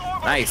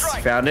 Nice.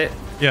 Found it.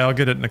 Yeah, I'll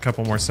get it in a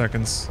couple more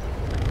seconds.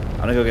 I'm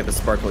gonna go get the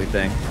sparkly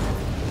thing.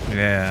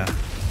 Yeah.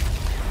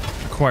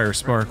 Acquire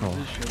sparkle.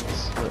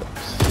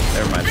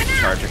 Never mind, there's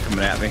a charger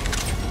coming at me.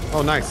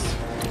 Oh, nice.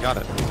 Got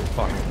it.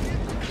 Fuck.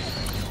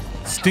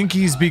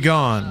 Stinkies be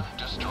gone.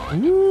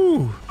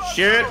 Ooh.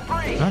 Shit!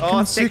 I Oh, can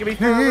it's taking me see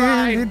for a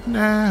ride. it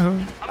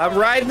now. I'm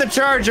riding the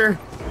charger.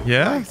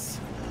 Yeah.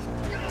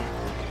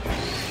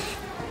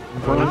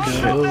 Bronco. I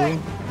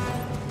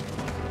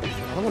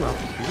don't know.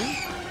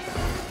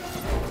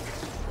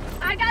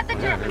 I got the Yeah,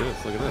 there it terminal.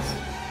 is. Look at this.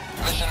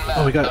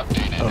 Oh, we got.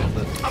 Oh,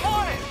 I'm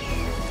on it.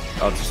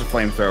 Oh, it's just a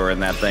flamethrower in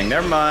that thing.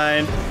 Never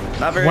mind.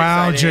 Not very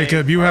Wow, exciting.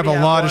 Jacob, you have a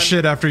Already lot of one.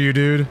 shit after you,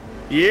 dude.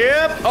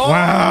 Yep. Oh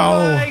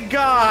Wow. my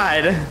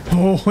god.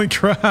 Holy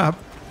crap.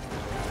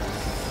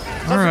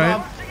 All right.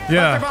 Bomb.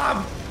 Yeah.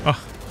 Bomb. Oh.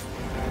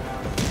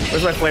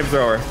 Where's my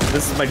flamethrower?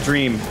 This is my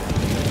dream.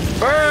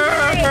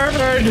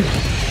 Burn!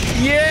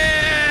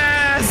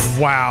 Yes!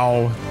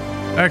 Wow.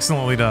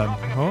 Excellently done.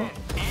 Oh.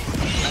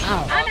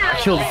 I'm out.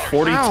 Killed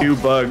 42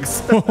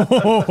 bugs.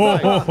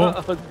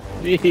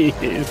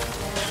 jeez.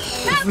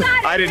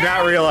 I did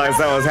not realize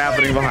that was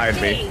happening behind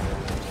me.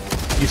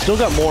 You still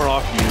got more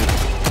off you.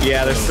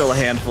 Yeah, there's still a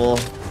handful.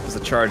 There's a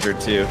charger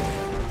too.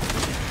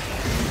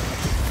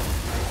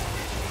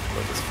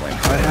 Load this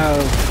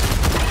flamethrower.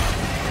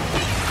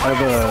 I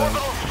have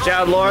a.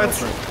 Shout,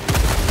 Lawrence.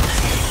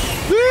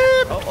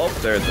 Oh,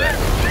 there's that.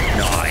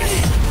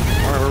 Nice.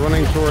 All right, we're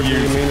running toward the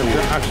main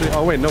objective. Actually,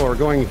 oh wait, no, we're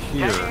going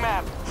here. Tagging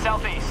map.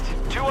 Southeast.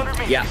 200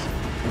 meters. Yeah.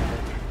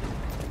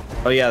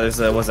 Oh yeah, there's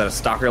a, was that a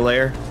stalker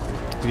layer?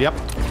 Yep.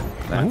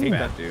 That's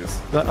bad news.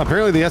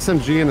 Apparently the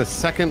SMG in the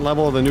second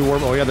level of the new war.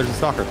 Oh yeah, there's a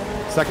stalker.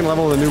 Second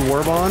level of the new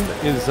war bond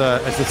is a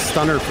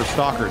stunner for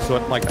stalkers, so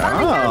it like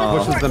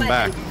pushes them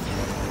back.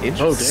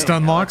 Interesting.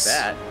 Stun locks?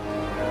 I like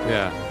that.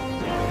 Yeah.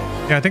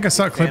 Yeah, I think I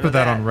saw a clip Fan of of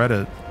that that. on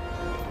Reddit.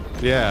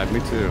 Yeah, me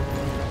too.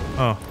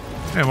 Oh.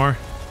 Hey, Mar.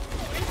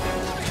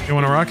 You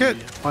want a rocket?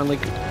 Finally.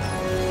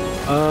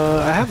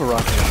 I have a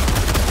rocket.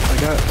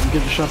 You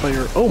get a shot by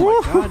your. Oh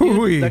my god,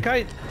 Woo-hoo-wee. dude.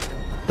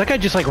 That guy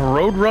just like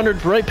road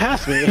runnered right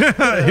past me. He was-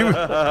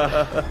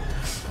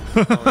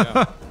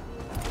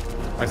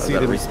 I See see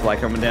that the resupply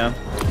coming down.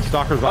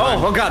 stalkers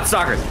behind. Oh god,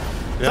 stalkers!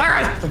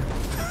 Yeah.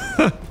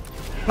 Stalkers!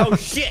 Oh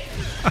shit!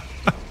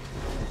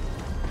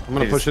 I'm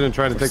gonna push it and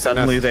try to take that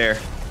Suddenly nest. there.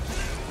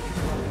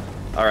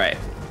 All right,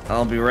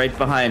 I'll be right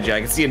behind you. I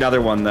can see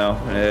another one though.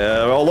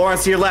 Oh,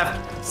 Lawrence, to your left.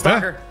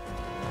 Stalker.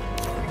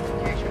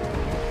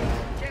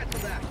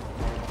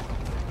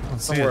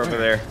 Let's see Somewhere it. over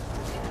there.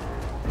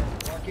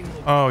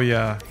 Oh,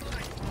 yeah.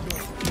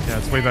 Yeah,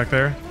 it's way back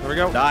there. There we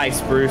go.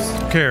 Nice, Bruce.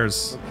 Who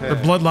cares? Okay. The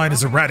bloodline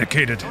is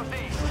eradicated. Here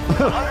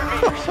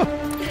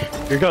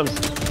it comes.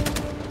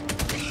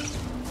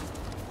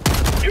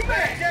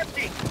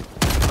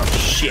 Oh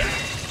shit.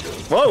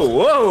 Whoa,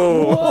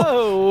 whoa!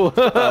 Whoa!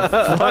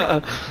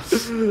 I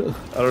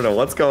don't know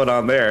what's going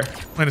on there.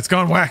 And it's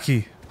gone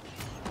wacky.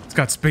 It's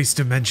got space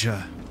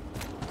dementia.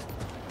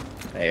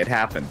 Hey, it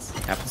happens.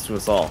 Happens to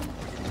us all.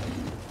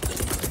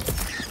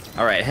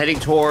 All right, heading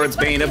towards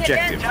main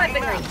objective.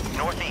 Weaponry.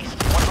 Northeast.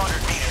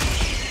 100 meters.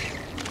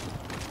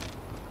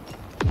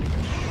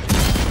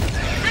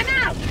 I'm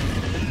out.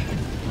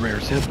 Rare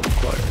sample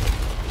acquired.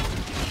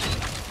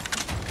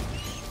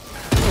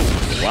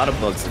 A lot of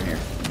bugs in here.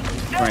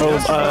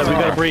 Oh, we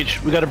got a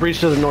breach. We got a breach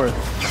to the north.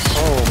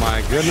 Oh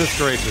my goodness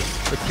gracious.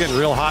 It's getting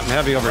real hot and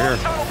heavy over here.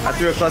 I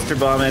threw a cluster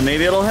bomb in.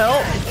 Maybe it'll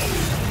help.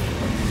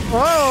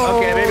 Whoa!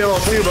 Okay, maybe a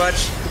little too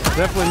much.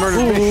 Definitely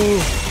murdered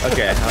me.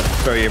 Okay, I'll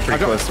throw you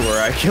pretty close to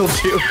where I killed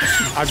you.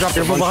 I dropped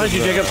a Careful bunch behind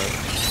you, of, Jacob.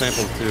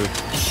 samples too.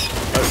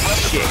 Oh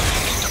shit.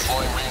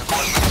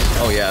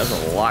 Oh yeah, there's a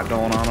lot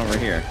going on over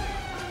here.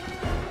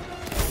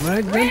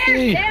 Mag's Rare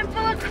empty.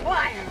 sample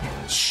acquired.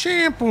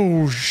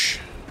 Shampoos.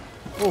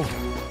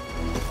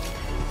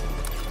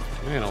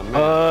 Man, oh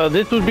man.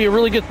 This would be a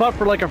really good spot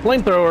for like a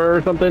flamethrower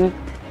or something.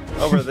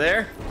 Over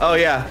there? Oh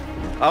yeah.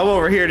 I'm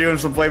over here doing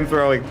some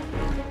flamethrowing.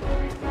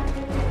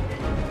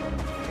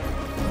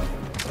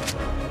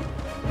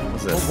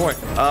 What's this? Oh boy.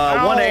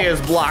 1A is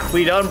blocked.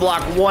 We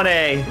unblock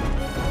 1A.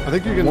 I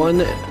think you can.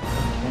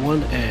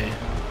 1A.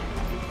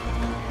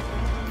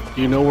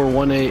 Do you know where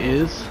 1A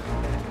is?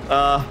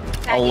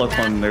 I'll look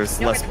when there's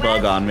less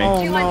bug on me.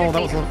 Oh no,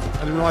 that was. I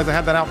didn't realize I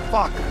had that out.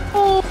 Fuck.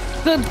 Oh,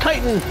 the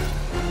Titan.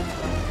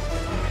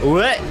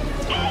 What?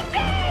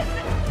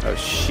 Oh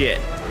shit.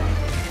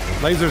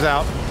 Lasers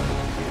out.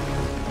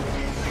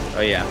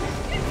 Oh yeah.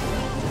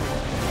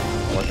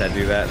 I'll let that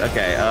do that.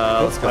 Okay,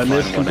 let's go I find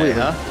missed 1A, completely.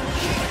 huh?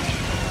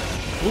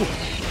 Ooh.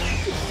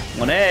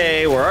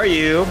 1A, where are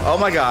you? Oh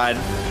my god.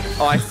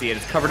 Oh, I see it.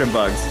 It's covered in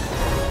bugs.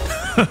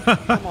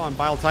 Come on,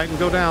 Bile Titan,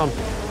 go down.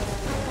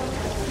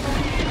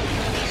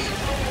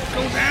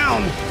 Go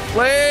down.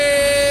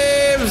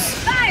 Flames!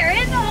 Fire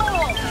in the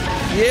hole.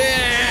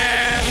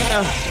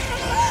 Yeah!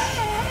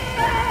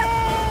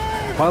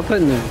 Bile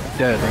Titan is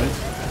dead,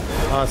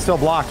 right? Still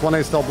blocked.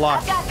 1A still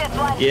blocked. Got this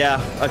one. Yeah,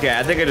 okay,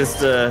 I think I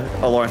just, oh,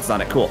 Lawrence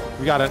on it. Cool.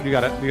 You got it. You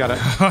got it. You got it.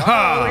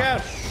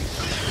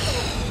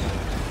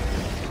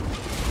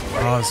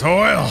 Oh, it's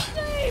oil.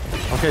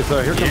 Okay,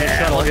 so here comes the Yeah,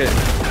 shuttle. look at it.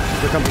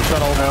 Here comes the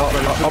shuttle.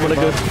 I'm gonna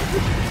go.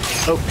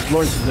 Oh,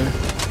 Lawrence is there.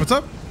 What's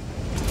up?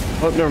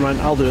 Oh, never mind.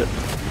 I'll do it.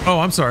 Oh,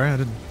 I'm sorry. I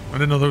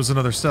didn't know there was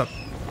another step.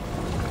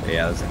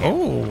 Yeah, there's a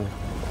Oh.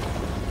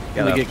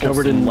 gotta get pull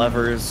covered some in-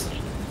 levers.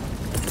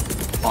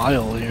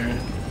 Bile here.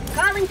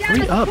 Calling down Hurry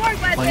the up,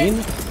 support weapon.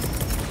 plane.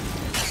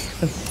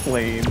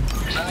 Flame.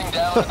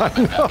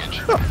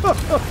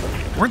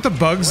 Weren't the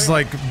bugs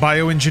like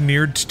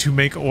bioengineered to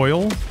make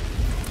oil?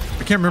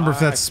 I can't remember if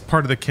that's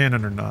part of the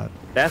canon or not.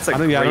 That's a I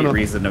don't great know.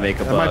 reason to make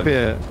a That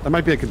bug.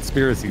 might be a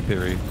conspiracy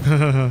theory. Going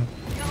down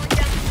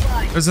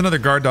supply. There's another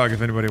guard dog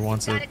if anybody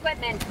wants Got it.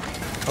 equipment.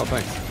 Oh,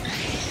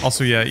 thanks.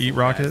 Also, yeah, eat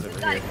rocket.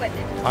 Got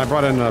equipment. I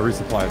brought in a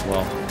resupply as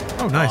well.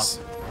 Oh, nice.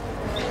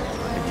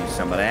 Could use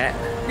some of that.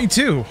 Me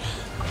too.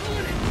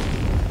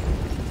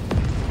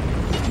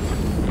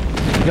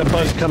 We got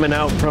bugs coming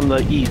out from the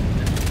east.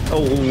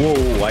 Oh,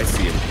 whoa, I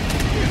see him.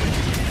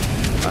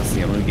 I see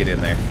him. Let me get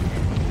in there.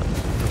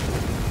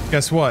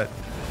 Guess what?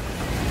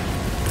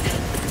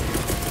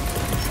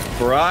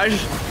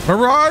 Barrage?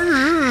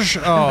 Barrage!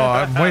 Oh,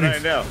 I'm waiting. I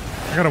know.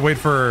 I gotta wait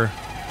for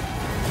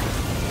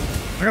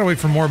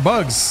more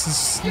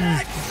bugs.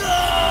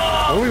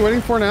 What are we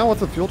waiting for now? What's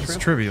the fuel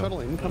transport trivial.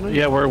 shuttle incoming?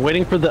 Yeah, we're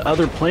waiting for the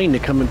other plane to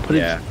come and put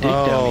Yeah. its dick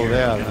down Oh, here.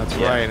 yeah, that's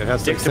Yeah. right. It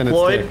has to Dick extend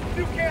deployed. its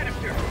dick.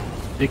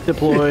 Dick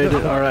deployed.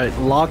 All right,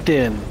 locked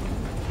in.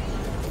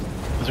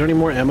 Is there any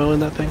more ammo in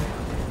that thing?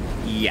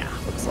 Yeah,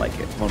 looks like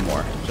it. One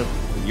more. Just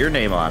your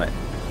name on it.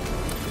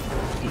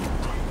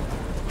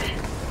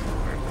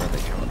 Where are they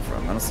coming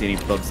from? I don't see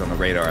any bugs on the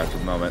radar at the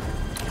moment.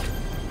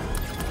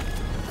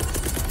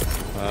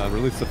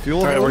 Release the fuel.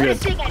 All right, we're good.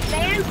 Placing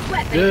advanced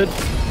weapon. Good.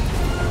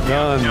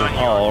 Done.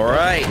 All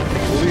right.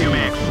 You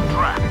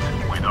extract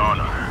with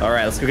honor. All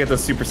right, let's go get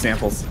those super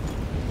samples.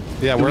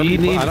 Yeah, Do we're. we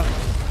need- I don't,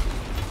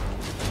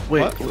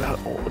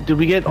 Wait, did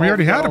we get? We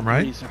already had all them,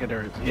 right? three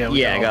secondaries? Yeah,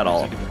 Yeah, I got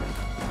all.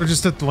 They're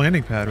just at the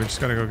landing pad. We just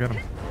gotta go get them.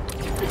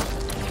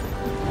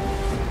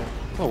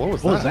 oh, what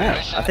was What was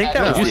that? that? I think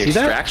that was Did the you see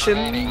that?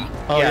 extraction.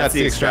 Oh, yeah, it's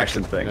the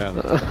extraction thing. Yeah.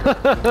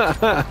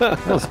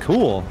 That was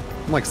cool.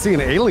 I'm like seeing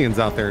aliens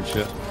out there and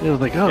shit. It was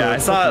like, oh, Yeah, I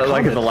that's saw it fucking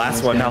like in the comet.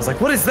 last one, and I was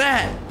like, what is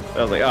that?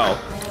 I was like, oh,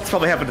 it's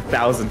probably happened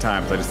 1,000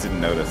 times. I just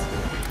didn't notice.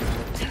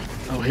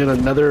 Oh, we had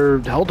another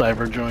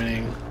Helldiver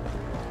joining.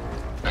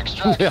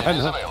 Yeah, I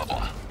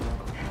know.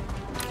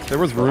 There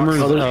was rumors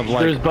Oh, of like,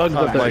 there's bugs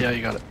up there. like- Yeah,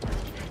 you got it.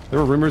 there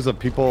were rumors of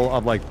people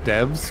of like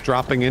devs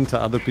dropping into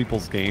other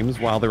people's games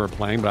while they were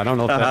playing, but I don't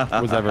know if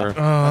that was ever. I think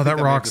that may have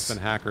rocks. just been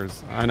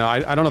hackers. I know. I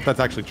don't know if that's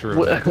actually true.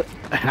 What?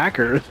 A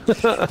hacker.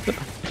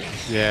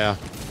 Yeah.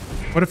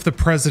 What if the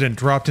president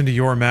dropped into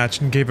your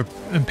match and gave an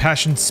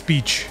impassioned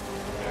speech?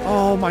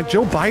 Oh my,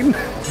 Joe Biden.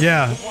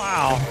 Yeah.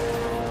 Wow.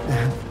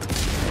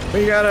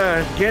 We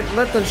gotta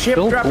let the ship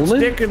Bill drop its Pullman?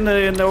 dick in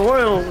the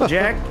oil,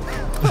 Jack.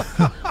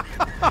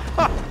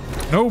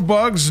 No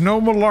bugs, no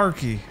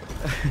malarkey.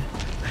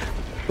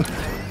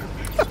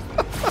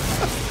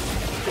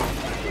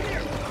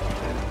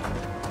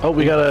 Oh,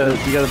 we got a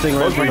thing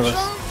right in front of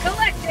us.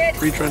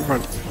 Collected. Reach right in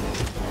front.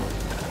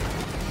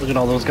 Look at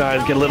all those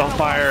guys get lit on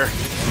fire.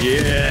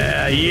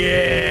 Yeah,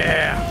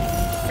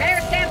 yeah.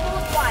 Rare sample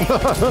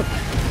acquired.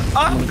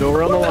 I'm gonna go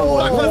around the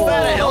long way. Was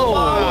that a hell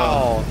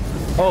Wow.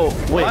 Oh,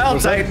 wait. Bile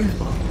was that- Titan.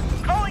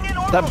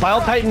 That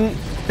Bile Titan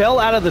fell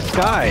out of the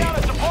sky.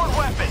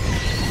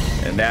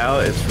 And now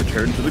it's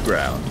returned to the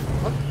ground.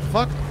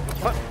 Fuck.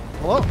 What?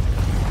 Hello.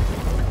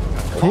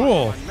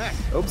 Cool.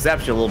 Oh,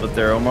 zapped you a little bit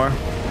there, Omar. No,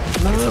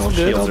 That's all what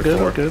good, shields all are good,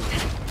 for. all good.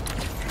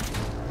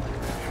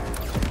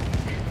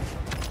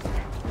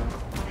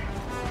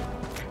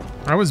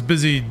 I was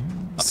busy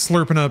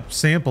slurping up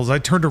samples. I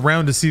turned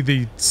around to see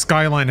the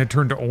skyline had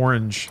turned to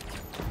orange.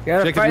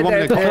 Gotta Jacob, fight you want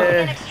me to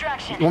that,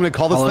 call, you want me to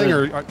call this thing,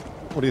 or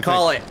what do you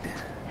Call think? it.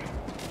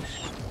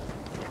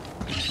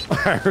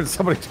 I heard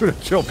somebody doing a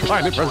chill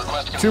behind it.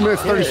 2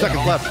 minutes, 30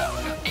 seconds left.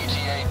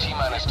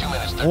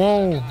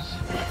 Whoa.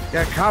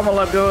 Got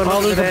Kamala going.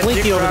 Oh, there's a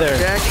Blinky over there.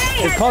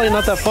 It's probably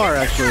not that far,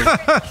 actually.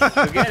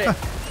 Go get it.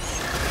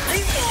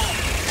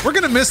 We're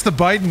gonna miss the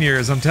Biden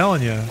years, I'm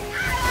telling you.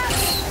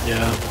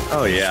 Yeah.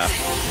 Oh yeah.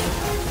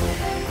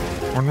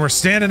 When we're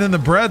standing in the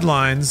bread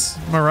lines,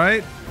 am I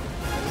right?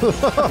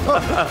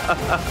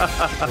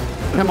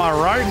 Am I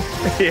right?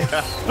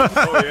 Yeah.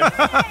 Oh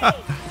yeah.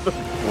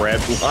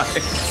 Red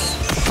line.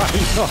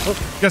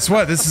 Guess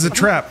what? This is a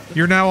trap.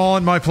 You're now all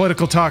in my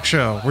political talk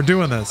show. We're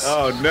doing this.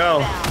 Oh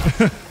no.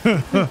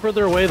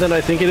 Further away than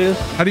I think it is.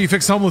 How do you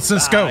fix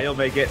homelessness? Go. You'll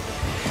make it.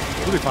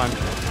 We'll be fine.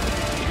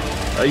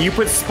 You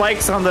put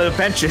spikes on the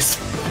benches.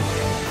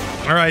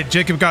 All right,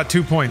 Jacob got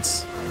 2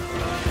 points.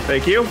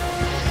 Thank you.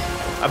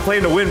 I'm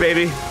playing to win,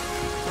 baby.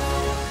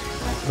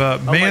 The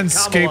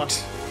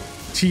Manscaped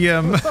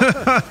TM.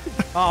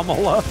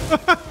 Kamala.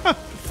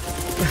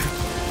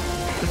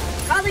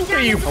 Calling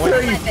down You,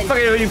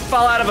 the you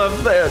fall out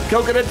of a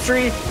coconut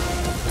tree.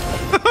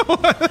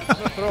 I'm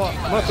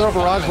gonna throw a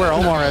barrage where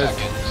Omar is.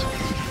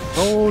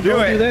 Oh,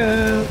 don't do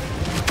that.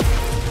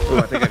 Oh,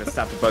 I think I just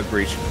stopped the bug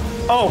breach.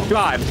 Oh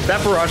god,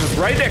 that barrage is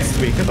right next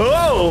to me.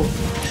 Oh!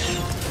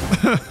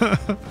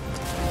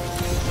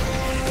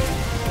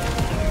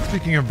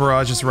 Speaking of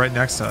barrages right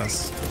next to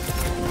us.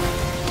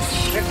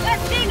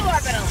 Requesting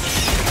orbital.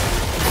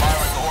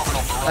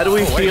 How do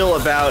we feel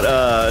about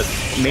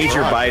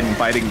Major Biden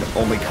biting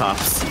only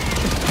cops?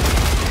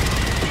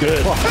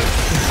 Good.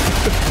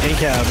 And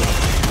cab.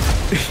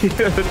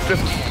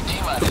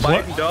 The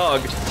Biden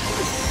dog.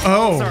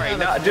 Oh. Sorry,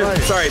 not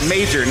just sorry,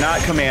 Major,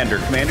 not Commander.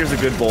 Commander's a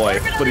good boy,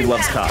 but he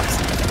loves cops.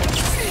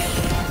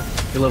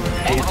 He loves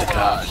hate the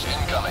cops.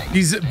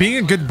 He's being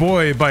a good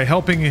boy by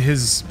helping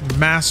his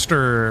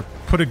master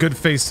put a good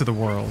face to the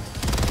world.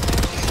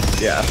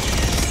 Yeah.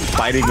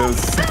 Fighting those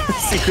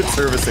Secret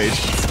Service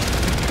agents.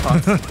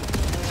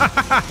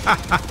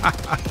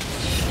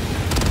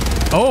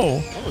 Oh.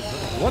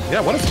 What?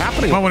 Yeah, what is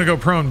happening? Might want to go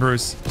prone,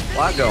 Bruce. A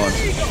lot going.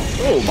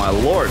 Oh my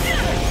lord.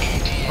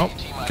 Oh,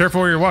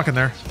 careful where you're walking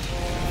there.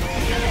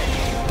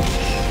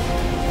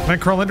 Can I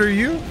crawl under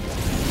you?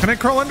 Can I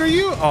crawl under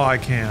you? Oh, I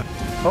can't.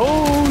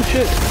 Oh,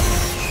 shit.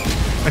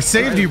 I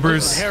saved you,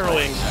 Bruce.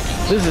 Harrowing.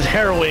 This is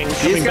harrowing.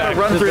 You just gotta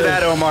run through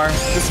that, Omar.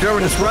 Just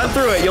run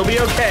through it. You'll be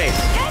okay.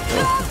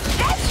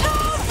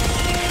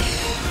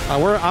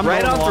 I'm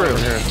right on through.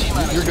 Here.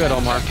 You're good,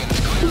 Omar.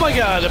 Oh my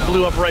god, it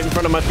blew up right in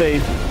front of my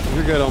face.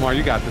 You're good, Omar.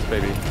 You got this,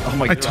 baby. Oh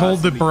my I god.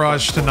 told the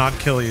barrage to not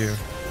kill you.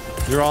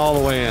 You're all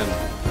the way in.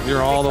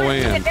 You're all the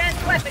way in.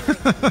 Advanced weapons.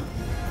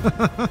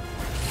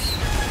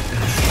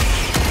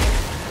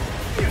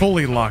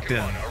 Fully locked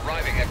in.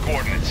 Arriving at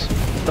coordinates.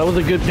 That was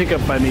a good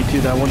pickup by me, too.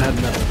 That one had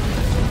metal.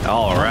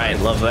 All right,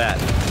 love that.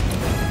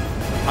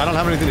 I don't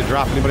have anything to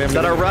drop. Anybody have Is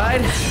that our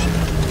anything? ride?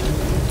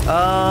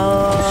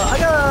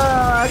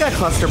 I got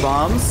cluster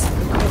bombs.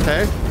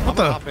 Okay. What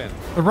Hop in.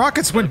 the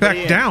rockets went back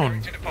in.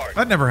 down.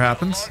 That never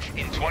happens.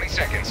 In 20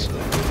 seconds.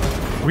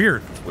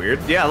 Weird.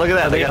 Weird. Yeah, look at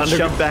that. They got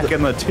shoved back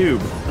in the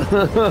tube.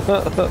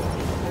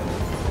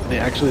 They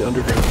actually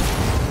underground.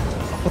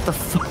 What the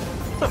fuck?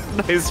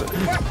 Nice.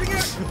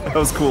 That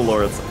was cool,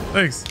 Lawrence.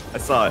 Thanks. I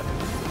saw it.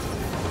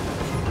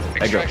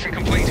 Extraction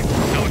complete.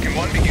 Pelican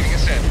 1 beginning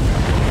ascent.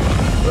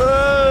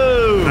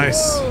 Whoa!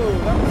 Nice.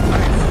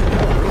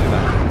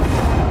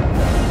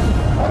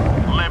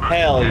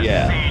 Hell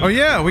yeah. Oh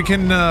yeah, we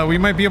can. We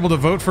might be able to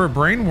vote for a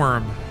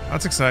brainworm.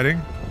 That's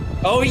exciting.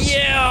 Oh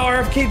yeah,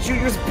 RFK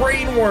Jr.'s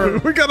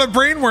brainworm. We got a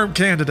brainworm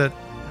candidate.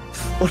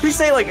 What did he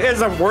say? Like,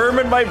 there's a worm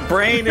in my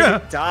brain and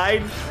it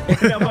died,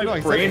 and now my No,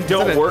 he said brain it-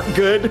 don't said it- work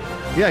good.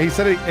 Yeah, he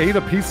said he ate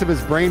a piece of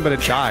his brain, but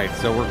it died,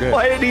 so we're good.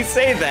 Why did he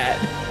say that?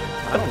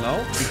 I don't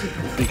know.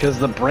 Because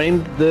the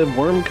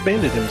worm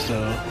commanded him,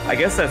 so. I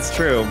guess that's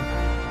true.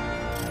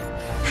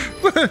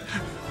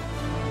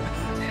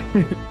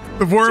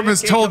 The worm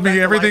has Can't told come back me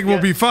to everything life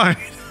will be yet. fine.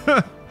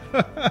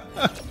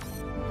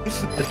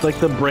 It's like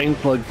the brain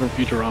plug from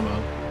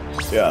Futurama.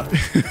 Yeah.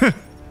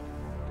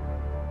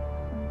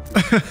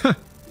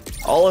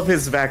 All of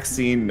his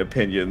vaccine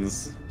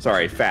opinions,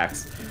 sorry,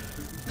 facts,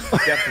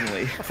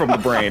 definitely from the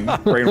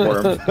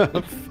brainworm.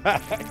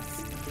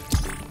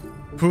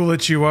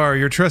 Foolish you are.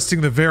 You're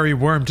trusting the very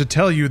worm to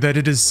tell you that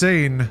it is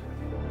sane.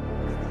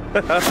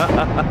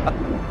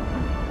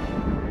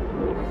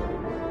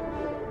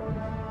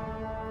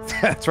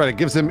 That's right. It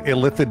gives him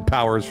illithid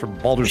powers from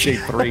Baldur's Gate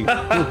 3.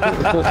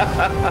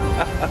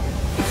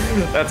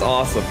 That's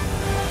awesome.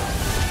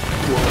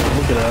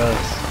 Look at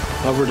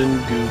us. Covered in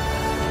goo.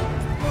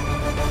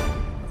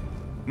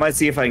 Might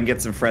see if I can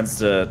get some friends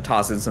to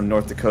toss in some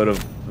North Dakota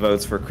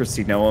votes for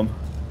Kristi Noem,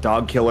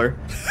 dog killer.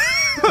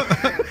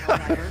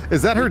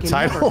 Is that her can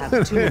title? never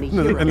have too many In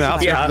the House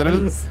of Yeah.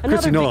 Representatives?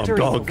 Another Kristi Noem, victory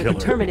dog will killer.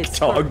 determine its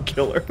Dog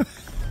killer.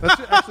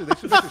 Actually, they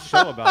should make a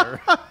show about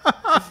her.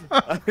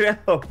 I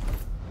know.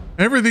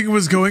 Everything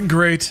was going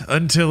great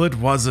until it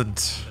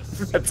wasn't.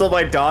 until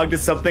my dog did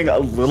something a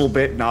little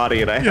bit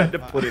naughty, and I had to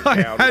put it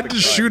down. I had to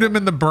shoot him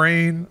in the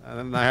brain. And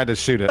then I had to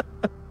shoot it.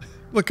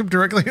 Look him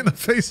directly in the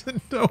face and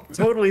no.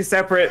 Totally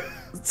separate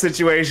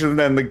situation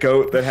than the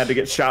goat that had to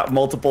get shot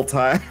multiple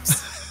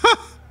times.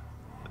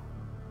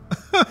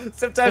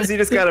 Sometimes you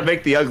just gotta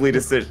make the ugly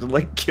decision,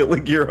 like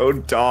killing your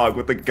own dog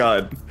with a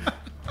gun.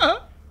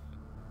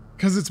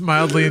 Because it's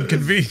mildly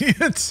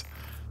inconvenient.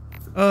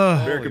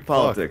 American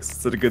politics.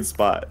 It's at a good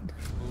spot.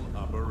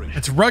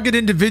 It's rugged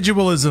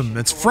individualism.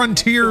 It's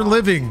frontier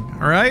living,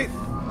 all right?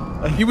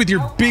 You with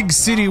your big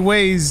city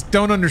ways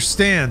don't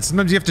understand.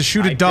 Sometimes you have to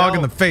shoot a dog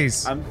in the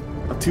face. I'm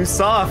too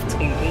soft.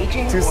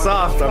 Too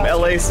soft. I'm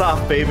LA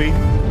soft, baby.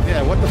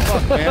 Yeah, what the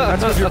fuck, man?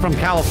 That's because you're from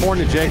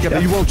California,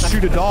 Jacob. You won't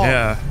shoot a dog.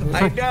 Yeah,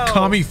 from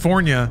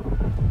California.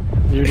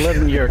 You're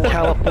letting your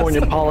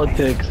California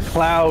politics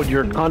cloud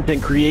your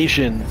content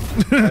creation.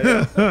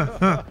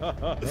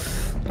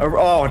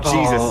 Oh,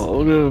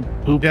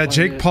 Jesus. Yeah,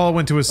 Jake Paul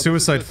went to a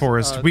suicide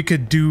forest. We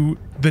could do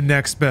the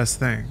next best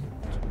thing.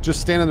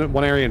 Just stand in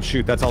one area and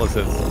shoot. That's all it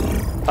says.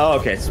 Oh,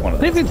 okay. It's one of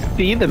those. I didn't even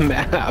see the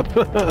map.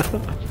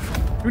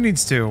 Who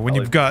needs to when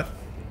you've got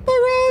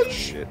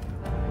barrage?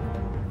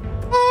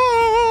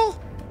 Oh,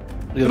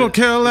 it'll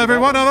kill every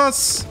one of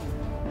us.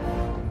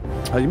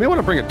 You may want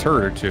to bring a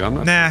turret or two. I'm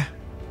not. Nah,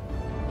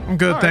 I'm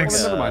good, Right,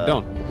 thanks. Never mind.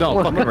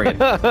 Don't. I'll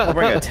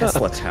bring a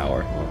Tesla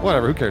tower.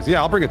 Whatever. Who cares?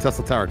 Yeah, I'll bring a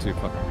Tesla tower too.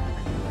 Fuck.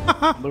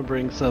 I'm gonna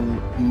bring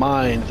some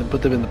mines and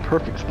put them in the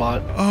perfect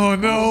spot. Oh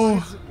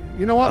no!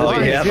 You know what? Oh,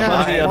 Mines, yeah,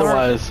 mines.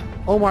 Otherwise,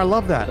 Omar, I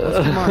love that.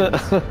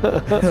 Let's do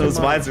mines. Those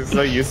mines are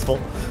so useful.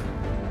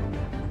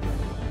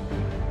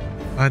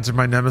 Mines are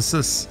my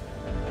nemesis.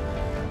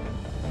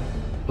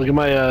 look at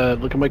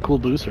my cool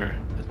booster.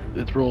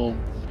 It's real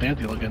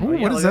fancy looking. Ooh,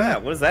 what is Look at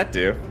that? What does that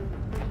do?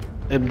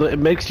 It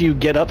makes you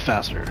get up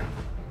faster.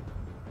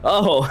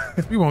 Oh.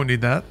 We won't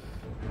need that.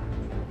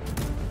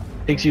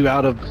 Takes you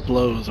out of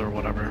blows or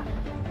whatever.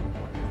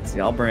 See,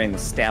 I'll bring the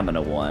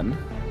stamina one.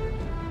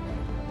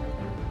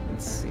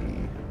 Let's see.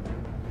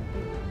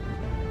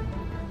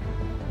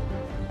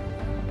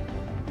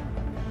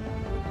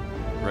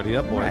 Ready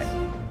up, boys.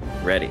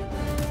 Right. Ready.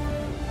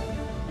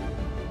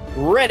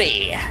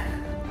 Ready.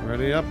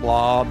 Ready up,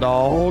 law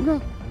dog.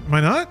 Am I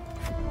not?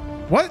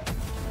 What?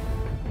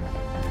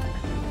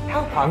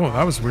 Oh,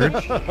 that was weird.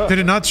 Did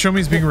it not show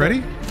me as being ready?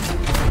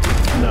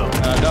 No.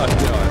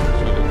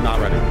 No, not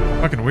ready.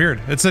 Fucking weird.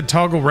 It said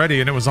toggle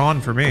ready and it was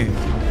on for me.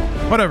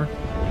 Whatever.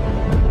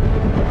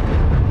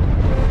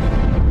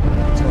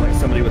 So like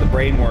somebody with a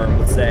brain worm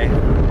would say.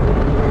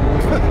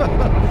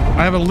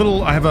 I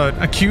have an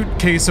acute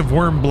case of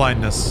worm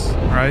blindness,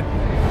 right?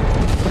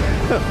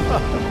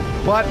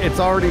 But it's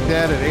already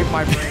dead. It ate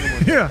my brain.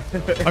 Yeah.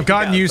 I've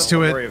gotten used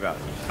to Don't worry it. about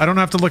it. I don't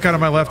have to look out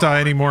of my left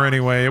eye anymore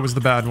anyway. It was the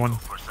bad one.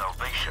 For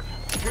salvation.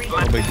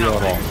 No big deal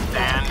at all.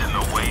 Stand in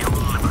the way of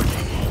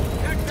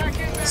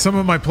liberty. Some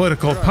of my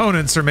political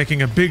opponents are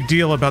making a big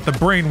deal about the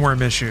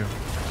brainworm issue.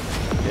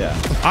 Yeah.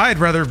 I'd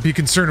rather be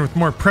concerned with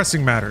more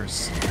pressing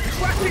matters.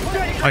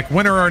 Like,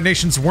 when are our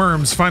nation's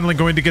worms finally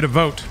going to get a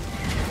vote?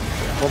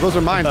 Well, those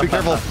are mine. Be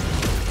careful.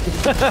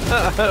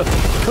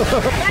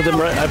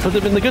 I put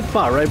them in the good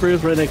spot, right,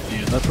 Bruce? Right next to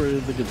you. That's where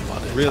the good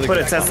spot is. Really put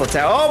a Tesla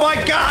tower. Oh my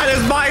God!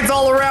 There's mines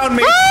all around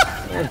me.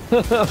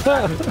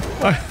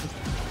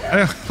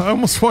 I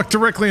almost walked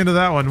directly into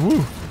that one.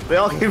 Woo. They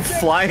all came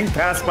flying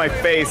past my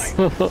face.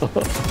 What's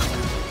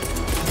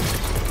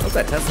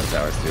that Tesla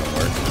tower's doing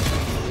work?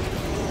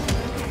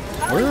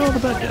 Where are all the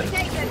bad guys?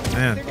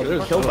 Man,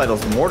 They're killed by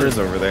those mortars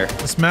over there.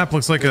 this map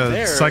looks like a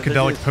There,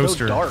 psychedelic it's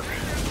poster. So dark.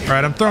 All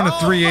right, I'm throwing a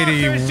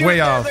 380 way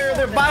off.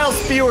 They're bile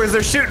spewers.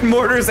 They're shooting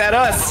mortars at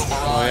us.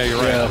 Oh yeah, you're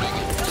right.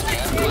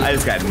 Yeah. I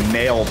just got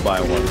nailed by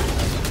one.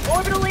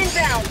 Orbital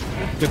inbound.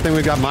 Good thing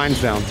we got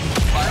mines down.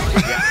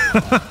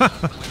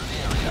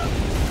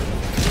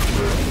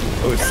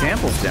 Oh,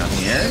 samples down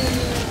here.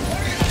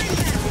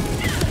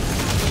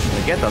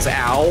 Get those.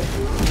 Ow.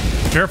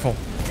 Careful.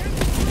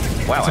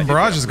 Wow. Some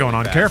barrages going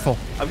on. Careful.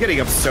 I'm getting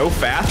up so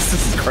fast.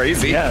 This is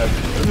crazy. Yeah.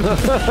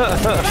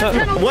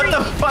 What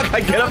the fuck?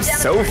 I get up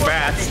so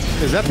fast.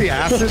 Is that the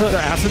acid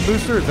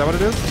booster? Is that what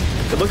it is?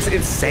 It looks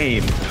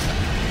insane.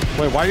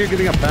 Wait, why are you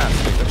getting up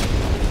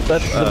fast?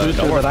 That's the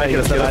booster Don't worry, that I making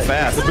us that go I-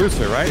 fast. The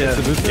booster, right? Yeah. It's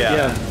the booster.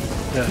 Yeah.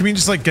 Yeah. You mean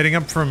just like getting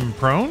up from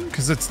prone?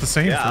 Because it's the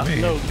same Yeah. for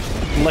me. No,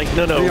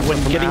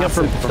 when getting up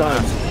from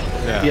stun.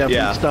 Yeah. Yeah,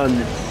 Yeah. from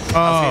stun. Oh,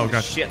 Got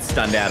gotcha. shit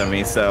stunned out of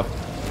me, so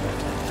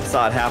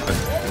saw it happen.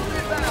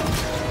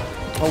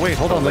 Oh wait,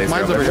 hold on. The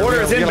mines over here.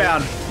 Mortars We gotta-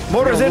 inbound.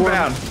 Mortars we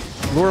gotta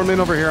inbound. Lure them in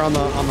over here on the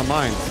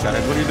mines,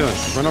 guys. What are you doing?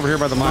 Run over here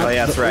by the mines. Oh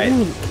yeah, that's right.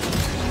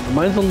 Ooh,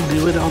 mine's gonna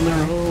do it on their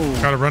own.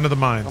 Gotta run to the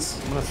mines.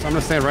 I'm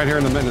gonna stand right here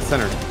in the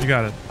center. You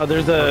got it. Oh,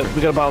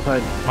 we got a bottle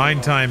time. Mine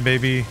time,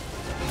 baby.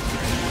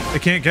 They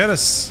can't get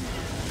us.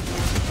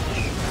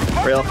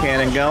 Rail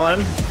cannon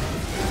going.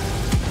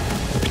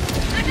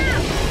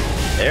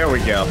 There we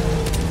go.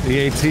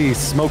 The AT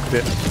smoked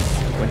it.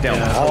 Went down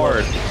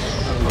hard.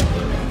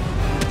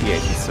 Yeah,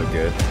 he's so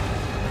good.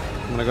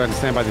 I'm gonna go ahead and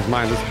stand by these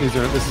mines.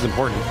 This is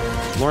important.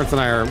 Lawrence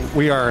and I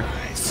are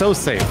so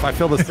safe. I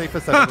feel the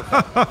safest I've ever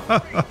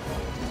felt.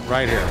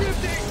 Right here.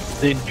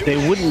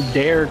 They wouldn't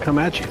dare come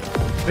at you.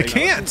 They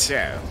can't.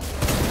 Yeah.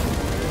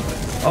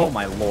 Oh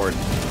my lord.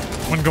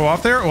 Want to go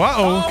off there?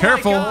 Uh-oh,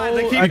 careful.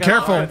 Be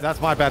careful. That's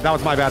my bad. That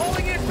was my bad.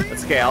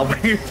 Let's go. I'll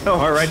bring you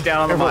right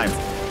down on the mines.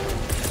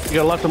 You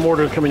got lots of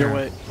mortars coming your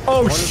way.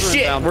 Oh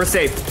shit! We're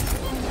safe.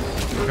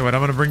 Okay, wait,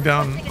 I'm gonna bring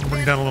down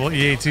a little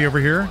EAT over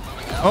here.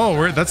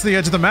 Oh, that's the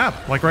edge of the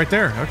map, like right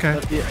there.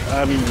 Okay.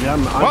 I mean,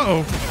 I'm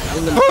Uh-oh.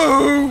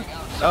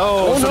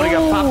 Oh, somebody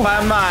got popped by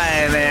a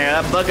mine there.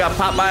 That bug got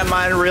popped by a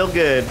mine real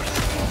good.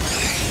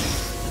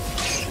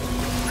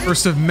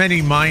 First of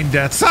many mine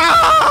deaths.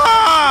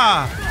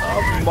 Ah!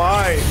 Oh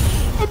my.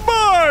 A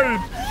mine!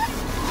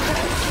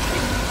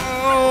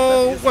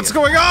 Oh, what's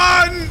going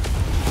on?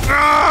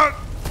 Ah!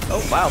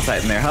 Oh, wild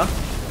tight in there, huh?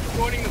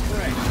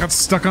 Got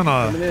stuck on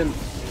a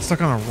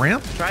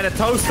ramp? Trying to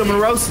toast them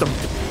and roast them.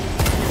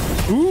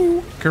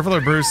 Ooh, careful there,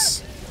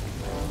 Bruce.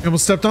 You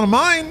almost stepped on a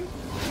mine.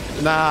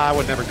 Nah, I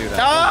would never do that.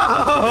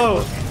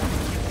 Oh!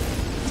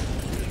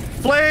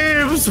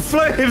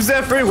 Flames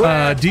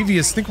everywhere.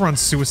 Devious, think we're on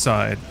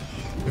suicide.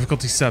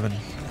 Difficulty 7.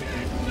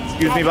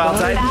 Excuse me, wild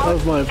tight.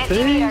 Of my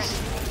face.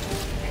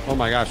 Oh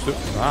my gosh.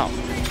 Wow.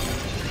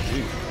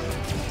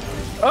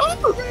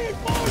 Oh!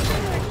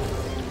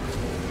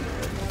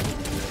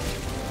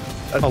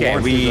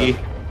 Okay,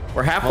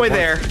 we're halfway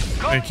there.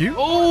 Thank you.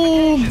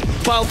 Oh,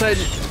 wild tight.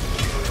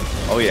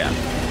 Oh yeah.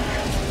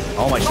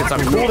 Oh my shit's on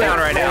cooldown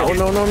right now. Oh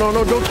no,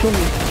 don't kill me.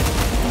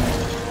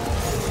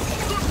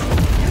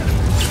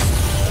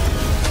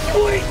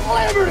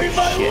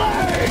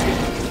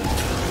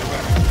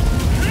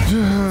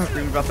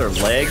 Screaming about their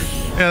leg.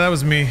 Yeah, that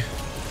was me.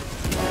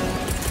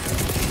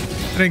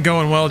 It ain't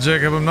going well,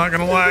 Jacob. I'm not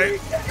gonna lie.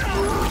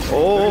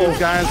 Oh,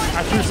 guys,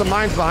 I threw some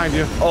mines behind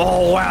you.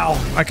 Oh wow.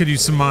 I could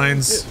use some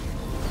mines.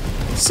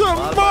 Some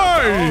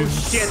mines.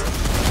 Oh shit.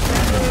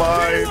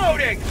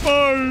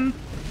 Mine.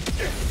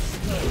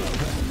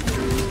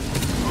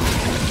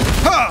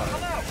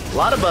 Ha! A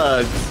lot of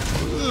bugs.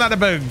 A lot of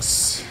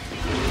bugs.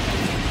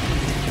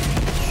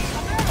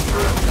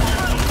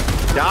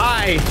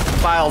 Die,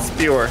 file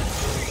spewer.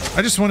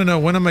 I just want to know,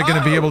 when am I going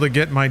to be able to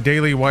get my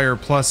Daily Wire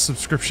Plus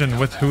subscription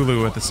with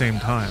Hulu at the same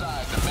time?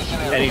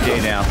 Any day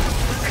now.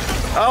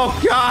 Oh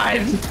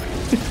god!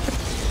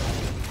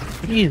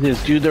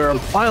 Jesus, dude, there are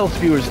file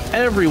spewers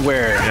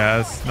everywhere. Yeah,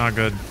 that's not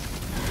good.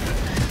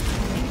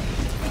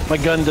 My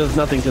gun does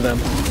nothing to them.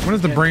 When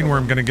is the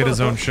brainworm going to get his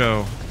own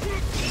show?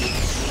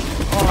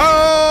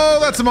 Oh,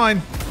 that's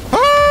mine.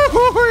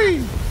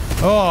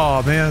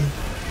 Oh, man.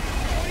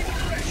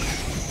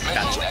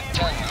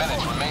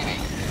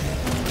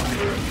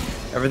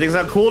 Everything's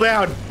on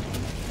cooldown.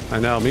 I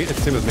know, me.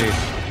 It's same as me.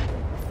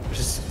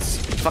 Just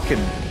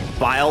fucking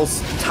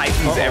biles,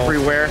 titans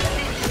everywhere.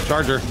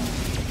 Charger.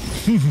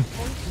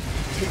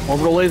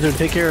 Orbital laser,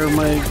 take care of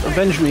my.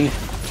 Avenge me.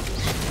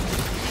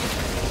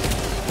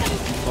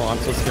 Oh, I'm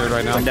so scared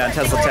right now. Going down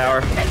Tesla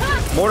Tower.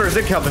 Mortars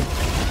incoming.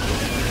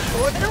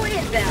 Orbital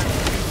inbound.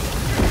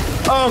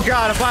 Oh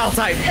god, a bile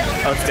titan.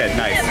 Oh, it's dead.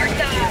 Nice.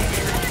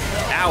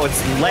 Ow,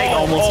 its leg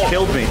almost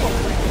killed me.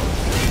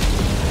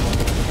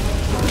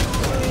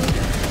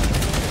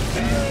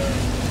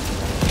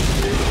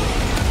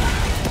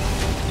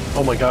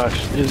 Oh my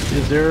gosh,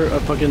 is there a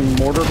fucking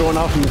mortar going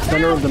off in the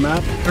center of the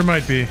map? There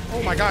might be.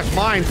 Oh my gosh,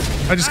 mines.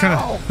 I just kind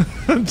of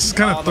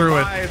threw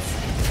it.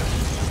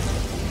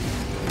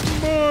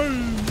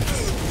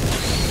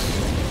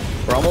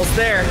 We're almost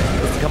there.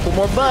 Just a couple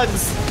more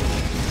bugs.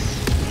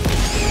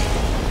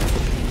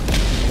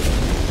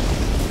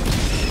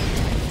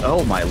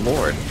 Oh my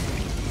lord.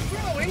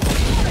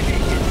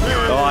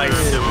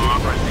 Nice.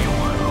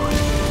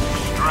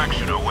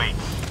 Distraction awaits.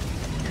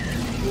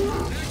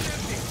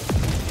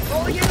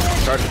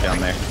 Charger down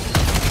there.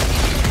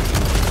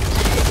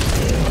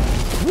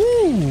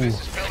 Woo!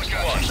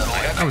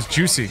 That was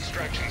juicy.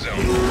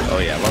 Oh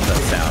yeah, love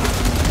that sound.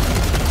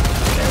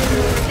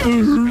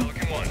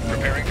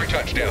 Preparing for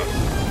touchdown.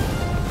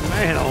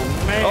 Man, oh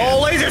man.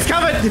 Oh, laser's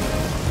coming!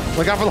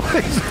 Look out for the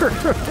laser.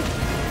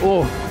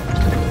 Oh.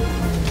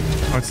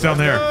 Oh, it's down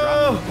there.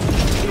 Oh!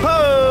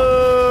 Oh!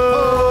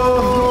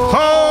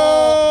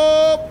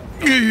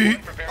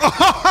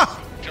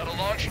 Shuttle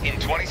launch in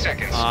 20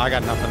 seconds. I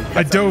got nothing.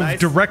 I dove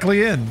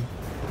directly in.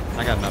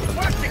 I got nothing.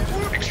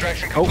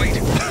 Extraction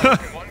complete.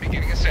 One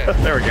beginning ascent.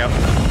 There we go.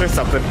 There's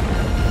something.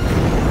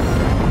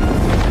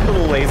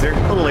 Little laser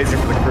for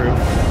the crew.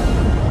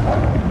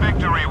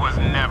 Victory was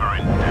never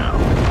in doubt.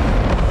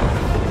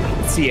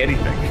 Can't see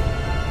anything.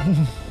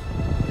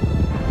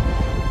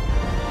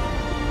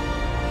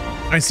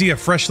 I see a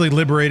freshly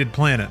liberated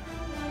planet.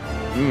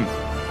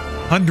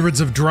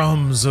 Hundreds of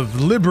drums of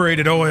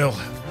liberated oil.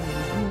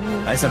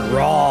 Nice and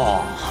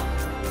raw.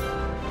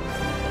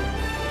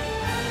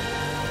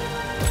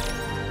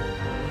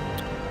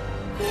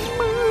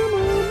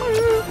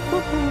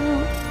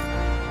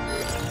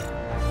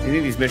 Do you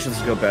think these missions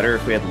would go better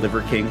if we had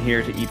Liver King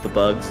here to eat the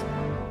bugs?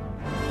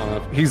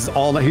 He's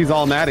all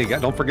natty.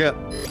 Don't forget.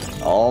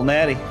 All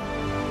natty.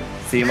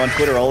 See him on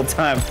Twitter all the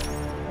time.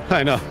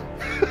 I know.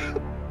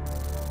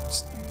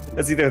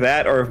 It's either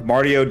that or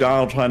Marty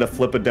O'Donnell trying to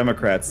flip a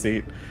Democrat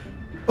seat.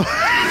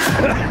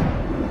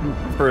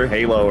 For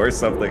Halo or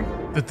something.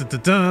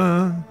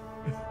 Da-da-da-da.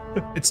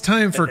 It's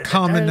time for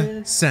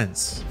common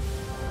sense.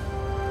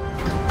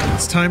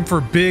 It's time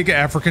for big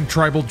African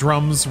tribal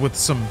drums with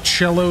some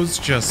cellos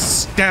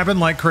just stabbing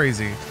like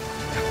crazy.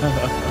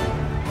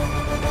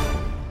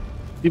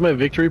 See my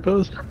victory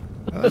pose?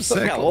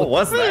 Sick. Yeah, what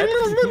was that?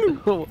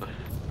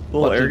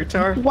 Little air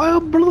guitar?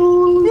 Wild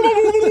blue.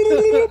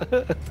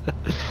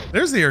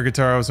 There's the air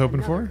guitar I was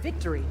hoping for.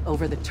 Victory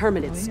over the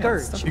Terminate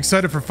Scourge. You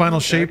excited for Final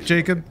Shape,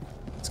 Jacob?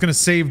 It's gonna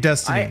save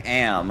Destiny. I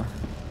am.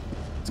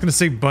 It's gonna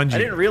save Bungie. I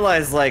didn't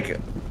realize like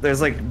there's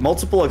like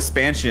multiple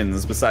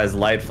expansions besides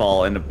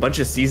Lightfall and a bunch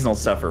of seasonal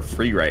stuff are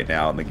free right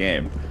now in the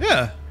game.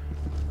 Yeah.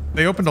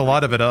 They opened a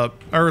lot of it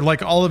up. Or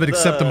like all of it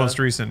except the most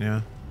recent,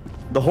 yeah.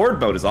 The Horde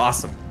mode is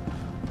awesome.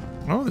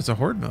 Oh, there's a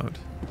Horde mode.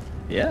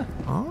 Yeah.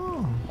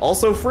 Oh.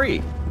 Also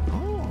free.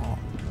 Oh.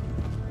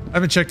 I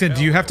haven't checked in.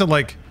 Do you have to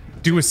like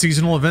do a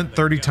seasonal event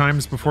 30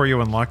 times before you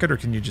unlock it, or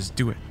can you just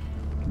do it?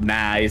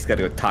 Nah, you just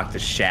gotta go talk to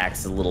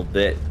Shax a little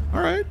bit.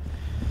 Alright.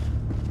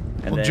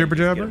 And then jibber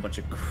you just jabber? get a bunch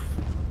of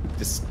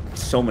just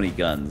so many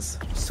guns.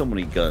 So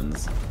many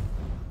guns.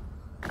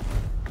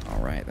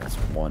 Alright, that's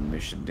one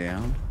mission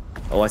down.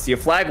 Oh, I see a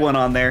flag one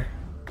on there.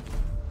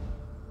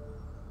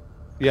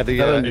 Yeah,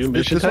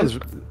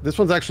 this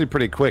one's actually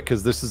pretty quick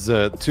because this is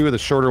 2 of the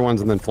shorter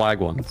ones and then flag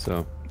one.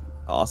 So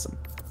awesome.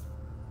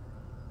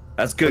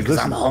 That's good because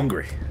I'm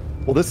hungry.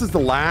 Well, this is the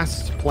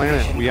last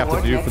planet we have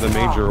to do for the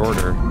major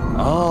order.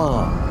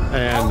 Oh.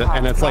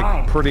 And it's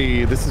like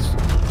pretty. This is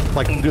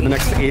like do the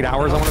next 8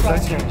 hours. I want to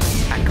say.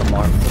 Come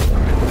on.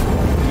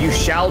 You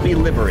shall be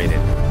liberated.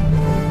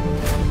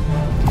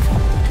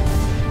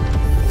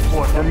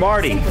 For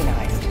Marty.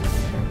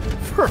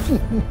 For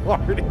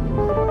Marty.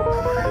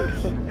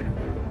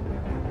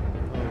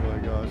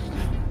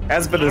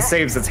 Has been the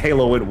same since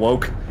Halo went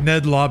woke.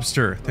 Ned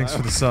Lobster, thanks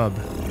for the sub.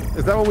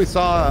 Is that when we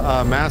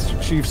saw Master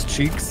Chief's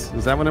cheeks?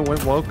 Is that when it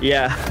went woke?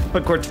 Yeah,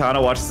 when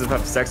Cortana watches him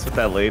have sex with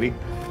that lady.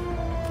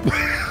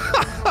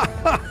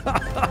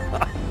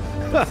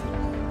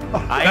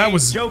 I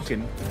was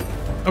joking.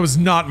 That was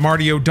not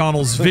Marty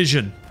O'Donnell's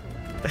vision.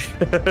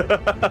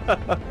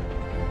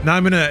 Now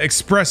I'm gonna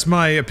express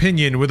my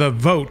opinion with a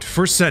vote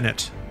for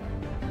Senate.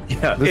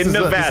 Yeah, in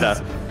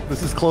Nevada.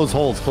 This is close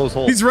holes. Close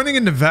holes. He's running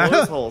in Nevada.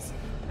 Close holes.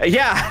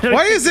 Yeah.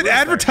 Why is it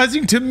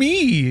advertising to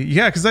me?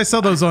 Yeah, because I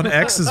saw those on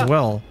X as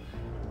well.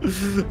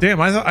 Damn,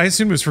 I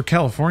assumed it was for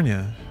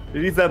California. He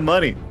needs that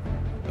money.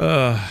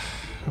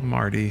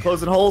 Marty.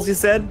 Closing holes, you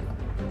said?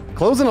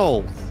 Closing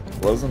holes.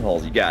 Closing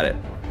holes, you got it.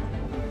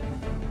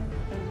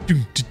 Oh,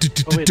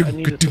 wait, I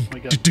need to my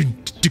gun.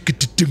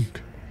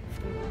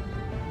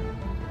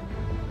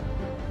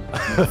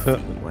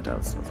 What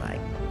else was I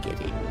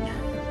getting?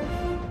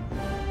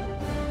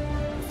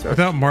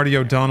 Without Marty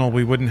O'Donnell,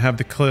 we wouldn't have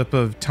the clip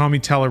of Tommy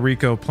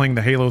Tallarico playing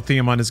the Halo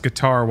theme on his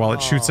guitar while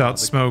it shoots out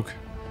smoke.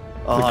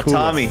 Oh,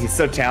 Tommy, he's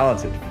so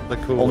talented. The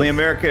coolest. Only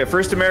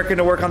first American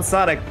to work on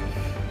Sonic.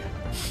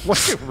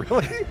 What,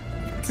 really?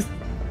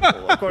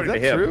 Well, according to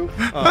him. True?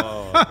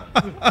 Oh.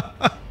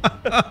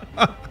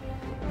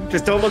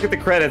 Just don't look at the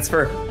credits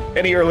for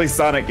any early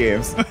Sonic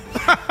games.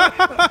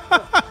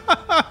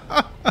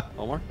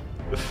 Omar?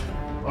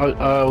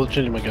 I was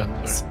changing my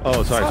gun. Sorry.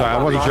 Oh, sorry.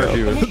 I wasn't sure if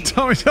you was.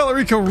 Tommy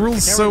Tallarico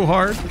rules so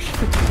hard.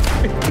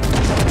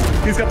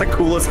 He's got the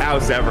coolest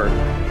house ever.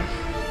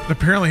 And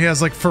apparently he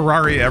has like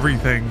Ferrari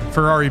everything.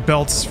 Ferrari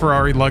belts,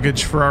 Ferrari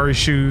luggage, Ferrari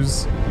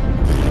shoes.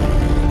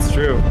 It's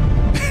true.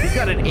 He's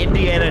got an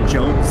Indiana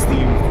Jones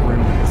themed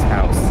room in his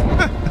house.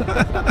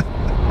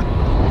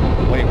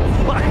 Wait,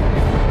 what?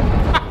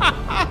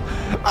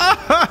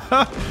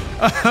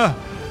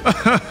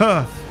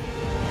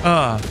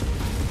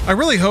 I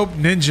really hope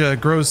Ninja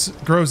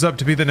grows up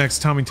to be the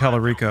next Tommy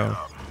Tallarico.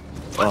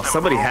 Well,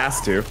 somebody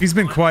has to. He's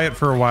been quiet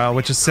for a while,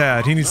 which is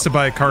sad. He needs to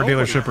buy a car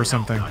dealership or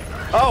something.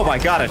 Oh my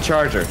god, a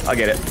charger. I'll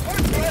get it.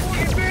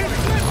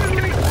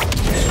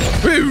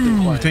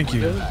 Woo! Thank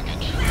you.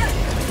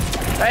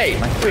 Hey,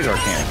 my Quasar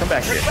cannon. Come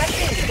back here.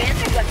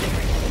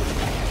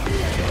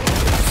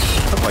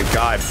 Oh my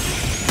god.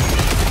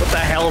 What the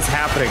hell is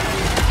happening?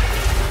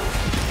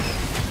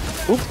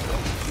 Oop.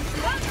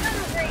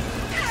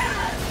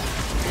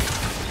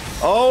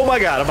 Oh my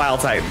god, a Bile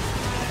Titan.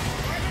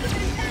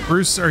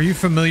 Bruce, are you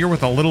familiar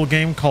with a little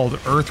game called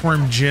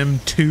Earthworm Jim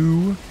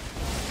 2?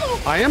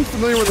 I am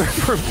familiar with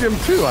Earthworm Jim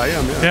 2. I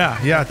am,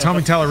 yeah. Yeah.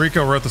 Tommy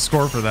Tallarico wrote the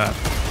score for that.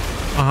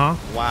 Uh-huh.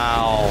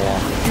 Wow.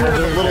 There's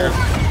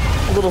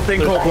a little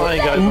thing called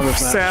oof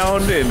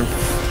sound in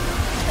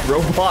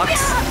Roblox.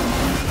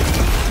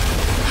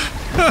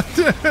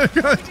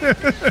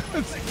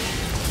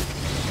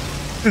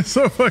 It's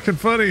so fucking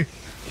funny.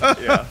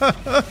 Yeah.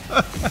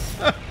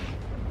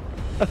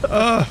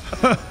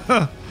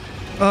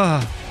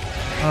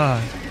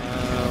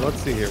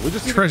 Let's see here. We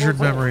just Treasured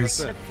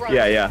memories.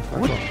 Yeah.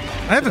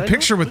 I have a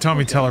picture with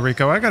Tommy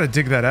Tallarico. I gotta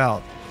dig that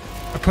out.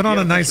 I put on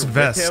a nice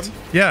vest.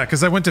 Yeah,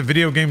 because I went to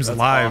Video Games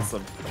Live.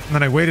 Awesome. And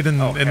then I waited in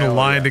the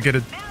line to get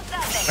it.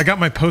 I got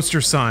my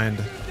poster signed.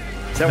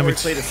 Is that where we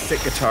played a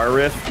sick guitar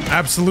riff?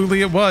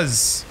 Absolutely, it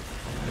was.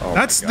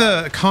 That's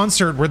the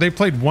concert where they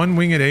played One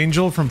Winged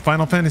Angel from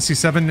Final Fantasy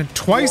VII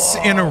twice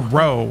in a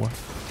row.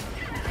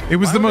 It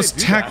was the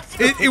most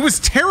it was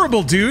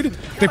terrible, dude.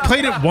 They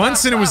played it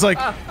once and it was like,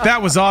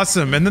 that was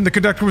awesome. And then the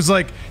conductor was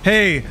like,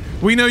 hey,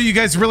 we know you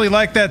guys really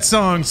like that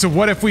song, so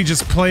what if we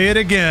just play it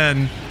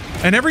again?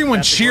 And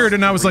everyone cheered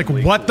and I was like,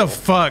 what the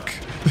fuck?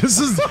 This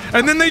is,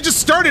 and then they just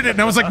started it and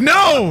I was like,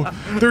 no,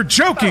 they're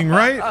joking,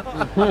 right?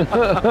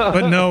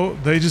 But no,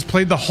 they just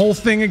played the whole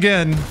thing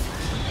again.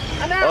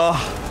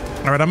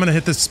 All right, I'm gonna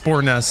hit this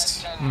spore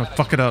nest. I'm gonna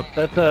fuck it up.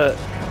 That's a,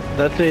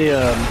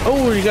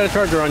 oh, you got a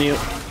charger on you.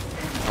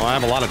 Oh, I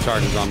have a lot of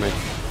charges on me.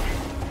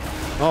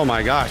 Oh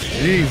my gosh,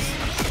 jeez.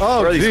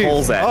 Oh, where are these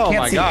holes at? Oh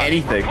Can't my see god.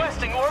 anything.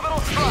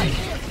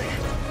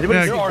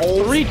 There are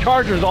 3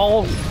 chargers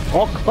all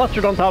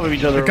clustered on top of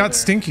each other. It got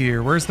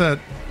stinkier. Where's that?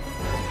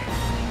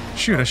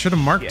 Shoot, I should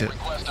have marked it.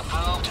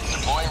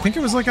 I think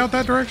it was like out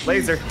that direction.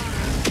 Laser.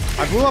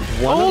 I blew up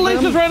one Oh, of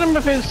laser's them. right in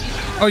my face.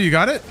 Oh, you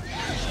got it?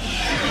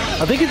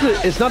 I think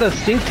it's not a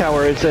stink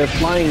tower, it's a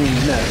flying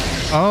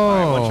nest.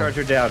 Oh. One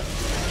charger down.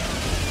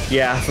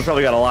 Yeah, so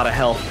probably got a lot of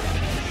health.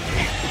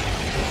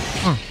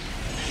 Huh.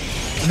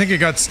 I think it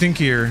got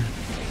stinkier.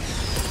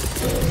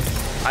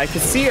 I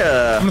could see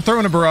a. I'm gonna throw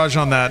in a barrage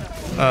on that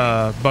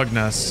bug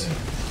nest.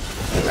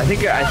 I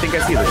think I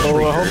see the.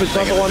 Oh, I hope it's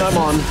not the one I'm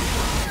on.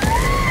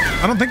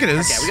 I don't think it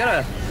is.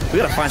 Okay, we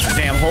gotta find some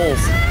damn holes.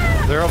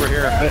 They're over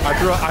here. I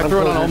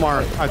threw it on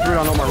Omar. I threw it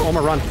on Omar.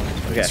 Omar, run.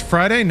 Okay. It's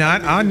Friday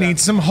night. I need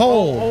some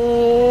hole.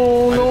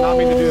 Oh, I did not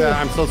mean to do that.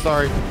 I'm so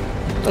sorry.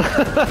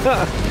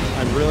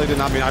 I really did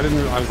not mean. I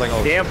was like,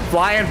 oh. Damn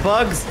flying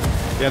bugs.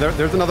 Yeah,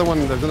 there's another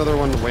one. There's another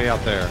one way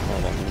out there.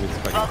 Hold on. Let me see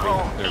if I can see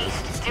it. There it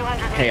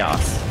is.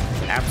 Chaos.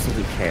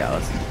 Absolute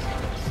chaos.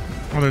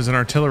 Oh, there's an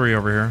artillery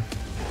over here.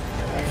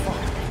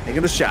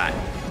 Taking the shot.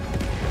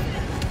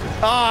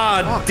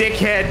 Oh,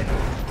 dickhead.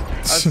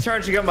 I was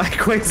charging up my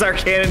Quasar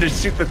cannon to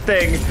shoot the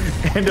thing,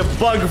 and a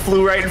bug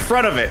flew right in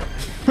front of it.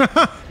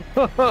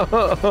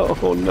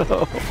 Oh no.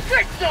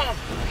 Get some!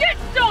 Get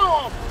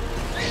some!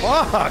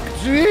 Fuck,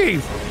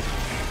 jeez.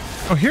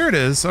 Oh, here it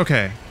is.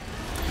 Okay.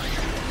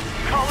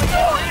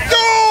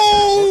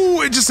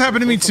 No! It just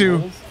happened to me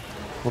too.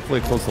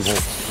 Hopefully it closed some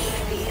holes.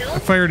 I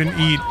fired an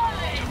eat.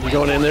 You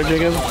going in there,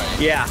 Jacob?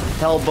 Yeah,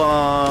 hell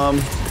bomb.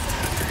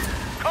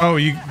 Oh,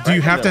 do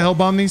you have to hell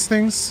bomb these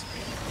things?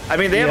 I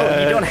mean, they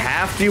have you don't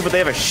have to, but they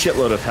have a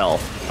shitload of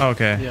health.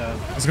 Okay. Yeah.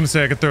 I was gonna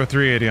say I could throw a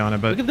 380 on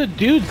it, but Look at the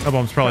dude. hell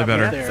bomb's probably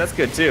better. That's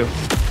good too.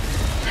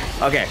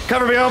 Okay,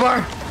 cover me,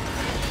 Omar.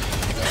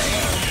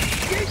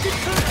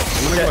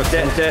 I'm gonna go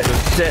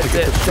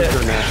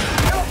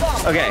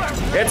Okay,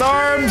 it's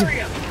armed.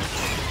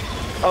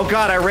 Oh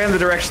god, I ran the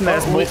direction that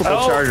has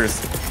multiple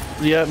chargers.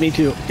 Yeah, me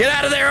too. Get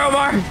out of there,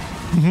 Omar.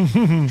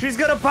 She's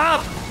gonna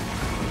pop.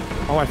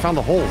 Oh, I found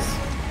the holes.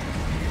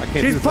 I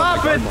can't. She's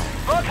popping.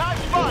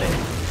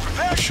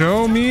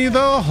 Show me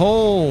the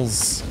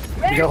holes.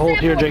 You got holes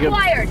here, Jacob.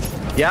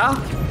 Yeah?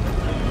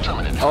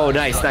 Oh,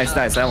 nice, nice,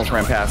 nice. I almost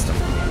ran past him.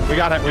 We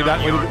got it.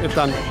 It's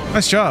done.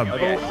 Nice job.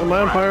 Okay. Am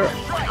I on fire?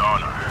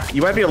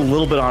 You might be a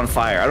little bit on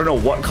fire. I don't know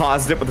what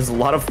caused it, but there's a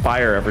lot of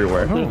fire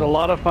everywhere. There's a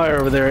lot of fire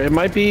over there. It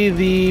might be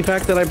the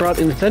fact that I brought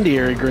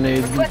incendiary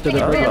grenades instead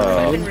of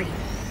regular grenades.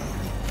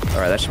 All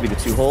right, that should be the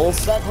 2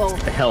 holes. Get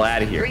the hell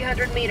out of here.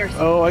 300 meters.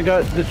 Oh, I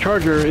got the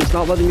charger. It's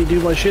not letting me do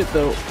my shit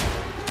though.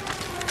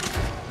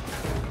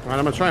 All right,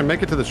 I'm gonna try and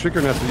make it to the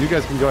shrieker nest so you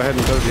guys can go ahead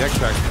and go to the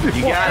extract.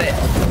 You got it.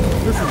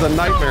 This is a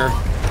nightmare.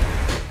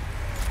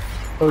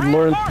 Oh,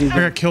 Lawrence. I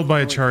got killed by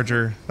a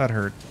charger. That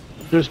hurt.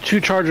 There's 2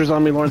 chargers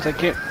on me, Lawrence. I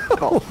can't.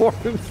 Oh,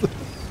 Lawrence.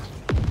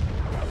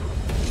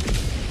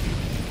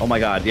 Oh my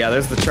god, yeah,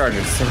 there's the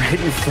chargers. So right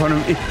in front of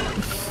me.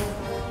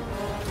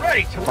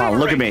 Ready, Come on,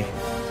 look at me.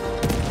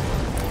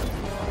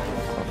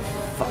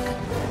 Fuck.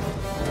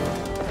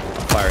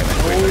 I'm firing that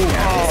quick.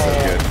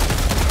 Yeah,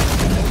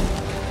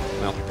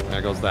 Well,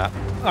 there goes that.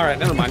 All right,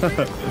 never mind.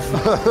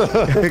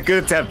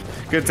 Good attempt.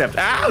 Good attempt.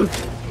 Ow!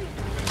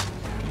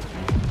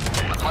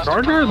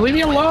 Chargers, leave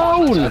me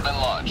alone!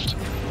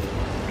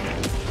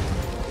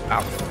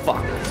 Ow,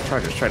 fuck. This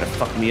charger's trying to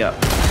fuck me up.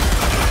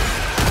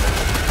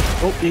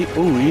 Oh,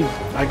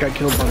 I got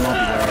killed by Monkey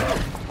guy.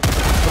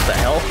 What the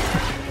hell?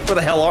 Where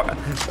the hell are...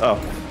 Oh.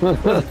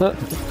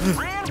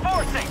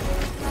 Reinforcing.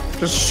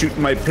 Just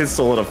shooting my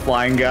pistol at a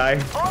flying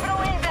guy.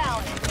 Orbital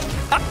inbound.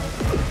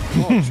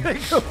 Oh,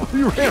 Jacob,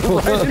 you ran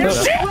right into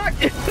that.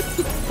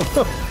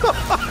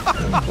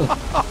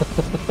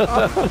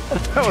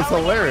 That was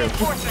hilarious.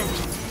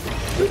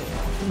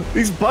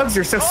 These bugs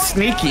are so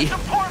sneaky.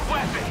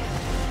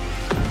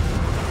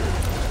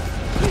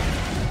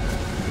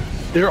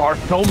 There are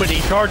so many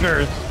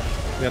chargers.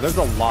 Yeah, there's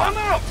a lot.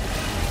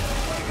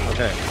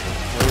 Okay,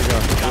 where do we go?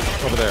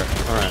 Over there.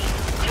 All right.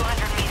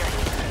 200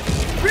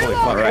 meters.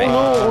 All right.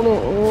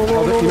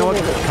 You know what?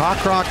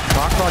 Cockrock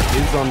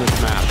is on this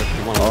map. If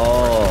you want to.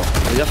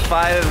 Oh, we got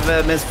 5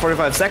 minutes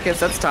 45 seconds.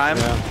 That's time.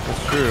 Yeah,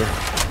 that's true.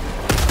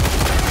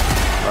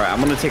 All All right, I'm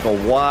gonna take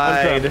a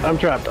wide. I'm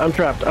trapped.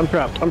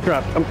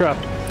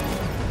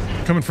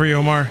 Coming for you,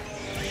 Omar.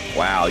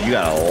 Wow, you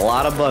got a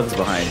lot of bugs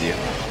behind you.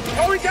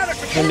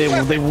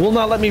 And they will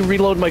not let me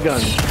reload my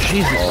gun.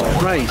 Jesus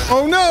Christ.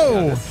 Oh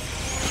no!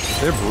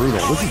 They're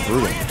brutal. This is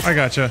brutal. I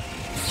gotcha.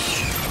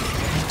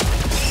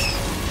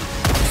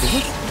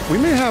 We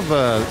may have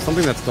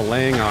something that's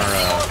delaying our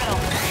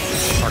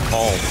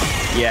calls.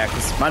 Yeah,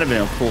 because it might have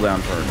been a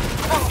cooldown for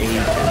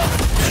ages.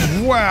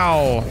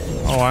 Wow.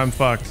 Oh, I'm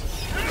fucked.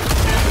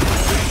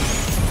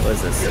 What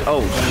is this?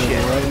 Oh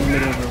shit!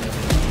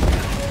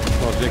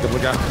 Oh, Jacob,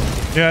 look out!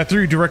 Yeah, I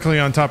threw you directly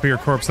on top of your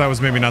corpse. That was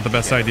maybe not the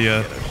best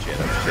idea.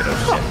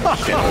 Oh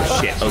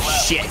shit! Oh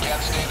shit!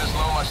 Can't stay this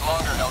low much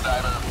longer,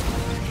 Helldiver.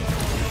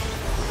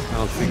 I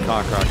don't see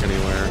Cockrock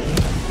anywhere.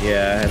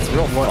 Yeah, it's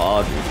real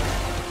foggy.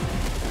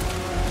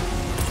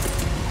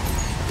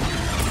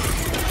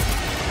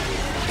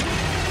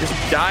 Just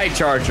die,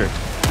 Charger.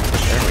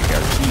 There we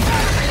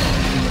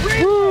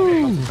go.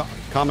 Woo!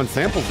 Common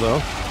samples, though.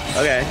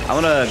 Okay, I'm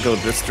gonna go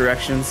this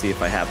direction, see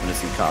if I happen to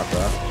see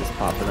Cockroach just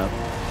popping up.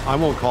 I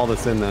won't call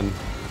this in then.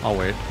 I'll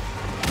wait.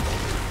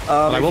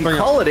 If you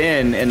call it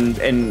in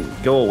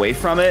and go away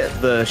from it,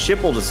 the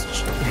ship will just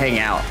hang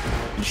out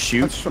and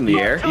shoot from the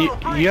air.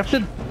 You have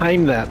to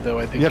time that, though,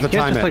 I think. You have to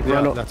time it. Like,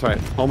 Yeah, that's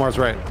right. Omar's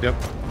right. Yep.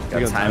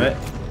 Gotta time it.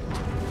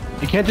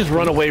 You can't just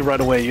run away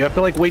right away. You have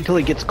to like wait till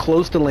it gets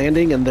close to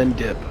landing and then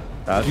dip.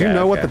 Okay, Do you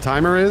know what the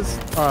timer is?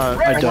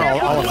 I don't.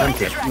 I'll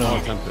attempt it. No,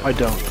 I'll attempt it. I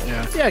don't.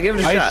 Yeah. Yeah, give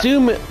it a I shot.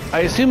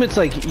 assume it's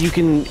like you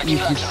can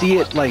see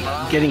it like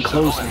getting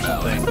close or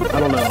something. I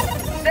don't know.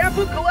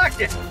 Sample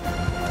collected.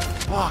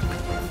 Fuck.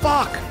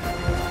 Fuck.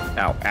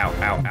 Ow, ow, ow,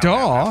 ow. Daw.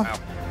 Ow, ow, ow.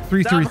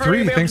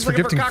 333. Stop, Thanks for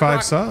hurry, gifting I'm 5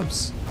 just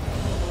subs.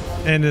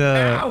 And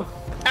Ow.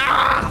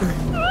 Ah!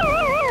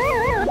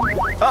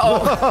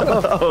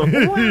 Uh-oh.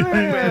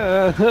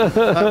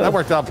 That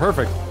worked out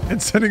perfect.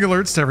 and sending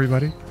alerts to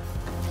everybody.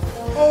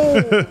 Oh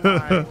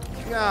my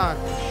god.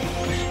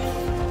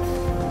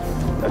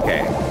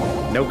 Okay.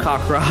 No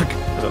Cockroach.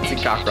 I don't see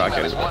Cockroach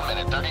anymore. 1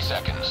 minute, 30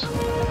 seconds.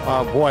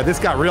 Oh boy, this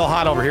got real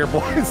hot over here,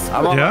 boys.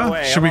 I'm on Yeah? my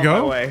way. Should we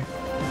go? I'm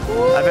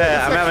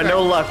having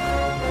no luck.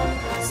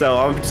 So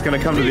I'm just gonna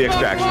come to the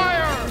extraction.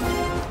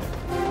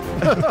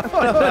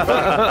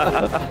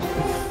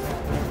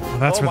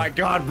 That's Oh my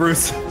god,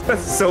 Bruce.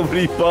 That's so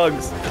many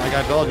bugs. Like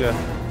I told you.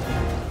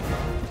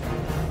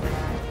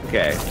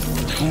 Okay.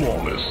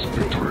 Flawless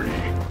victory.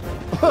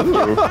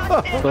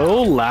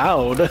 So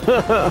loud.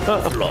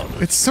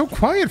 It's so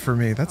quiet for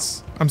me.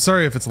 I'm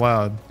sorry if it's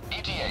loud.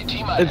 ETA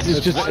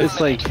T-minus. It's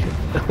like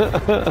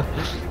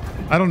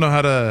I don't know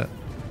how to.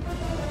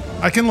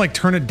 I can like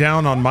turn it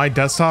down on my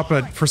desktop,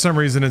 but for some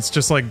reason it's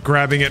just like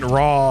grabbing it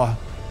raw,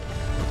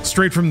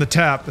 straight from the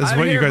tap is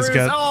what you guys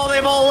get. Oh,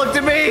 they've all looked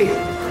at me.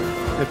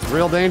 It's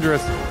real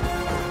dangerous.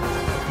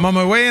 I'm on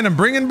my way and I'm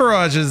bringing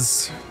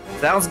barrages.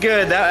 Sounds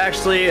good.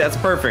 That's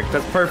perfect.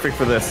 That's perfect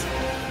for this.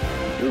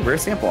 Ooh, rare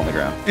sample on the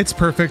ground. It's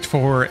perfect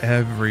for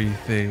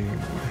everything.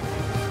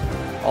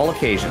 All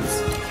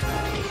occasions.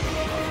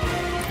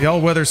 The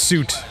all-weather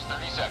suit,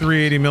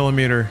 380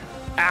 millimeter.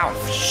 Ow,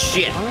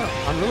 shit.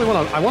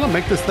 I want to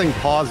make this thing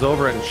pause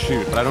over it and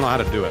shoot, but I don't know how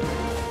to do it.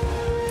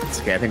 It's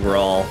okay. I think we're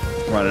all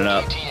running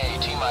up. ETA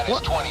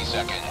T-minus 20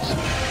 seconds.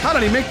 How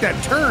did he make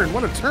that turn?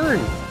 What a turn!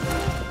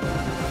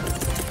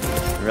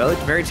 Really,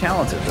 very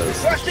talented those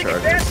Requesting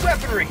chargers. advanced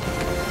weaponry.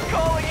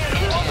 Calling in.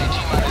 ETA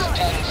T-minus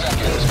 10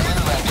 seconds. Clear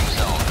landing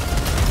zone.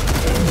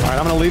 All right,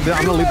 I'm gonna leave the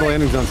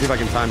landing zone. See if I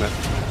can time it.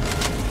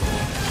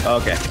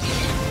 Okay.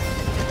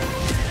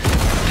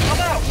 I'm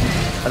out.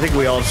 I think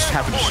we all just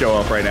happen to show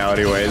up right now,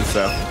 anyways.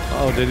 So.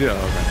 Oh, did you?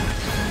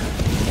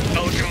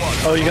 Okay.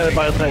 oh, you gotta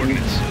buy the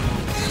Titans.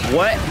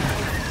 What?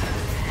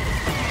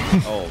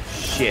 Oh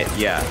shit!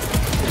 Yeah.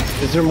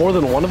 Is there more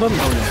than one of them?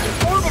 Oh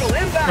no. Orbital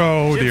inbound.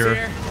 Oh Ship's dear.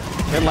 here.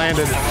 It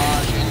landed.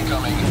 Barrage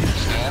incoming.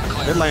 Stand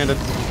clear. It landed.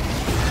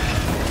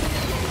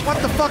 What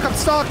the fuck? I'm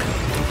stuck.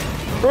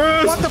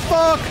 Bruce. What the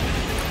fuck?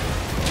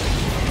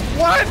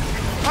 What?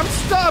 I'm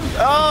stuck.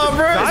 Oh,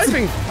 Bruce.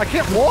 Diving. I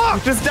can't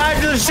walk. Just dive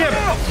to the ship.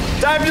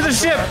 Dive to the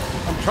ship.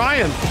 I'm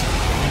trying.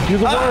 Do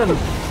the worm.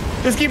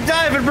 Just keep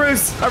diving,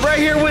 Bruce. I'm right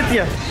here with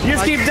you. You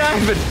just keep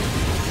diving.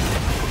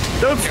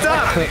 Don't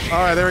stop.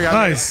 All right, there we go.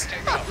 Nice.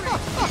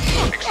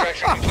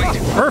 Extraction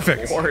complete.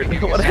 Perfect.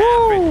 What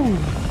happened?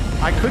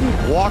 I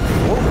couldn't walk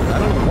forward. I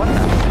don't know what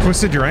happened.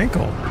 Twisted your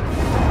ankle.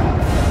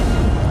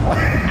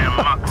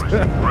 Democracy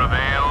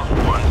prevails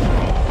once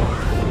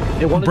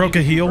more. It wanted Broke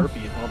you a to heel?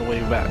 burpee all the way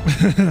back.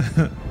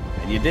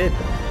 And you did. I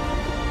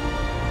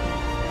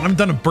haven't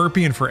done a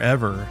burpee in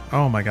forever.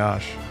 Oh my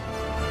gosh.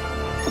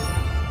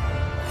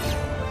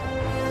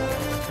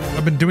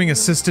 I've been doing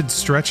assisted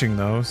stretching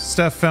though.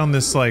 Steph found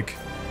this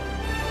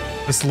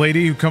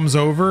lady who comes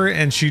over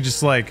and she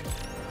just like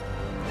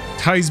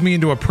ties me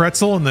into a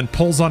pretzel and then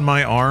pulls on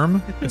my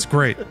arm. It's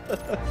great.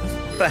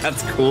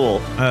 That's cool.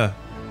 I've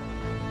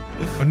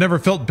never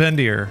felt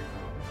bendier.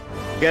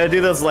 You gotta do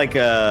those like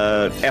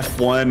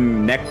F1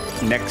 neck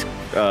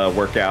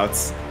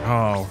workouts.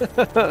 Oh.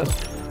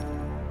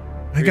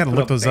 I gotta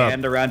look those up.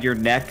 Band around your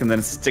neck and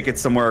then stick it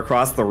somewhere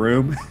across the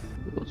room.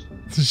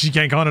 You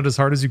yank on it as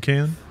hard as you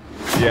can.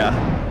 Yeah.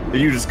 And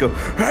you just go.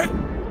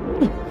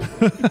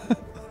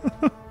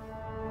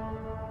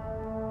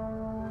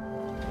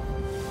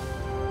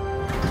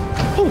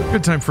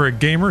 Good time for a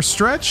gamer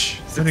stretch.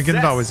 Then again,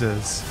 it always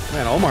is.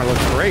 Man, Omar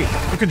looks great.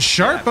 Looking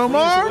sharp,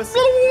 Omar.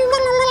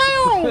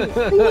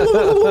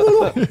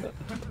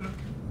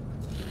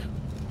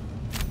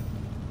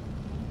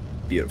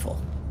 Beautiful.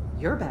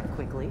 You're back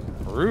quickly.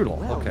 Brutal.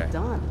 Well Okay.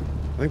 done.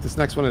 I think this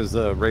next one is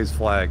raise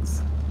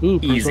flags. Ooh,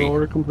 Easy. personal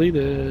order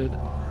completed.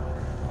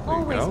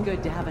 Always go.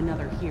 good to have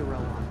another hero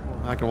on board.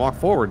 I can walk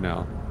forward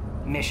now.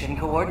 Mission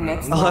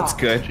coordinates Oh, that's locked.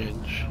 good.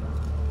 Change.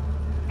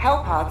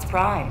 Hellpods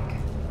primed.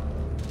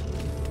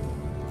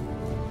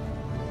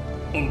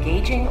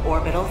 Engaging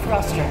orbital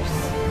thrusters.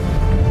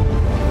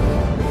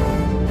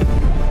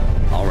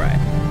 All right.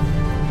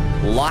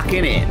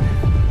 Locking in.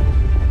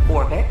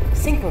 Orbit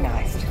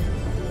synchronized.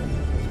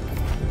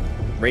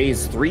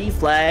 Raise 3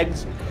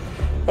 flags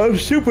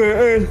of Super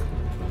Earth.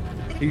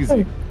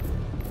 Easy.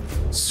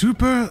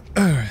 Super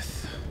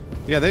Earth.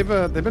 Yeah, they've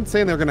been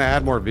saying they're gonna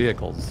add more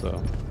vehicles.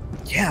 So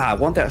Yeah, I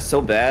want that so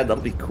bad.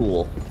 That'll be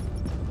cool.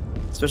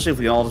 Especially if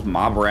we all just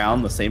mob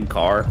around the same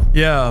car.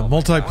 Yeah,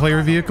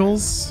 multiplayer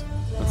vehicles.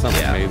 that sounds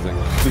amazing.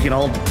 We can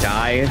all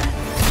die at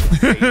the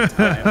same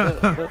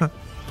time.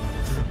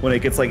 When it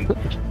gets like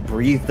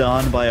breathed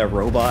on by a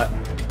robot.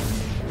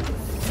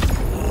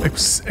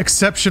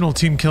 Exceptional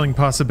team killing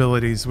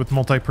possibilities with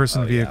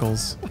multi-person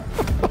vehicles.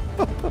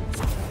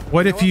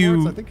 What if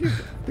you? I think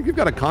you've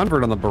got a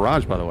convert on the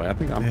barrage, by the way. I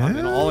think I'm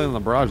all in on the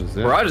barrages.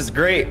 Yeah. Barrage is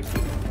great.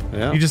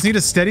 Yeah. You just need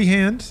a steady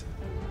hand,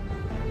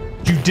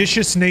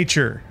 judicious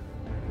nature,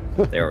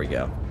 There we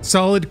go.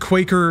 solid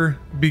Quaker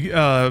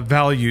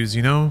values.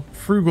 You know,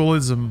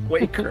 frugalism.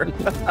 Quaker.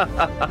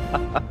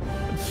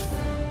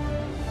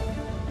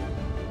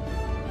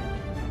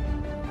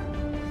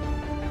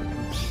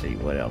 Let's see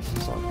what else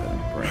is on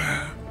that brain.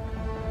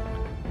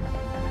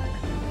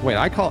 Wait,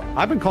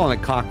 I've been calling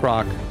it cock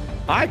rock.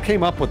 I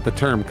came up with the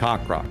term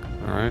cock rock.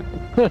 All right.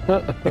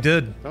 You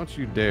did. Don't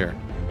you dare.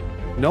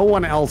 No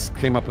one else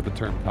came up with the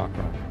term cock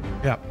rock.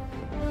 Yeah.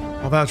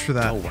 I'll vouch for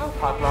that.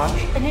 Hellpod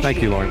launch initiated.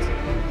 Thank you, Lawrence.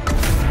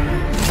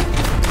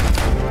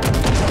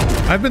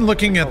 I've been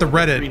looking at the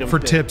Reddit for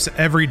tips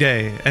every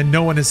day, and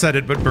no one has said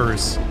it but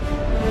Burrs.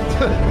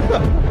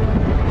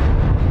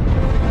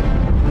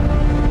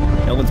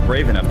 No one's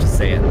brave enough to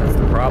say it. That's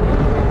the problem.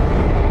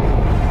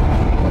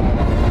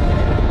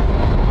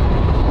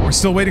 We're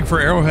still waiting for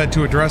Arrowhead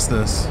to address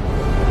this.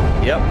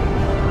 Yep.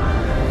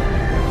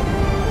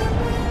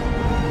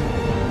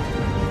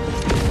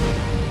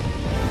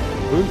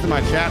 Boom's in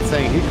my chat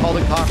saying he called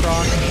it cock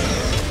rock.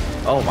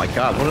 Oh my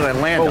god, what did I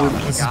land on?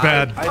 This is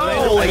bad.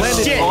 Holy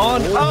shit!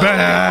 On.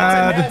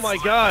 Bad. Oh my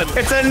god.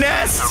 It's a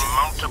nest!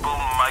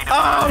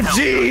 Oh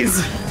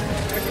jeez!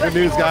 Good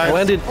news, guys. I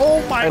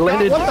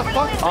landed what the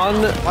fuck? on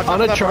a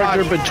that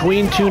charger barrage.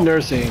 between 2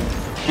 nursing.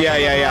 Yeah.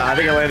 I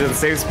think I landed in the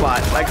same spot.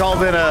 I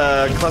called in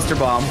a cluster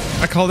bomb.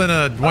 I called in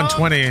a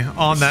 120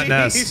 on that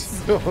nest.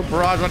 Jeez.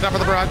 Barrage, watch out for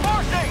the barrage.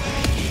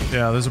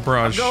 Yeah, there's a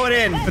barrage. Going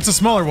in. It's a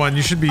smaller one.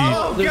 You should be.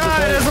 Oh There's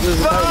god,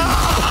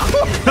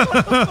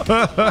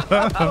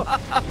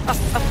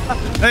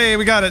 a Hey,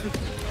 we got it.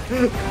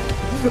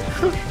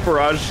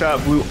 barrage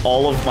shot blew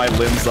all of my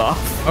limbs off.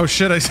 Oh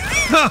shit!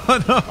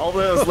 Oh, no. All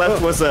that was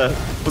left was a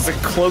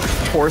cloaked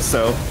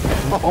torso.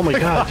 Oh my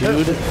god,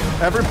 dude.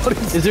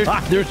 Everybody's Is there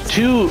there's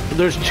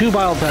two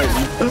Bile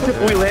Titans.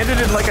 We landed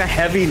in like a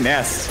heavy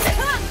nest.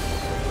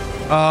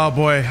 Oh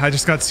boy, I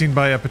just got seen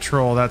by a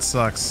patrol. That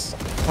sucks.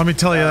 Let me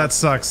tell you, that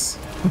sucks.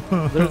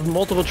 There's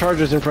multiple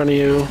chargers in front of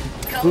you.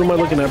 Who am I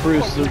looking at,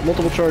 Bruce? There's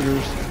multiple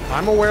chargers.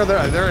 I'm aware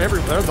they're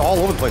they're all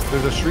over the place.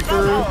 There's a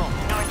shrieker.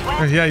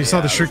 Yeah, you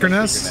saw the shrieker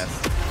There's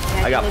nest? a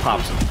I got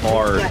popped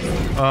hard.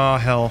 Oh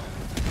hell.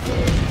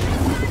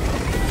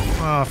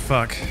 Oh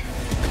fuck.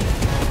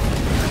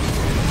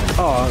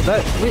 Oh,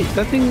 that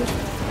thing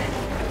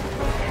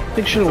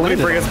should have Let me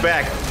landed. bring us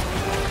back.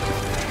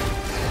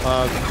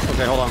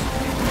 Okay, hold on.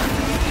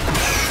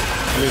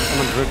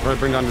 Someone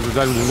bring on the.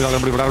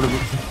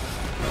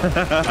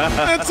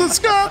 It's a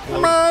Scott,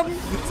 Mom. I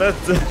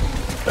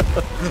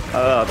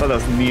thought that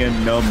was Nia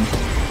Num.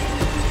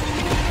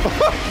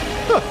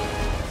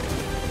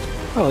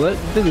 Oh, that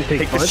didn't take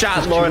Take the much. shot,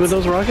 Just two Lawrence. of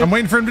those rockets. I'm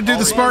waiting for him to do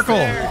the sparkle.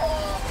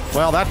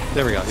 Well,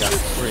 there we go. Yeah,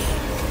 3.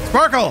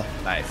 Sparkle.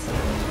 Nice.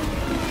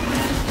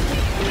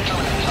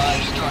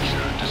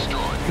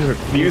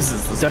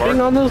 Fuses the Stepping spark.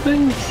 on those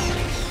things?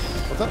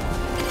 What's up?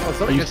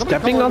 Oh, Are you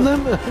stepping on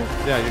them?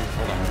 Yeah,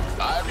 hold on.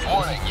 I'm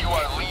warning you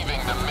are leaving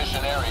the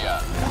mission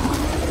area.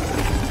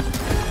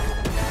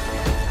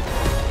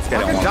 This guy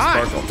don't want to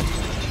die. sparkle.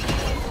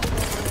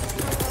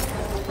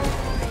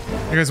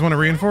 You guys want to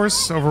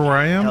reinforce over where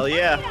I am? Hell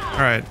yeah. All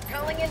right.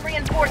 Calling in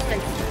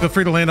reinforcements. Feel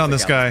free to land on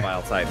this guy.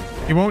 Vile Titan.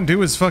 He won't do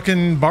his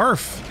fucking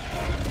barf.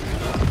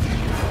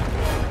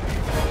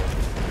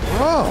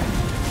 Oh,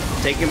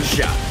 Taking a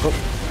shot.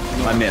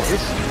 Oh, I missed.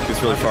 He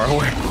was really far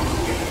away.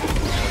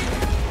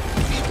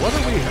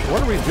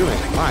 What are we doing?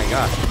 My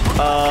gosh.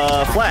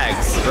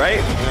 Flags, right?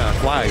 Yeah,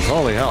 flags.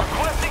 Holy hell.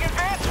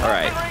 All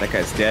right, that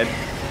guy's dead.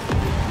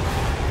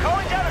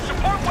 Calling down a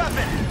support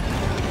weapon.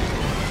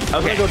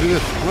 I'm gonna go do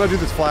this. I'm gonna do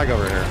this flag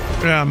over here.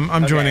 Yeah,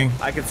 I'm joining.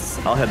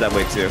 I'll head that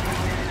way too.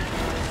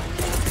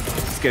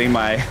 Just getting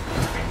my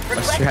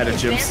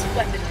stratagems.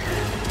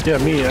 Yeah,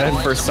 me.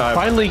 I'm First time.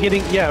 finally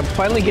getting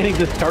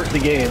to start the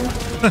game.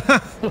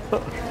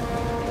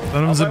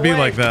 Sometimes it be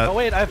like that. Oh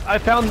wait, I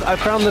found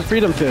the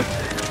freedom fist.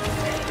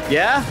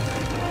 Yeah?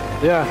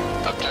 Yeah.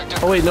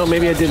 Oh wait, no,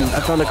 maybe I didn't. I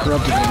found a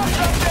corrupted one.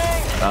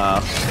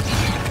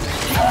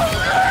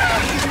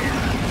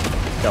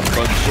 Got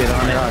bug shit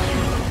on it.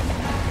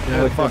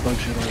 Yeah, I found bug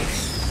shit on it.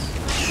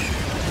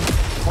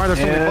 Why are there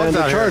so many And bugs the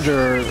out here?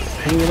 charger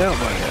hanging out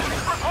by it.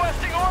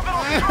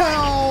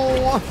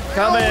 Ow!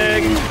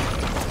 Coming!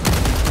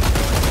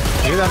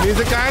 You hear that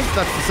music, guys?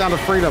 That's the sound of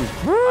freedom.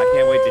 I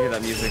can't wait to hear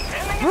that music.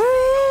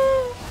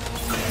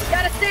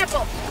 Got a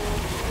sample.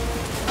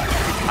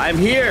 I'm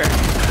here.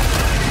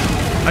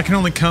 I can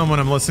only come when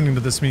I'm listening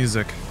to this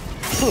music.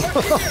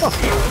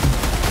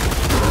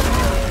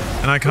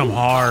 And I come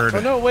hard. Oh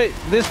no, wait,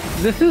 this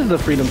is the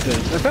freedom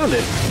fist. I found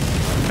it.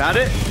 Found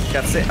it?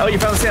 Oh, you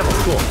found the samples.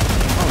 Cool.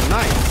 Oh,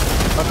 nice.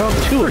 I found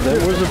 2 of them.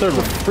 Where's the third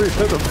one?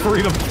 The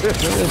freedom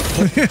fist.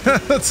 Yeah,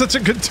 that's such a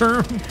good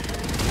term.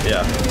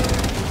 Yeah.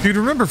 Dude,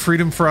 remember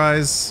freedom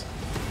fries?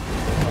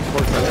 Of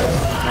course I do.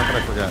 How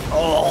could I forget?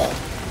 Oh.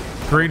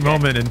 Great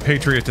moment in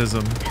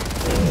patriotism.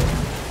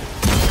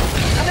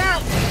 I'm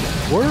out.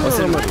 Where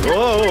am I?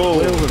 Whoa.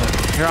 Way over there.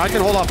 Here, I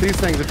can hold off these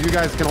things if you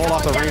guys can hold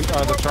off the range,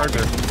 the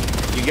charger.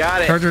 You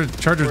got it.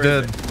 Charger's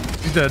dead.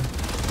 He's dead.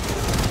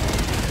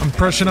 I'm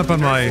brushing up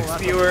on my...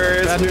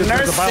 Viewers. Bad news,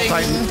 there's a Battle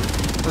Titan.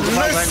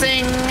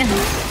 Nursing.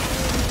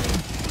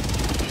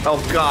 Oh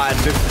god,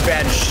 there's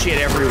bad shit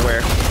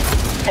everywhere.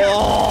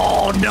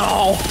 Oh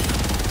no.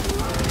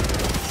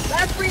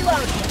 Last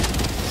reload.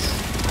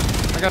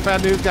 I got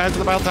bad news, guys.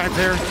 The Battle Titan's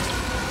here.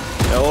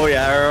 Oh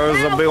yeah,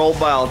 there's a big old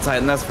Bile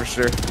Titan, that's for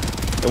sure.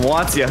 It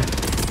wants you.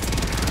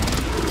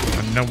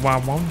 I know I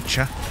want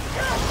ya.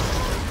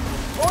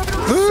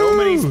 So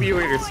many spew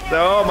eaters.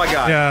 Oh my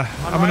god. Yeah,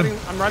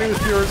 I'm riding the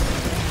skewers.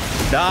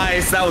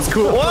 Nice, that was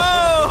cool.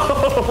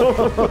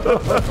 Whoa!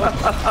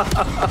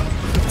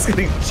 It's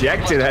getting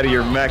ejected out of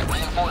your mech.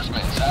 What is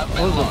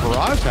the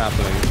barrage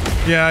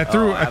happening? Yeah,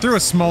 I threw a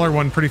smaller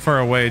one pretty far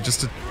away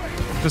just to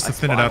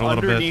thin it out a little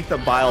bit. Underneath the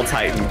Bile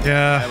Titan.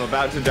 Yeah. I'm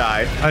about to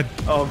die. I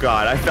Oh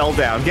god, I fell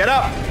down. Get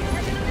up!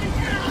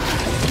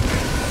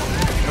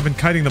 I've been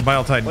kiting the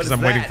Bile Titan What because is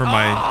I'm waiting that? for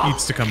my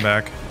eats to come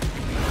back.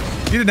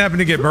 You didn't happen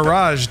to get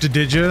barraged,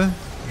 did you?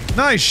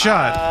 Nice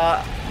shot.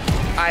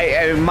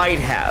 I might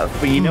have,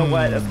 but you know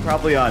what? It's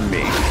probably on me.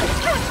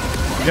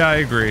 Yeah, I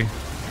agree.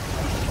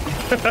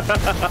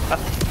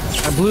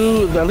 I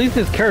blew, at least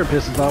his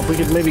carapace is off. We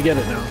could maybe get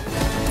it now.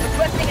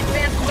 Requesting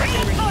advanced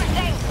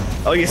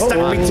weaponry. Oh, you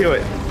stuck me to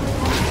it.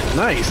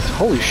 Nice.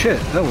 Holy shit,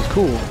 that was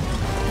cool.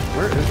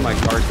 Where is my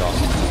guard dog?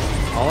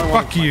 All I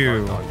want Fuck is my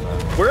you. guard dog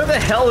back. Where the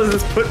hell does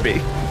this put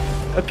me?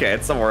 Okay,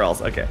 it's somewhere else.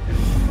 Okay.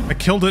 I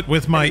killed it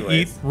with my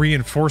Anyways. eat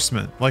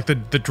reinforcement. Like the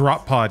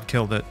drop pod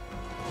killed it.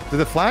 Did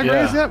the flag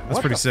Yeah. raise yet? That's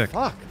What pretty the sick.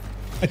 Fuck.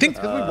 I think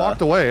Because we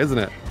walked away, isn't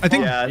it? I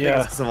think Yeah, I think Yeah.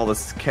 it's because of all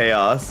this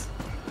chaos.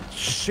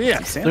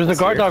 Shit. There's a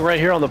guard dog right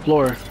here on the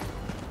floor.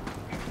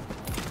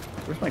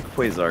 Where's my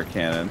Quasar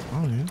cannon?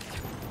 Oh, yeah.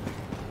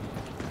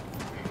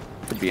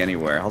 Could be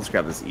anywhere. I'll just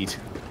grab this eat.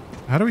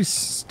 How do we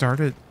start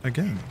it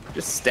again?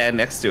 Just stand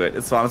next to it.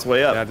 It's on its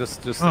way up. Yeah,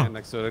 just stand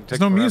next to it. It There's takes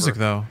no forever. music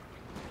though.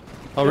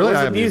 Oh, really? Where's I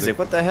the have music?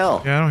 What the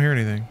hell? Yeah, I don't hear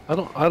anything. I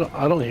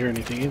don't hear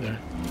anything either.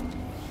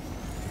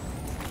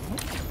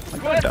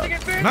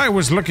 And I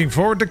was looking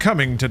forward to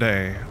coming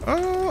today.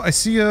 Oh, I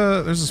see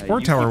there's a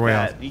sport tower way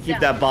out. You keep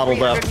that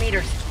bottled up. 300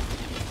 meters.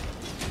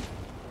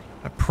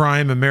 A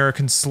prime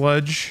American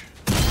sludge.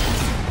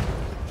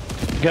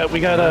 We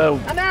got a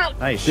I'm out.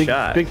 Nice big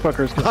shot.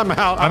 fuckers. I'm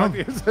out. I don't-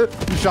 use it.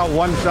 You shot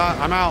one shot.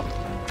 I'm out.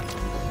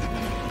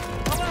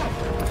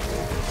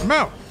 I'm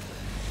out.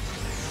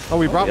 Oh,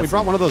 we brought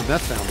one of those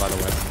nests down, by the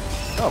way.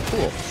 Oh,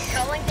 cool.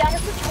 Calling down a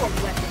support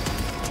weapon.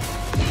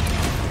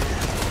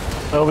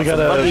 Oh, we got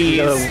a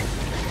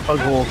bug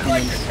hole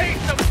coming.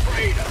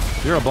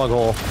 You're a bug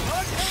hole.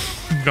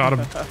 Got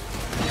him.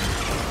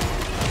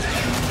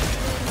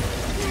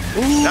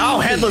 No,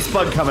 headless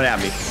bug coming at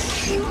me.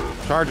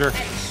 Charger.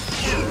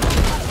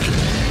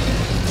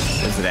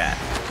 Where's it at?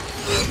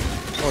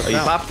 Oh, you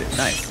down. popped it.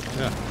 Nice.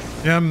 Yeah.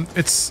 Yeah,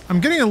 I'm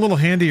getting a little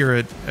handier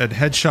at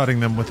headshotting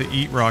them with the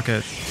eat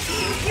rocket,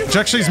 which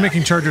actually is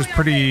making chargers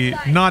pretty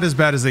not as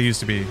bad as they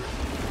used to be.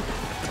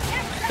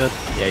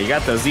 Yeah, you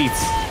got those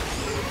eats.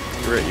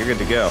 You're good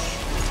to go.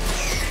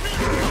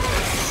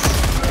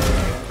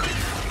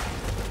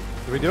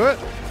 Did we do it?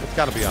 It's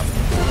got to be up.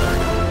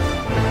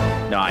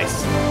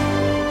 Nice.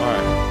 All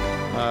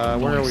right.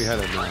 Where are we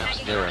headed now?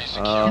 There.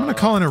 I'm gonna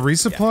call in a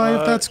resupply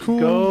if that's cool.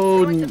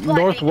 Go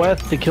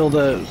northwest to kill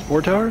the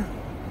sport tower.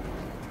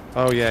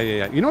 Oh, yeah.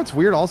 You know what's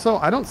weird also?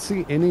 I don't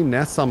see any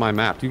nests on my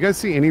map. Do you guys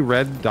see any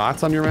red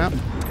dots on your map?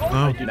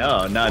 Oh,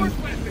 No, none.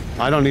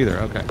 I don't either.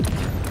 Okay.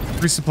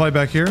 Resupply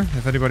back here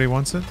if anybody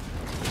wants it.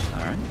 All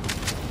right.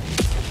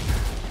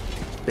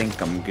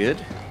 Think I'm good.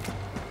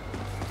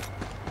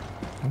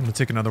 I'm gonna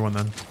take another one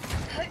then.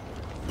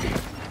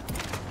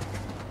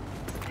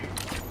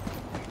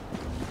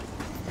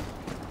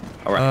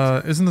 All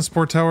right. Isn't the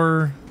sport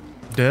tower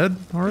dead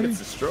already? It's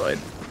destroyed.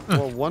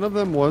 Well, one of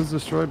them was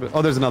destroyed, but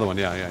oh, there's another one.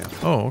 Yeah.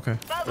 Oh, okay.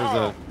 There's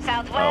a.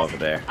 Oh, over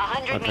there. I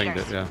 100 pinged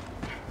meters. it. Yeah.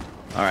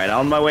 All right,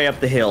 on my way up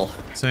the hill.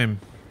 Same.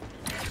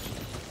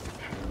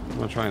 I'm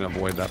gonna try and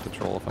avoid that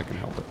patrol if I can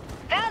help it.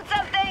 Found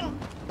something!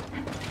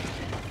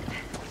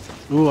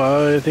 Ooh,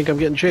 I think I'm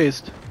getting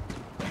chased.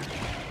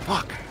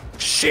 Fuck.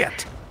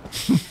 Shit.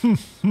 Can't wait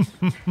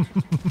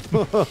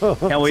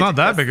It's not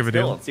that big of a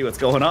deal. And see what's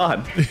going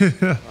on.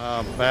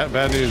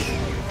 Bad news.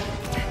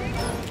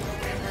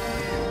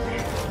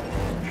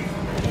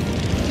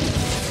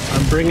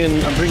 I'm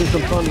bringing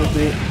some fun with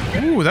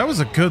me. Ooh, that was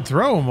a good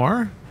throw,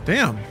 Omar.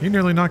 Damn, you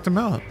nearly knocked him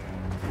out.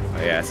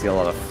 Oh, yeah, I see a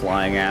lot of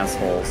flying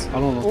assholes. I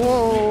don't know.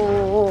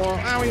 Whoa!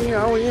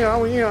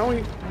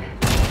 Owie.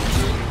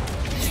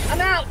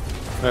 I'm out!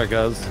 There it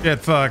goes. Get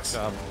fucked.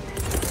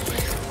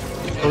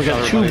 Oh, we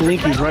got two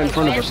blinkies right in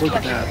front of us. Look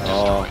at that.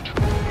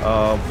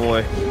 Oh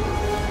boy.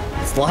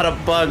 It's a lot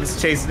of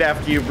bugs chasing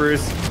after you,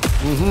 Bruce.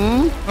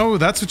 Oh,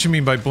 that's what you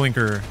mean by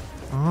blinker.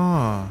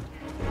 Ah.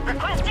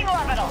 Requesting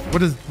orbital!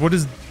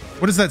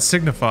 What does that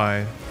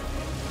signify?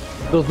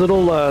 Those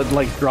little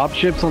like drop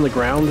ships on the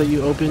ground that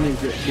you open and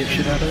get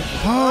shit out of.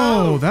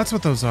 Oh, that's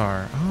what those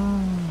are.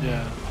 Oh.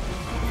 Yeah.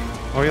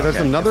 Oh yeah, there's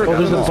Okay. another.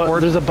 Oh,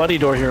 sport. there's a buddy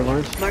door here,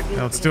 Lawrence. Yeah,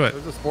 let's do it.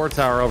 There's a sport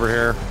tower over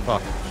here.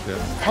 Fuck. Shit.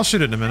 I'll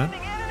shoot it in a minute.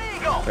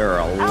 There are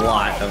a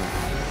lot of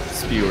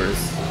spewers.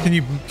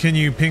 Can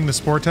you ping the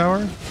sport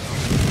tower?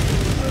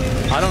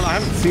 I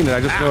haven't seen it.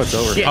 I just know it's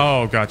over. shit.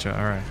 Oh, gotcha.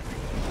 All right.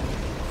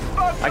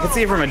 I can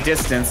see it from a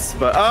distance,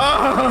 but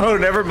oh,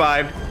 never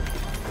mind.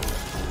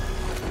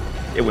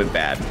 It went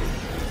bad.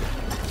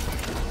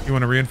 You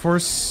want to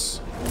reinforce?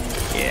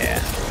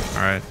 Yeah.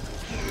 All right.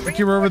 I think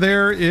you're over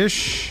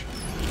there-ish.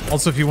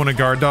 Also, if you want a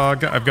guard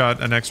dog, I've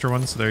got an extra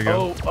one, so there you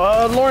go.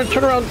 Oh, Lauren,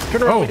 turn around.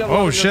 Turn around. We got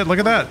Oh, one. shit, look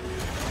at that.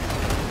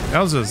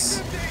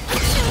 Houses.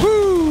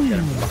 Woo! Get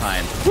him from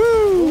behind. Woo!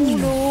 Oh,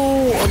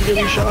 no, I'm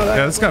getting shot at.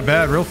 Yeah, this got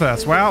bad real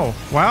fast. Wow.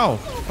 Wow.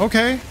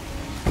 Okay.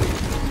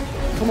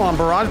 Come on,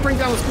 Barrage, bring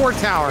down the sport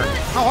tower.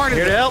 How hard is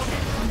Here to it? help.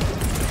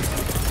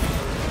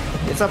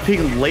 It's not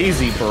being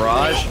lazy,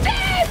 Barrage.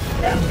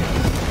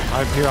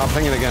 I'll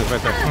ping it again. It's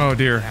right there. Oh,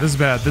 dear. This is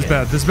bad. This is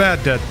bad. This is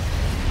bad, Dead.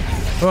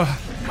 Ugh.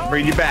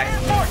 Bring you back.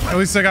 At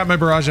least I got my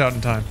barrage out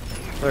in time.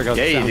 There it goes.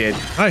 Yeah, you Down. did.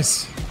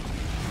 Nice.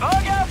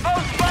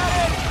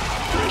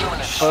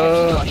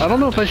 I don't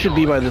know if I should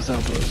be by this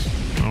outpost.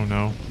 Oh,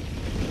 no.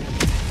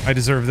 I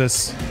deserve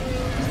this.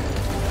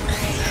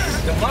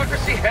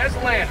 Democracy has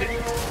landed.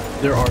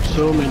 There are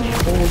so many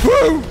holes.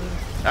 Woo!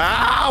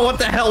 Ah, what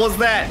the hell was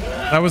that?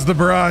 That was the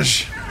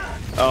barrage.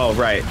 Oh,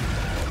 right.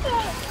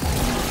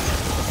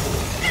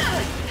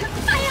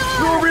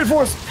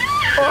 Reinforce.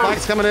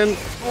 Mike's coming in.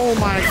 Oh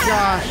my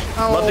gosh.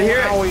 Oh, Love to hear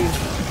it.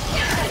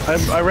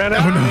 Owie. I ran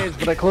out of grenades,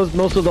 but I closed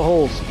most of the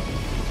holes.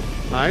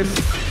 Nice.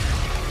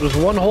 There's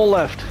one hole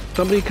left.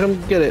 Somebody come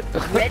get it.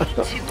 Ready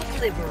to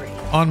liberate.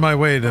 On my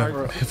way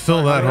to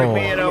fill that hole.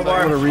 Me and I'm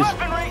Omar. gonna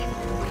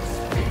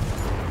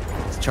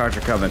It's a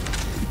charger coming.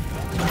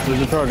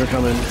 There's a charger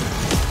coming.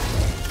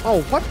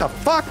 Oh, what the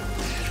fuck?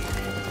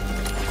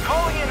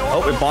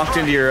 Oh, it balked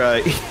into your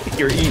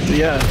your E.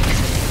 Yeah.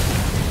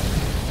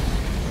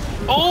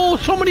 Oh,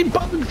 so many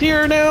bugs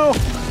here now.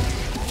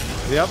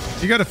 Yep.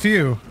 You got a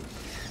few.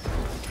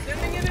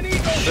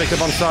 Jacob,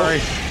 I'm sorry.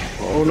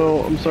 Oh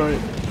no, I'm sorry.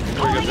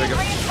 Very good, Jacob.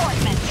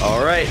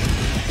 All right.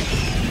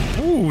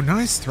 Ooh,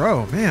 nice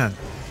throw, man.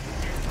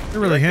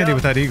 You're really handy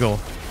with that eagle.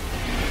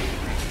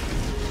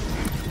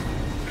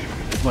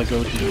 My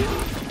go-to.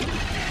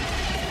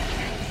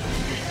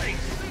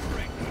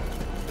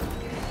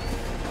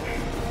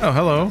 Oh,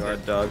 hello.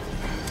 Guard dog.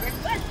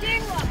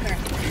 Requesting locker.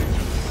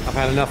 I've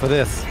had enough of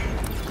this.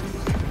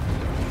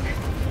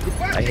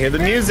 I hear the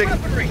music.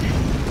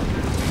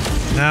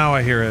 Now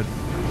I hear it.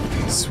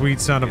 Sweet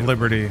sound of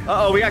liberty.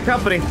 Uh-oh, we got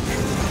company.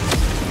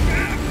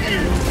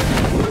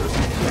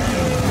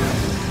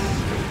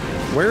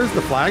 Where's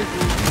the flag?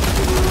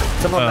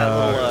 Some on that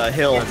little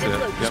hill. That's it.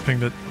 Just Yep.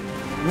 pinged it.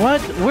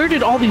 What? Where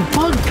did all these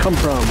bugs come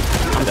from?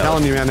 I'm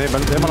telling you, man, they've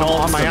been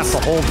on my ass the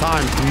whole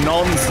time.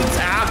 Nonsense.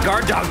 Ah,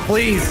 guard dog,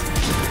 please.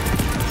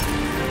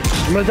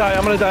 I'm gonna die.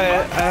 I'm gonna die.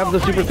 I have the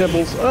super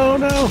temples. Oh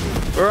no.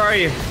 Where are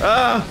you?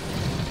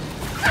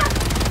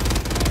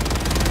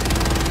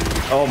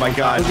 Oh my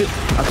god.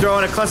 I'm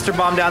throwing a cluster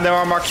bomb down there,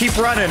 Omar. Keep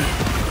running.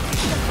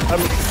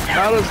 I'm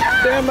out of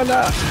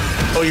stamina.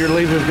 Oh, your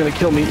laser's gonna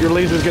kill me. Your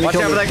laser's gonna Watch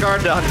kill out for me. that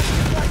guard dog.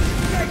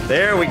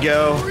 There we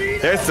go.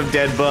 There's some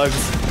dead bugs.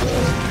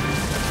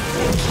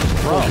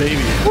 Oh,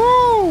 baby.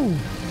 Woo!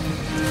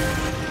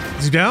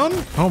 Is he down?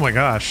 Oh my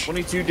gosh.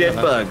 22 dead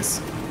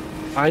bugs.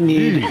 I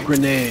need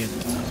grenades.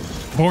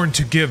 Born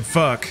to give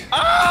fuck.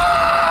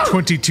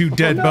 22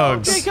 dead No,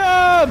 bugs.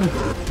 Jacob!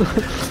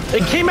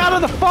 It came out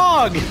of the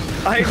fog.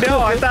 I know.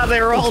 I thought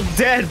they were all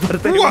dead,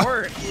 but they What?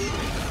 weren't.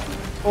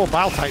 Oh,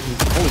 Bile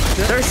Titans. Holy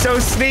shit. They're so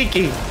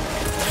sneaky.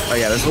 Oh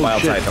yeah, there's a Bile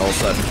shit. Titan all of a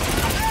sudden.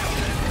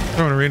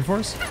 Throwing a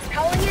reinforce.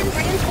 Calling in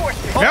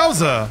reinforcements.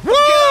 Elza!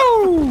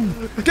 Woo!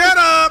 Get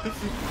up! Ooh!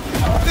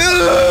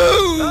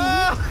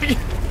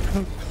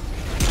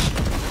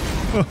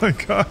 Oh my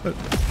god.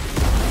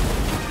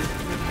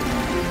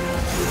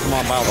 Come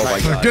on, Bile Oh my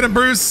Titans. god. Get him,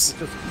 Bruce!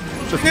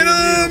 Just Get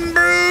him,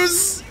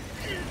 Bruce!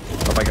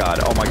 Oh my god.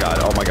 Oh my god.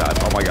 Oh my god.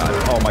 Oh my god.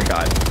 Oh my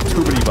god.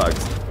 Too many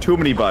bugs. Too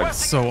many bugs.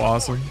 So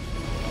awesome.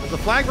 Is the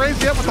flag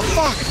raised yet? What the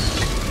fuck?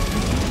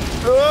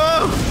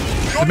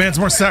 Demands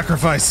more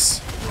sacrifice.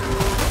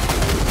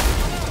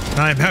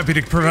 I'm happy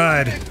to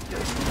provide.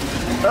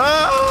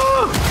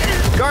 Oh!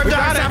 Guard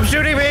dog, stop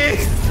shooting me!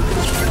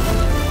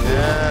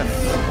 Yes.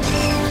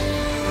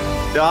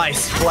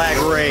 Nice. Flag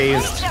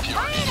raised.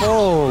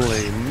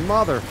 Holy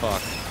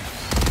motherfucker.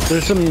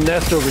 There's some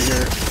nest over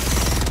here.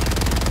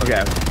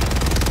 Okay.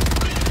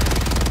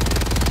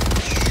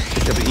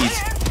 Get to eat.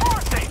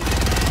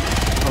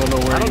 I don't know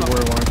where you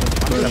were,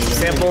 Lawrence.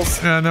 Samples.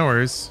 Yeah, no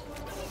worries.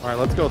 All right,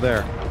 let's go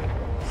there.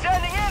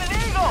 Sending in an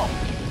eagle.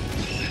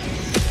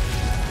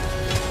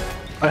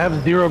 I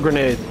have 0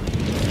 grenades,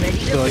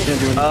 so I can't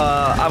do anything.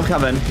 I'm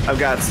coming. I've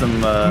got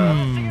some.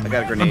 I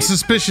got a grenade. I'm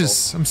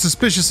suspicious. I'm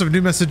suspicious of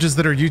new messages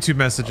that are YouTube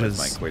My messages.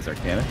 Quasar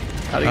cannon.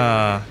 How do you?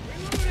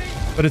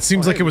 But it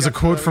seems like it was a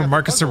quote from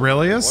Marcus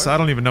Aurelius. I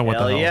don't even know what the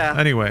Hell hell. yeah.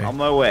 Anyway, On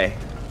my way.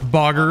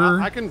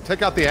 Bogger. I can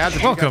take out the ads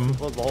if Welcome. you guys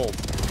close the holes.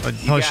 I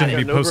probably shouldn't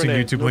be no posting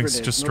grenade, YouTube no links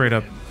grenade, just no straight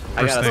up. I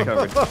First got thing.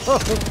 us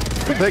covered.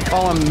 They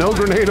call him No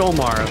Grenade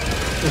Omar.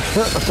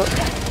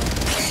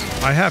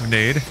 I have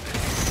nade.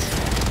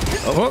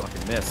 Oh,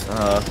 Fucking miss.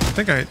 I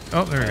think I.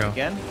 Oh, there we go.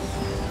 Again?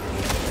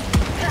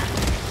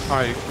 All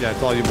right, yeah,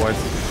 it's all you boys.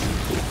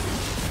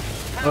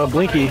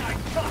 Blinky.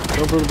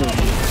 Go for the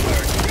Blinky.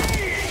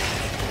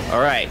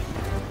 All right.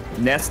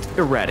 Nest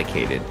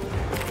eradicated.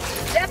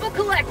 Sample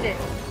collected.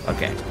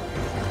 Okay.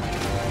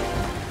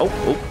 Oh, a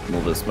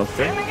little bit of smoke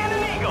there. Sending in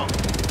an eagle.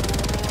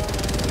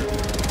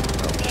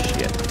 Oh,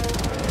 shit.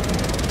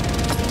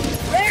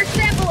 Rare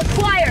sample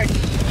acquired.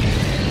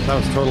 That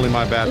was totally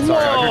my bad.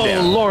 Sorry. Whoa,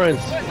 down.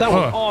 Lawrence, that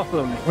was Huh.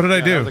 awesome. What did I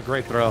That do? was a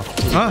great throw.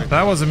 Huh?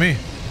 That wasn't me.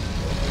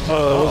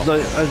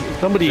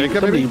 Somebody Jacob,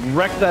 somebody maybe?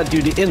 wrecked that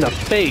dude in the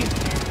face.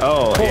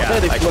 Oh, yeah.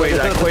 head I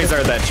exploded.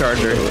 quasar that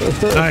charger.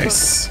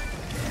 Nice.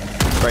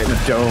 Right in the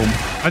dome.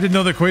 I didn't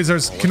know that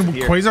quasars can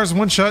here? quasars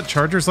one-shot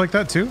chargers like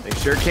that too. They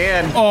sure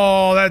can.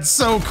 Oh, that's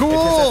so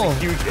cool.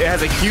 It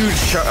has a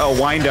huge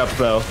wind up,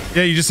 though.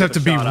 Yeah, you just have to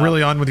be shot up.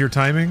 really on with your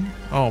timing.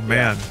 Oh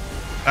man,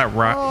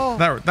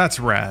 that's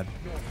rad.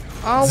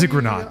 Oh,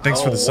 Ziggurat,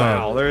 thanks for the sub.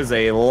 Wow, there's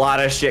a lot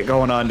of shit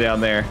going on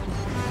down there.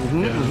 Good Oh,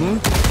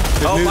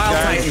 news, Bile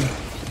guys. Titan.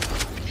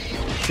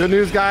 Good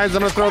news, guys.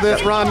 I'm gonna throw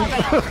this. Run.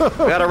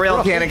 Got a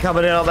rail cannon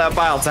coming in on that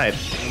Bile Titan.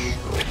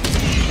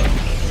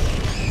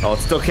 Oh,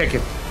 it's still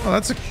kicking. Oh,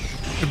 that's a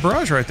good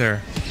barrage right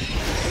there.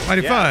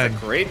 Mighty Yeah, fine.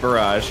 it's a great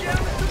barrage.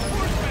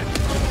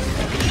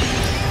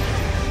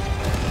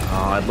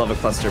 Oh, I'd love a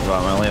cluster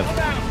bomb. I only have.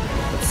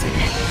 Let's see.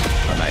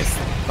 Oh, nice.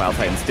 Bile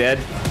Titan's dead.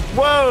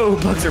 Whoa!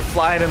 Bugs are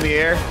flying in the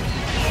air.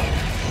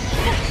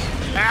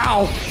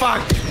 Ow!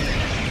 Fuck!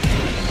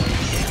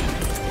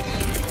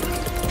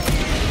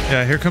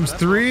 Yeah, here comes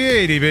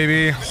 380,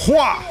 baby.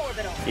 Hwah!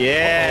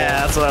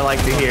 Yeah, that's what I like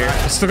to hear.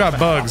 I still got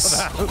bugs.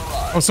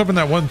 I was hoping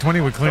that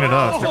 120 would clean it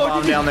up.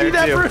 Bomb down there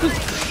too.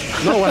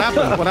 No, what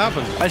happened? What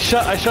happened? I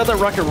shot that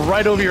rocket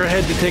right over your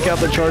head to take out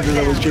the charger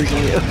that was chasing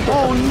you.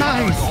 Oh,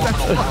 nice.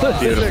 That's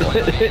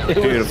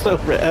Beautiful. It was so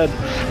rad.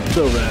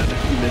 So rad.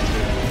 You missed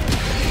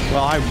it.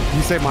 well,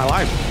 you saved my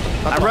life.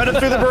 I'm running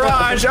through the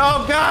barrage.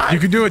 Oh god! You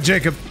can do it,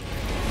 Jacob.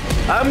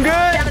 I'm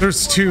good.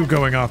 There's 2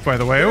 going off, by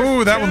the way.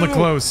 Ooh, that one looked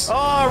close. Oh,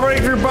 I'm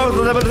running through both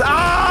of them.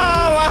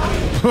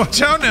 Oh!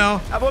 Watch out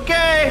now. I'm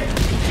okay.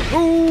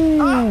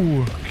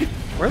 Ooh.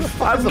 Where the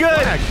fuck I'm is the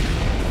good. flag?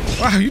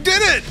 Wow, you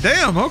did it.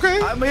 Damn, okay.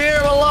 I'm here.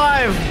 I'm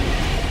alive.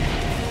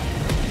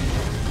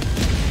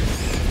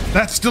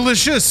 That's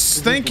delicious.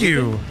 Thank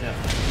you.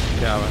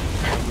 Yeah,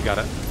 we got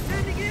it.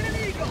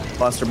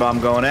 Cluster bomb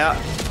going out.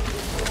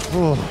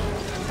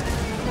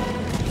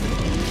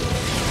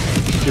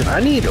 Dude,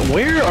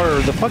 where are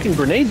the fucking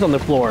grenades on the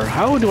floor?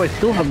 How do I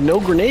still have no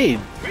grenade?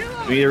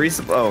 We need a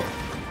resupply. Oh,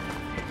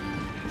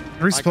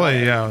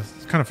 Resupply, yeah,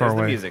 it's kind of far there's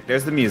the away. music.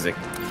 There's the music.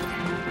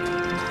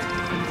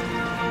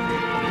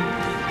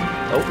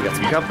 Oh, we got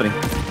some company.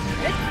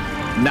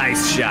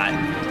 Nice shot.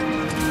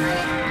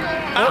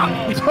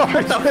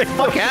 What the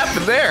fuck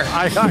happened there?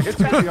 I hit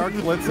the arc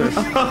blitzer.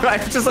 I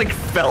just like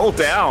fell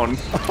down. I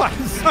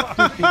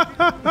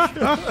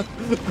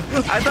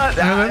thought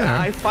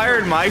I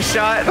fired my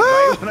shot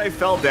right when I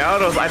fell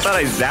down. I thought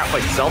I zapped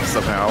myself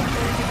somehow.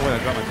 Wait, I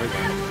got my quick.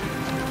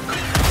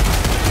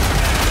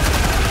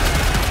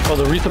 Oh,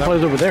 the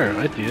resupply's over there.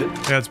 I see it.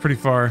 Yeah, it's pretty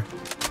far.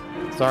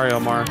 Sorry,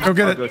 Omar. Go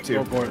get I'll it. go too.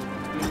 Go for it.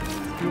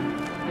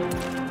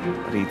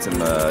 I need some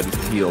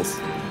heals.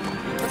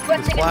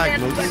 This flag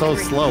moves so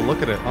slow.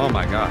 Look at it. Oh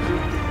my god.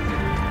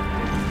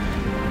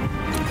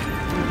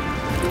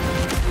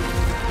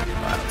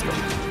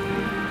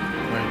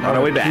 Right, On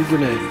our way back. 2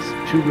 grenades.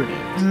 2 grenades.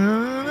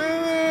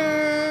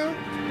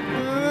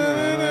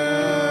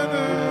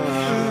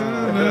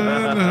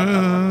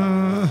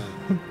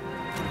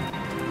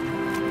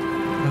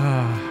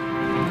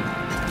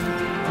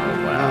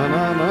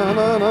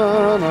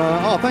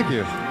 Oh, thank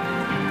you.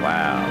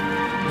 Wow.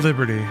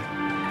 Liberty.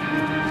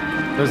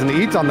 There's an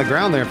eat on the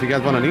ground there if you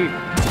guys want an eat.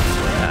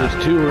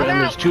 There's 2,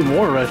 and there's 2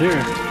 more right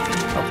here.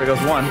 Oh, there goes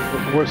one.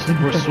 We're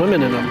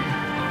swimming in them.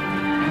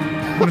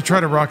 I'm gonna try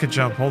to rocket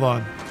jump. Hold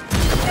on.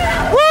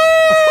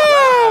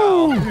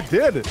 Woo! You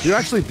did. You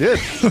actually did.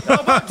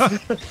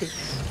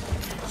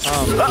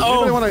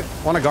 Anybody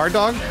want a guard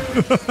dog?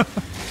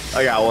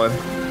 I got one.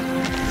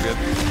 Good.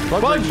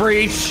 Bug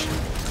breach.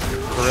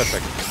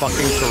 Terrific.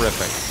 Fucking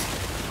terrific.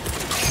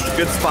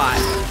 Good spot.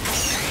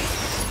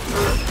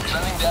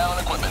 Sending down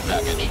equipment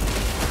package.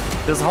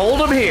 Just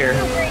hold him here.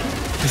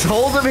 Just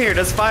hold him here.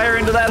 Just fire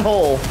into that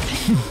hole.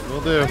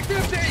 Will do.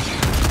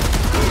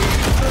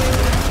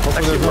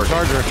 Hopefully there's no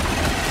charger.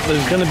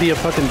 There's gonna be a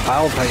fucking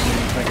bile titan in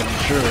a second, I'm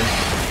sure.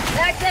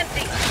 Bag's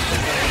empty.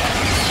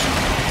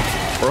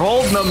 We're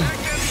holding them.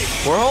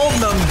 We're holding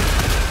them.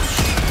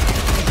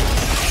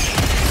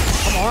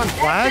 Come on,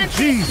 flag.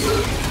 Jeez.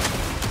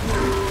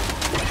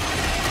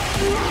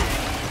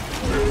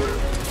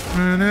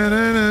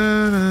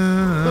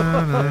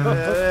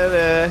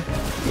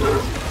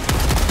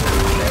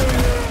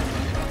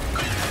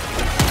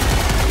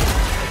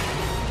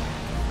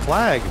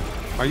 Flag.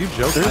 Are you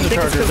joking? I think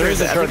it's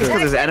because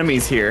there's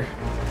enemies here.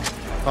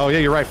 Oh yeah,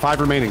 you're right. 5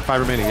 remaining.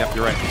 5 remaining. Yep,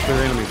 you're right. There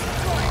are enemies.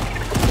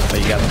 Oh,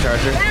 you got the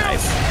charger?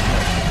 Nice.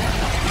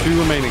 2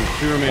 remaining.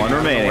 2 remaining. One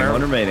remaining.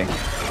 One remaining.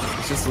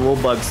 It's just a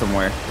little bug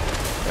somewhere.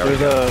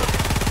 There's a...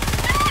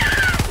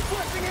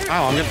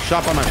 Ow, I'm getting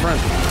shot by my friend.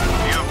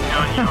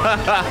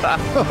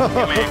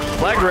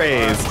 Flag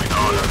raised.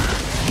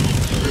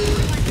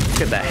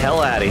 Get the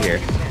hell out of here.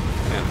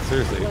 Man,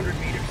 seriously.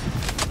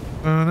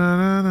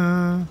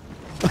 And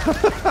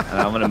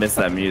I'm gonna miss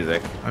that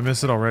music. I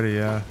miss it already,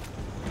 yeah.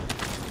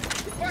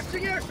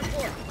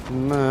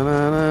 Na,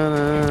 na, na,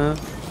 na.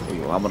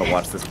 Ooh, I'm gonna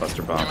watch this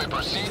cluster bomb. You may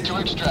proceed to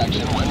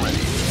extraction when ready.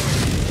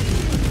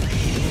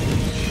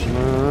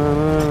 Na,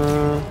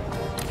 na, na.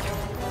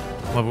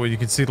 Love it when you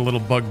can see the little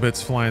bug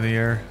bits fly in the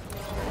air.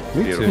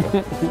 Me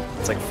Beautiful. too.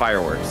 It's like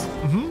fireworks.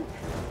 Mm-hmm.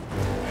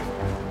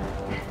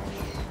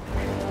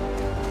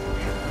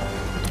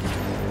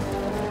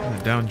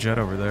 The down jet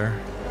over there.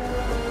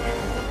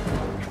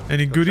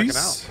 Any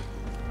goodies?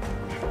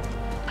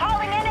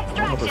 Calling in I hope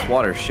extraction. this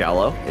water's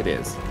shallow. It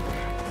is.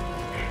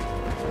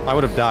 I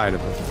would have died.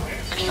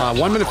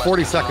 1 minute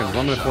 40 seconds.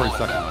 1 minute 40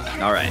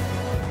 seconds. All right.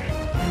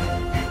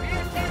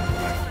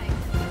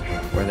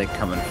 Where are they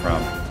coming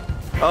from?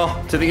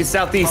 Oh, to the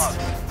southeast.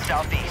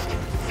 Southeast.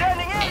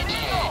 Sending in.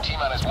 ETA,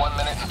 T-minus 1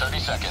 minute and 30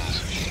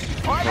 seconds.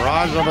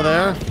 Mirage over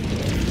there.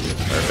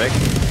 Perfect.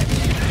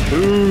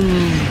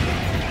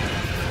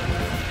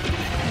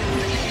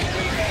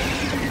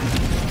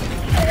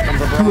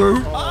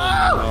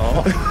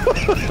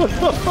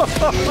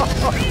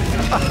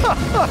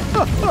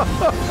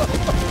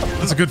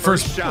 That's a good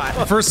first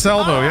shot. First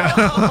salvo, yeah.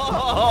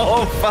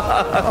 Oh,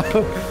 fuck.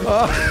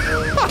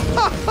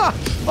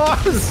 Oh,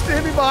 I was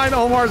standing behind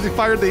Omar as he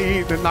fired the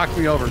heat and it knocked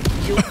me over.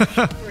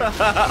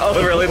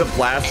 Oh, really? The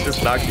blast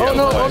just knocked you Oh out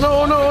no, of the way. oh no,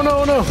 oh no, oh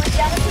no, oh no.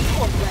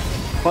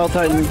 Bile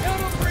titan.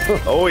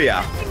 Oh,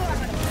 yeah.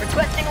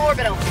 Requesting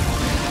orbital.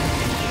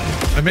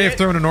 I may have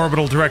thrown an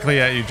orbital directly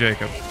at you,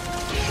 Jacob.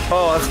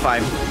 Oh, that's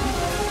fine.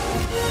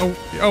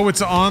 Oh,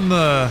 it's on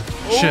the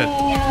shit.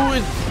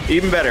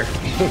 Even better.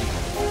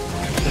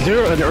 Is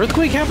there an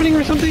earthquake happening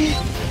or something?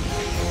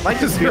 Might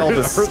just be all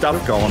this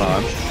stuff going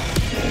on.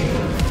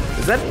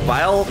 Is that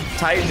bile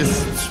titan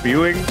just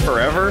spewing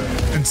forever?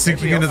 And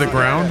sinking into the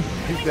ground?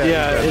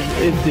 Yeah,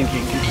 it's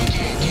thinking.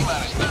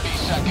 T-minus 30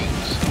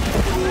 seconds.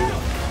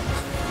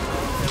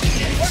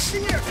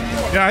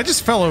 Yeah, I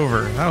just fell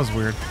over. That was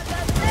weird.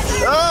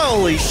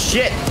 Holy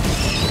shit!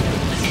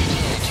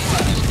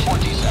 T-minus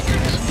 20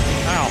 seconds.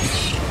 Ow.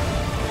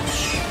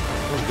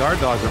 Those guard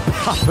dogs are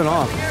popping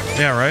off.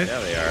 Yeah, right? Yeah,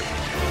 they are.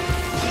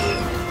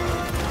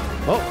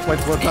 Oh,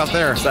 what's out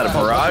there? Is that a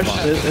barrage?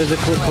 There's a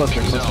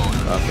cluster.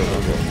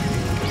 Okay.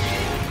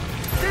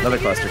 Another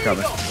cluster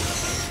coming.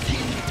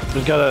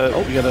 We gotta.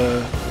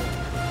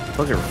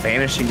 Those are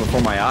vanishing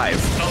before my eyes.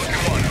 Pelican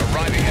 1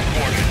 arriving at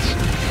coordinates.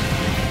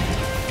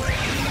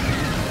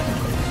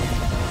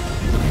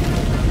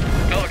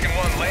 Pelican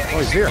 1 landing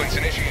he's here. sequence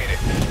initiated.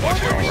 Watch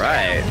where we All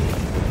right.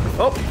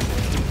 Oh,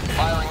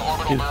 Firing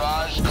orbital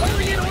barrage.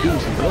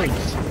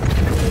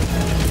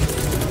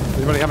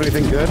 Anybody have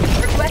anything good?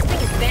 Requesting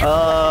advanced.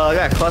 I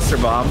got a cluster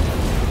bomb.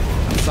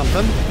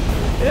 Something?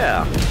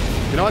 Yeah.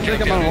 You know what,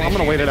 Jacob? I'm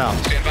gonna wait it out.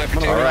 Stand by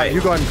for All right.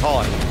 You go ahead and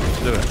call it. Let's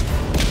do it.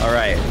 All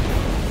right.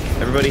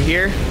 Everybody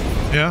here?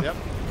 Yeah? Yep.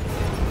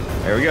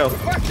 There we go.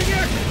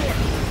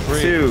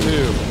 3, 2,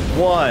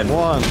 1.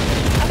 1.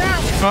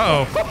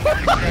 Uh-oh.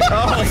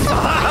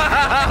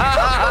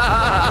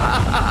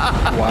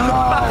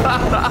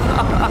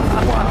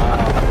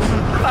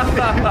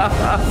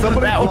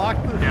 Somebody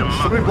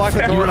blocked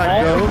the door and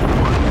I dove.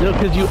 No,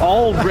 because you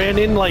all ran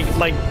in like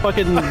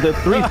fucking the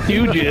Three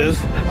Stooges,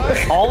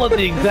 all at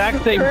the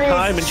exact same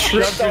time, and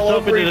shoved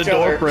yourself into the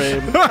door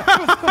frame.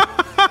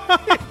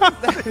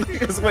 You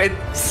just went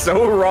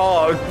so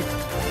wrong.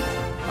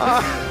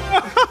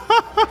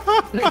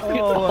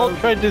 You all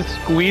tried to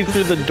squeeze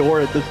through the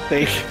door at the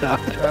same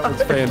time. That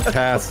was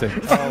fantastic.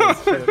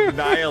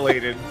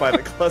 Annihilated by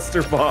the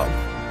cluster bomb.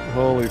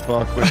 Holy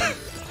fuck, man.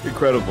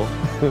 Incredible.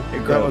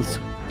 That was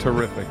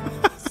terrific.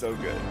 So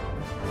good.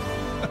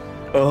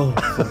 Oh.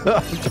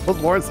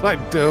 Lawrence and I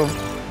dove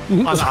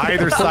on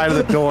either side of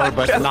the door,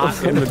 but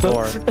not in the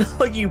door. It's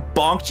like you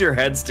bonked your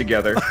heads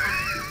together.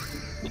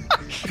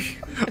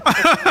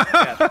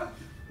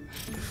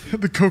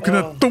 The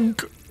coconut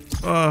thunk.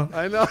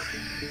 I know.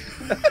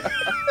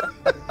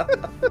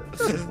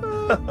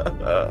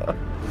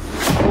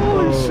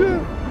 Holy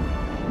shit.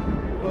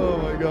 Oh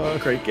my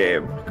god. Great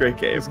game. Great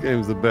game. This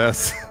game's the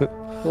best.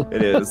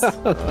 It is.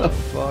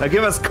 Now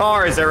give us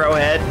cars,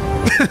 Arrowhead.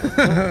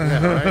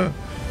 Yeah, right?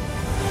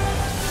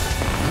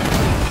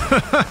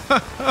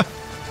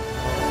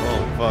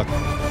 Oh fuck.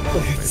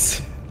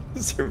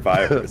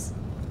 Survivors.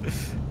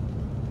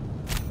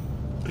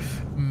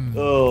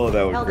 Oh,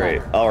 that was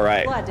great. Helldivers, All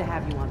right. Glad to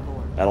have you on board.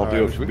 That'll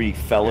do it for me,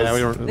 fellas.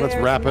 Yeah, let's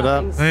wrap it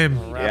up. Same.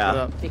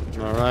 Yeah.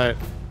 All right.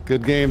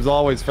 Good games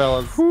always,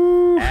 fellas.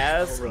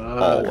 As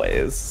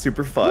always.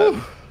 Super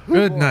fun.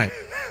 Good night.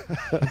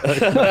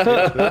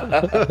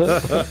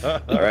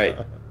 All right.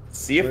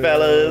 See you,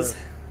 fellas.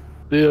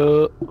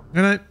 Yeah. Good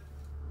night.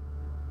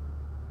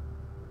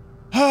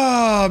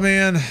 Oh,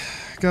 man.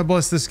 God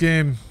bless this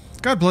game.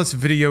 God bless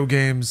video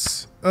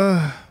games.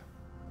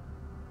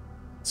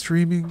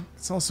 Streaming.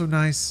 It's also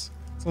nice.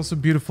 It's also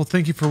beautiful.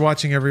 Thank you for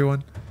watching,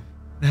 everyone.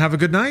 And have a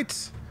good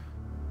night.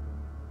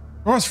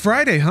 Oh, it's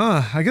Friday,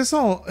 huh? I guess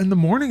in the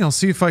morning, I'll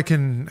see if I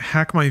can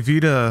hack my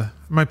Vita,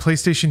 my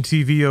PlayStation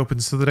TV open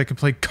so that I can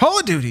play Call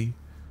of Duty.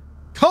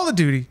 Call of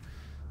Duty.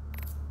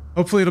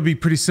 Hopefully it'll be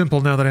pretty simple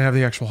now that I have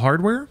the actual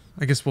hardware.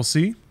 I guess we'll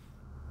see.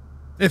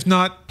 If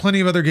not, plenty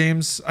of other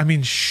games. I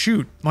mean,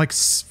 shoot, like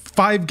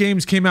 5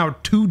 games came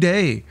out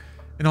today,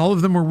 and all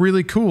of them were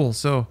really cool.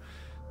 So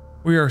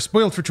we are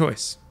spoiled for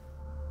choice.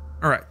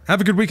 All right. Have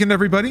a good weekend,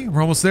 everybody.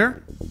 We're almost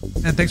there.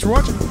 And thanks for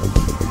watching.